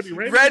 Yo, You got to be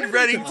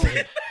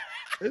Reddington.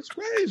 It's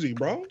crazy,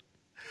 bro.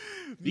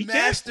 Be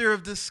Master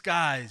of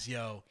disguise,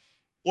 yo.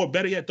 Or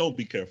better yet, don't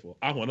be careful.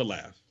 I want to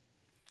laugh.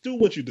 Do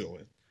what you're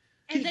doing.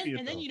 And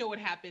then you know what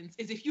happens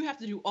is if you have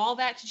to do all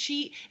that to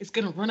cheat, it's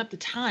gonna run up the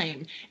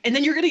time, and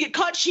then you're gonna get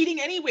caught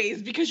cheating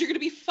anyways because you're gonna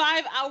be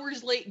 5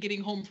 hours late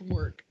getting home from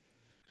work.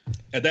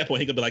 At that point,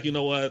 he could be like, you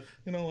know what?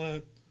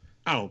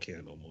 I don't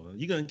care no more.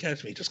 You're gonna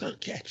catch me. Just gonna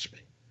catch me.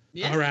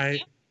 Yeah. All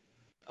right.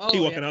 Oh, He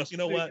walking out. You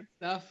know what?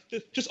 Stuff.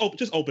 Just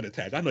open the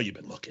tag. I know you've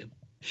been looking.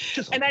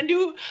 And I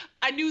knew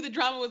the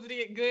drama was gonna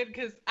get good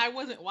because I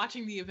wasn't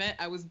watching the event.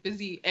 I was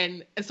busy,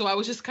 and so I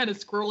was just kind of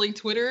scrolling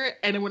Twitter.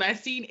 And when I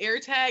seen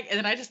AirTag, and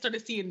then I just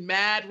started seeing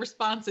mad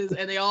responses,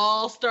 and they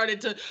all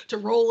started to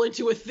roll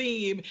into a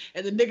theme.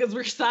 And the niggas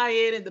were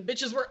sighing, and the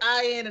bitches were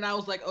eyeing, and I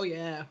was like, oh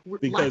yeah,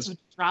 lots of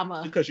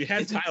drama. Because you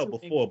had It's Tile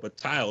improving. before, but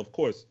Tile, of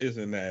course,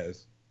 isn't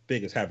as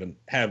big as having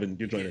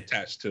your joint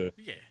attached to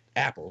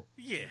Apple.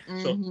 Yeah.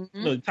 So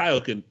Mhm.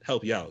 Tile can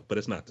help you out, but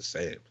it's not the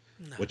same.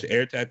 No. With your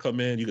AirTag come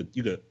in, you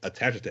could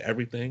attach it to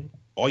everything,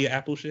 all your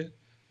Apple shit.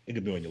 It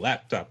could be on your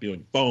laptop, be on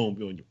your phone,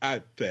 be on your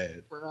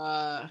iPad,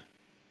 Bruh.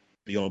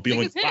 be on Niggas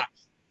your hit. watch.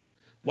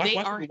 They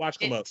Watch are the watch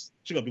come up. hit.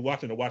 She gonna be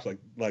watching the watch like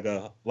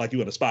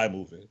you in a spy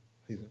movie.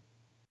 He's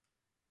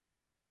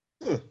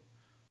like,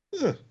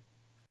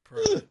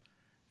 Bro,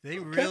 they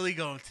really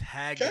gonna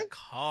tag the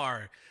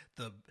car,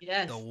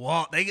 Yes. the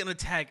wall. They gonna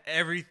tag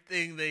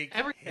everything they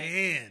Everything. can.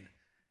 Everything.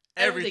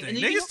 Everything. And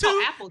then you Niggas know how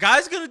too. Apple-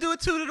 Guys gonna do it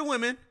too to the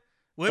women.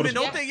 Women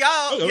don't Yeah. think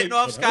y'all getting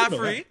off scot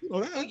free.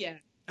 Oh yeah.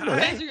 You know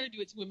Guys that. are gonna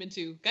do it to women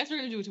too.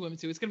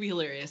 It's gonna be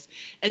hilarious.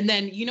 And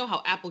then you know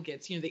how Apple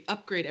gets, they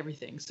upgrade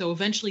everything. So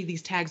eventually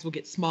these tags will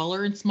get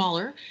smaller and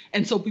smaller,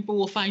 and so people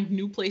will find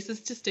new places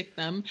to stick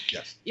them.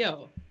 Yes.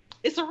 Yo,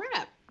 it's a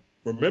wrap.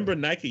 Remember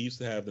Nike used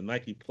to have the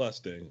Nike Plus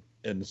thing,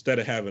 and instead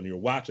of having your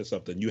watch or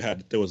something,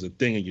 there was a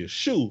thing in your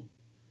shoe,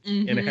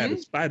 and it had a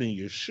spot in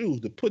your shoe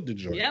to put the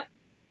joint. Yep.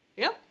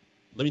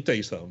 Let me tell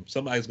you something.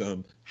 Somebody's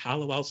gonna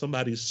hollow out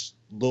somebody's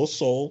little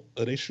sole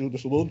of their shoe,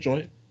 just a little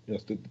joint.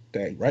 Just the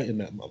tag right in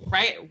that mother.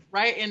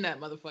 Right in that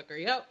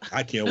motherfucker. Yep.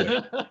 I can't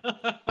wait.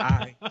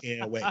 I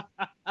can't wait.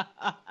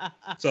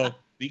 So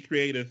be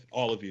creative,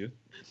 all of you,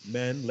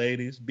 men,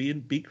 ladies. Be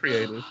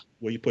creative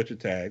where you put your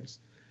tags,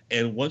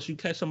 and once you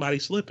catch somebody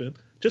slipping,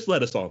 just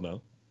let us all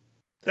know.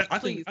 I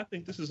think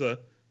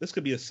this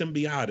could be a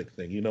symbiotic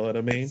thing. You know what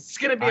I mean? It's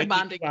gonna be I a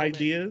bonding give you moment.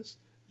 ideas.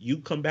 You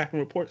come back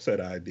and report said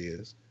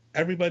ideas.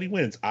 Everybody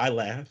wins. I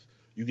laugh.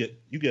 You get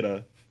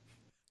a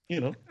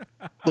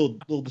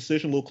little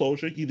decision, little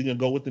closure. You either gonna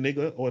go with the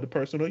nigga or the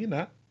person, or you're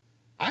not.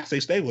 I say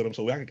stay with him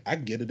so I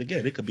can get it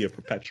again. It could be a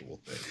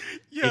perpetual thing.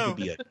 It Yo, could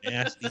be a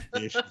nasty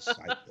vicious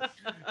cycle.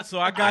 so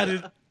I got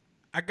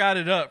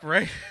it up,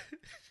 right?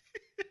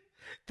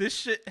 This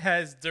shit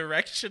has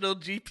directional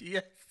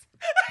GPS.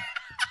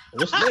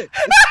 What's lit?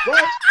 It's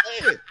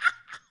lit.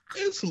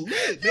 It's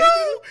lit, Yo,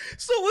 nigga.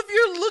 so if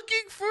you're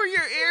looking for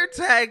your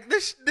AirTag,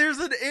 there's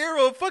an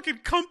arrow, a fucking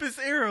compass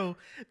arrow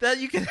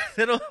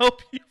that'll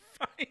help you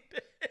find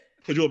it.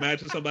 Could you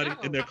imagine somebody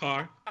in their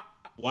car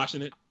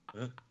watching it?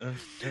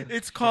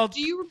 It's called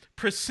Do you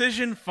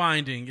Precision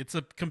Finding. It's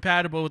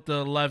compatible with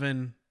the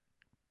 11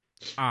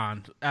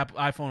 on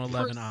iPhone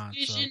 11 on. So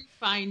precision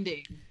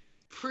finding? 20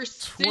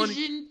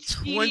 Precision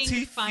 20 cheating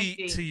feet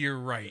finding. to your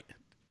right.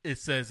 It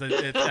says I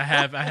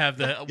have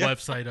the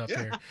website up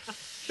here.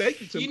 Thank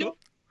you, Tim. You know,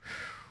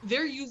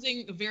 they're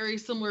using very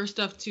similar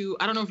stuff to,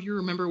 I don't know if you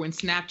remember when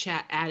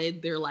Snapchat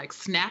added their like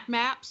snap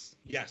maps.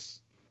 Yes.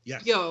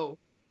 Yo,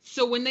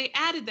 so when they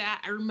added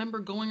that, I remember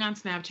going on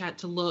Snapchat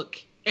to look,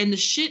 and the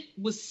shit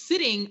was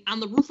sitting on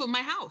the roof of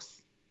my house.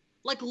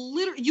 Like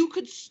literally, you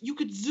could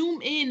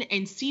zoom in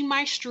and see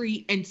my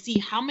street and see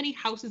how many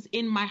houses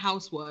in my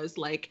house was.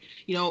 Like,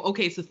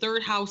 okay, it's the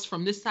third house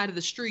from this side of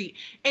the street,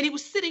 and it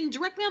was sitting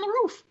directly on the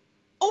roof.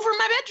 over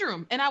my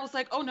bedroom. And I was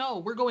like, oh no,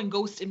 we're going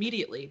ghost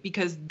immediately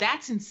because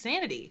that's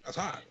insanity. That's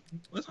hot.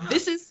 That's hot.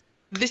 This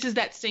is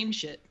that same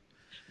shit,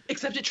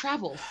 except it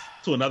travels.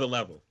 To another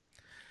level.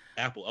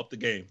 Apple up the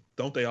game.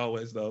 Don't they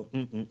always, though?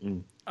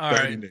 All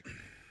right.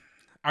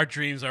 Our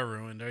dreams are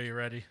ruined. Are you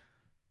ready?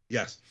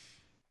 Yes.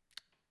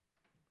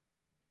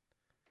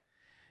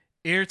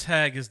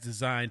 AirTag is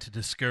designed to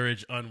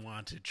discourage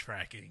unwanted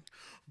tracking.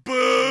 Boo!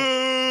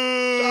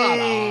 Shut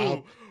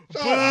up.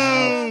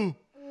 Boo!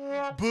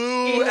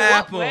 Boo, In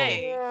Apple. what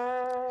way?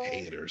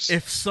 Haters.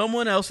 If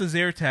someone else's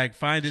AirTag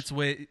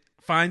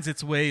finds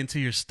its way into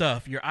your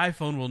stuff, your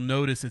iPhone will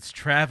notice it's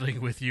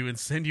traveling with you and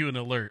send you an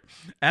alert.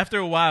 After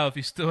a while, if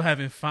you still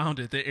haven't found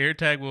it, the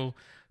AirTag will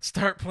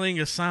start playing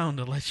a sound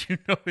to let you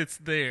know it's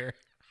there.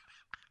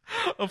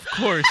 Of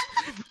course,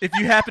 if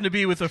you happen to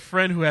be with a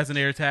friend who has an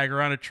AirTag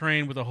or on a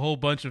train with a whole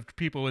bunch of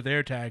people with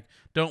AirTag,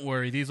 don't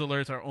worry. These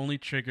alerts are only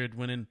triggered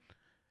when an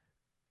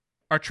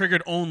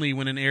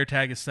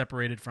AirTag is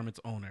separated from its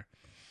owner.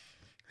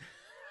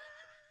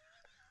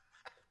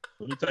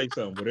 Let me tell you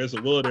something. Where there's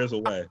a will, there's a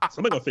way.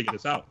 Somebody gonna figure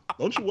this out.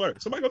 Don't you worry.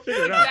 Somebody gonna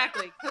figure it out.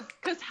 Exactly.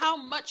 Because how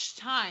much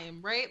time,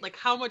 right? Like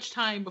how much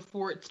time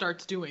before it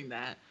starts doing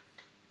that?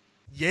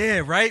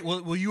 Yeah, right?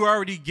 Will you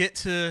already get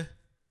to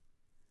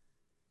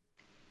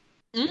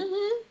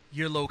Mm-hmm.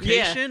 your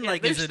location? Yeah.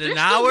 Like, is it there's an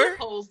still hour?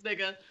 loopholes,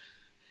 nigga.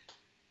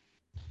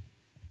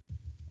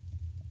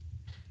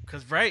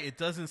 Because, right, it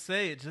doesn't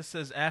say. It just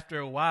says after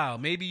a while.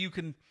 Maybe you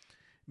can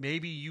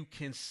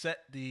set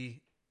it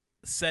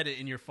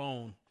in your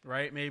phone,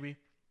 right? Maybe.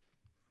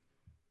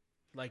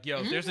 Like,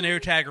 yo, if there's an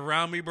AirTag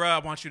around me, bro, I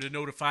want you to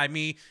notify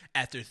me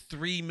after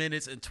 3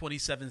 minutes and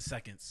 27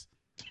 seconds.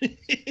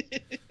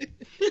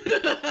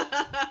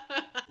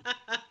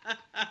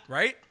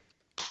 Right?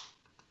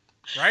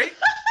 Right?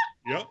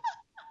 Yep.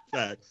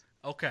 Facts.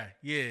 Okay.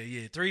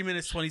 Yeah. 3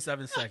 minutes,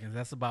 27 seconds.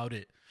 That's about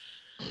it.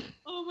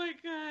 Oh my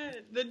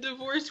god. The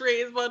divorce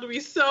rate is about to be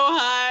so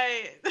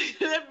high.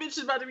 That bitch is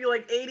about to be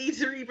like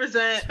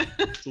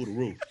 83%. Through the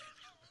roof.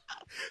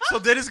 So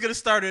then it's going to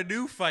start a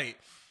new fight.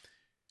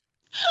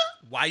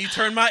 Why you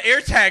turn my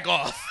AirTag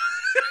off?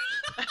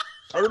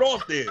 Turn it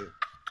off then.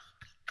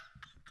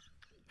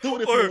 Do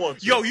it if Or, you want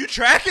to. yo, you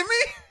tracking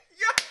me?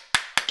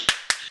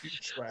 You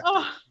trash.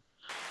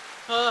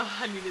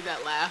 I needed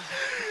that laugh.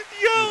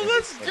 Yo,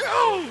 let's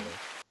go.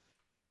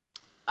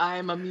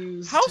 I'm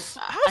amused. How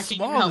I can't even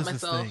small help is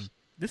this myself. thing?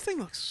 This thing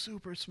looks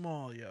super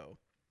small, yo.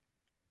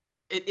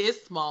 It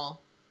is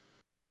small.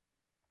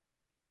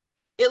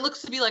 It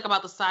looks to be like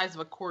about the size of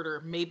a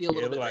quarter, maybe a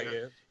little bit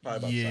bigger. Probably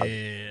about the size.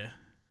 Yeah.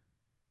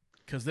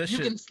 Because this You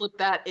shit... can slip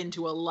that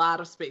into a lot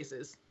of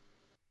spaces.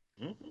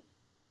 Mm-hmm.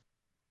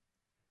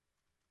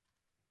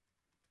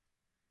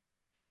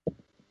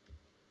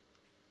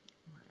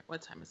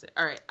 What time is it?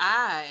 All right,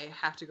 I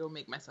have to go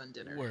make my son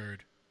dinner.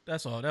 Word.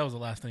 That's all. That was the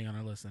last thing on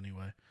our list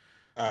anyway.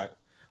 All right.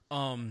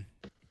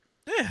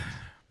 Yeah.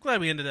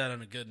 Glad we ended that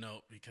on a good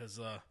note because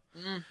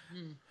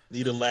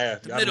Need a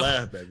laugh. Gotta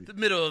laugh, baby. the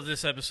middle of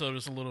this episode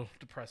is a little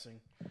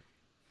depressing.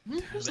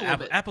 Just a little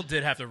bit. Apple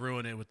did have to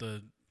ruin it with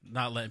the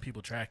not letting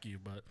people track you,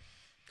 but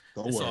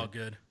Don't it's worry. all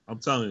good. I'm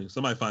telling you,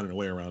 somebody finding a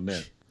way around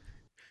that.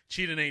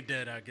 Cheating ain't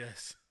dead, I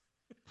guess.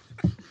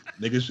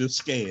 Niggas just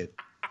scared.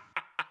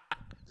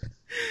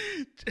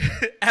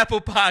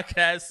 Apple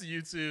Podcasts,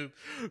 YouTube,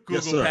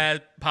 Google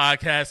Yes,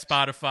 Podcasts,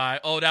 Spotify.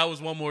 Oh, that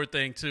was one more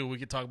thing too. We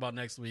could talk about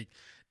next week.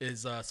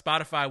 Is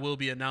Spotify will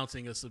be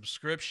announcing a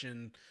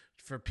subscription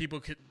for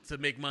people to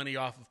make money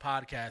off of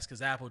podcasts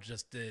because Apple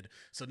just did.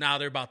 So now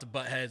they're about to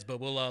butt heads, but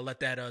we'll let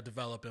that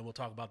develop and we'll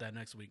talk about that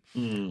next week.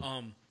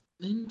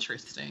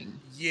 Interesting.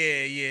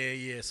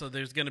 Yeah. So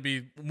there's going to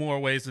be more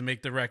ways to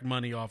make direct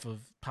money off of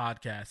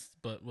podcasts,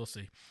 but we'll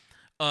see.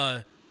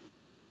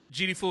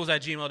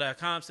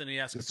 GDFools@gmail.com. Send me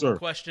asking some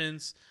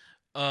questions.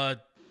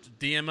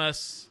 DM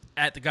us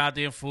at the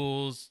Goddamn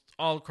Fools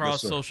all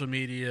across social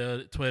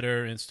media,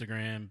 Twitter,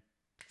 Instagram,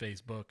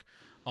 Facebook.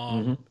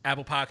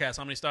 Apple Podcasts,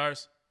 how many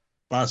stars?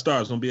 5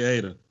 stars. Don't be a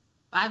hater.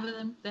 5 of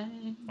them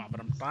things. 5 of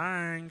them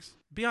things.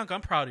 Bianca,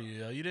 I'm proud of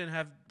you.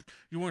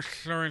 You weren't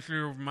slurring through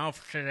your mouth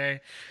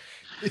today.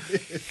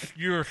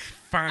 You're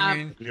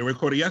fine. We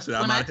recorded yesterday.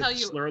 I When might I have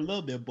to slur a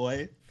little bit,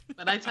 boy.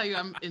 But I tell you,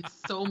 I'm in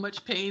so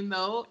much pain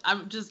though.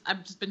 I've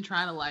just been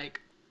trying to like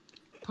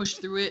push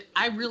through it.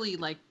 I really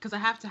because I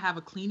have to have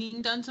a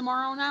cleaning done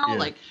tomorrow now. Yeah.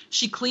 Like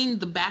she cleaned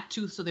the back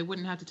tooth so they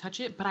wouldn't have to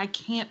touch it, but I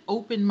can't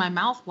open my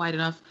mouth wide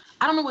enough.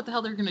 I don't know what the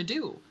hell they're gonna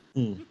do.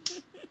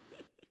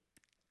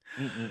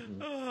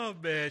 Oh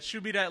man,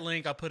 shoot me that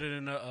link. I'll put it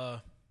in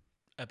the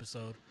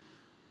episode.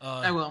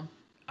 I will.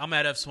 I'm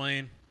at F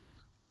Swain.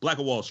 Black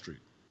of Wall Street.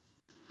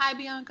 Hi,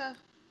 Bianca.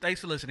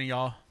 Thanks for listening,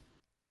 y'all.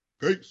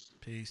 Peace.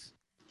 Peace.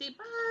 Say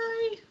bye.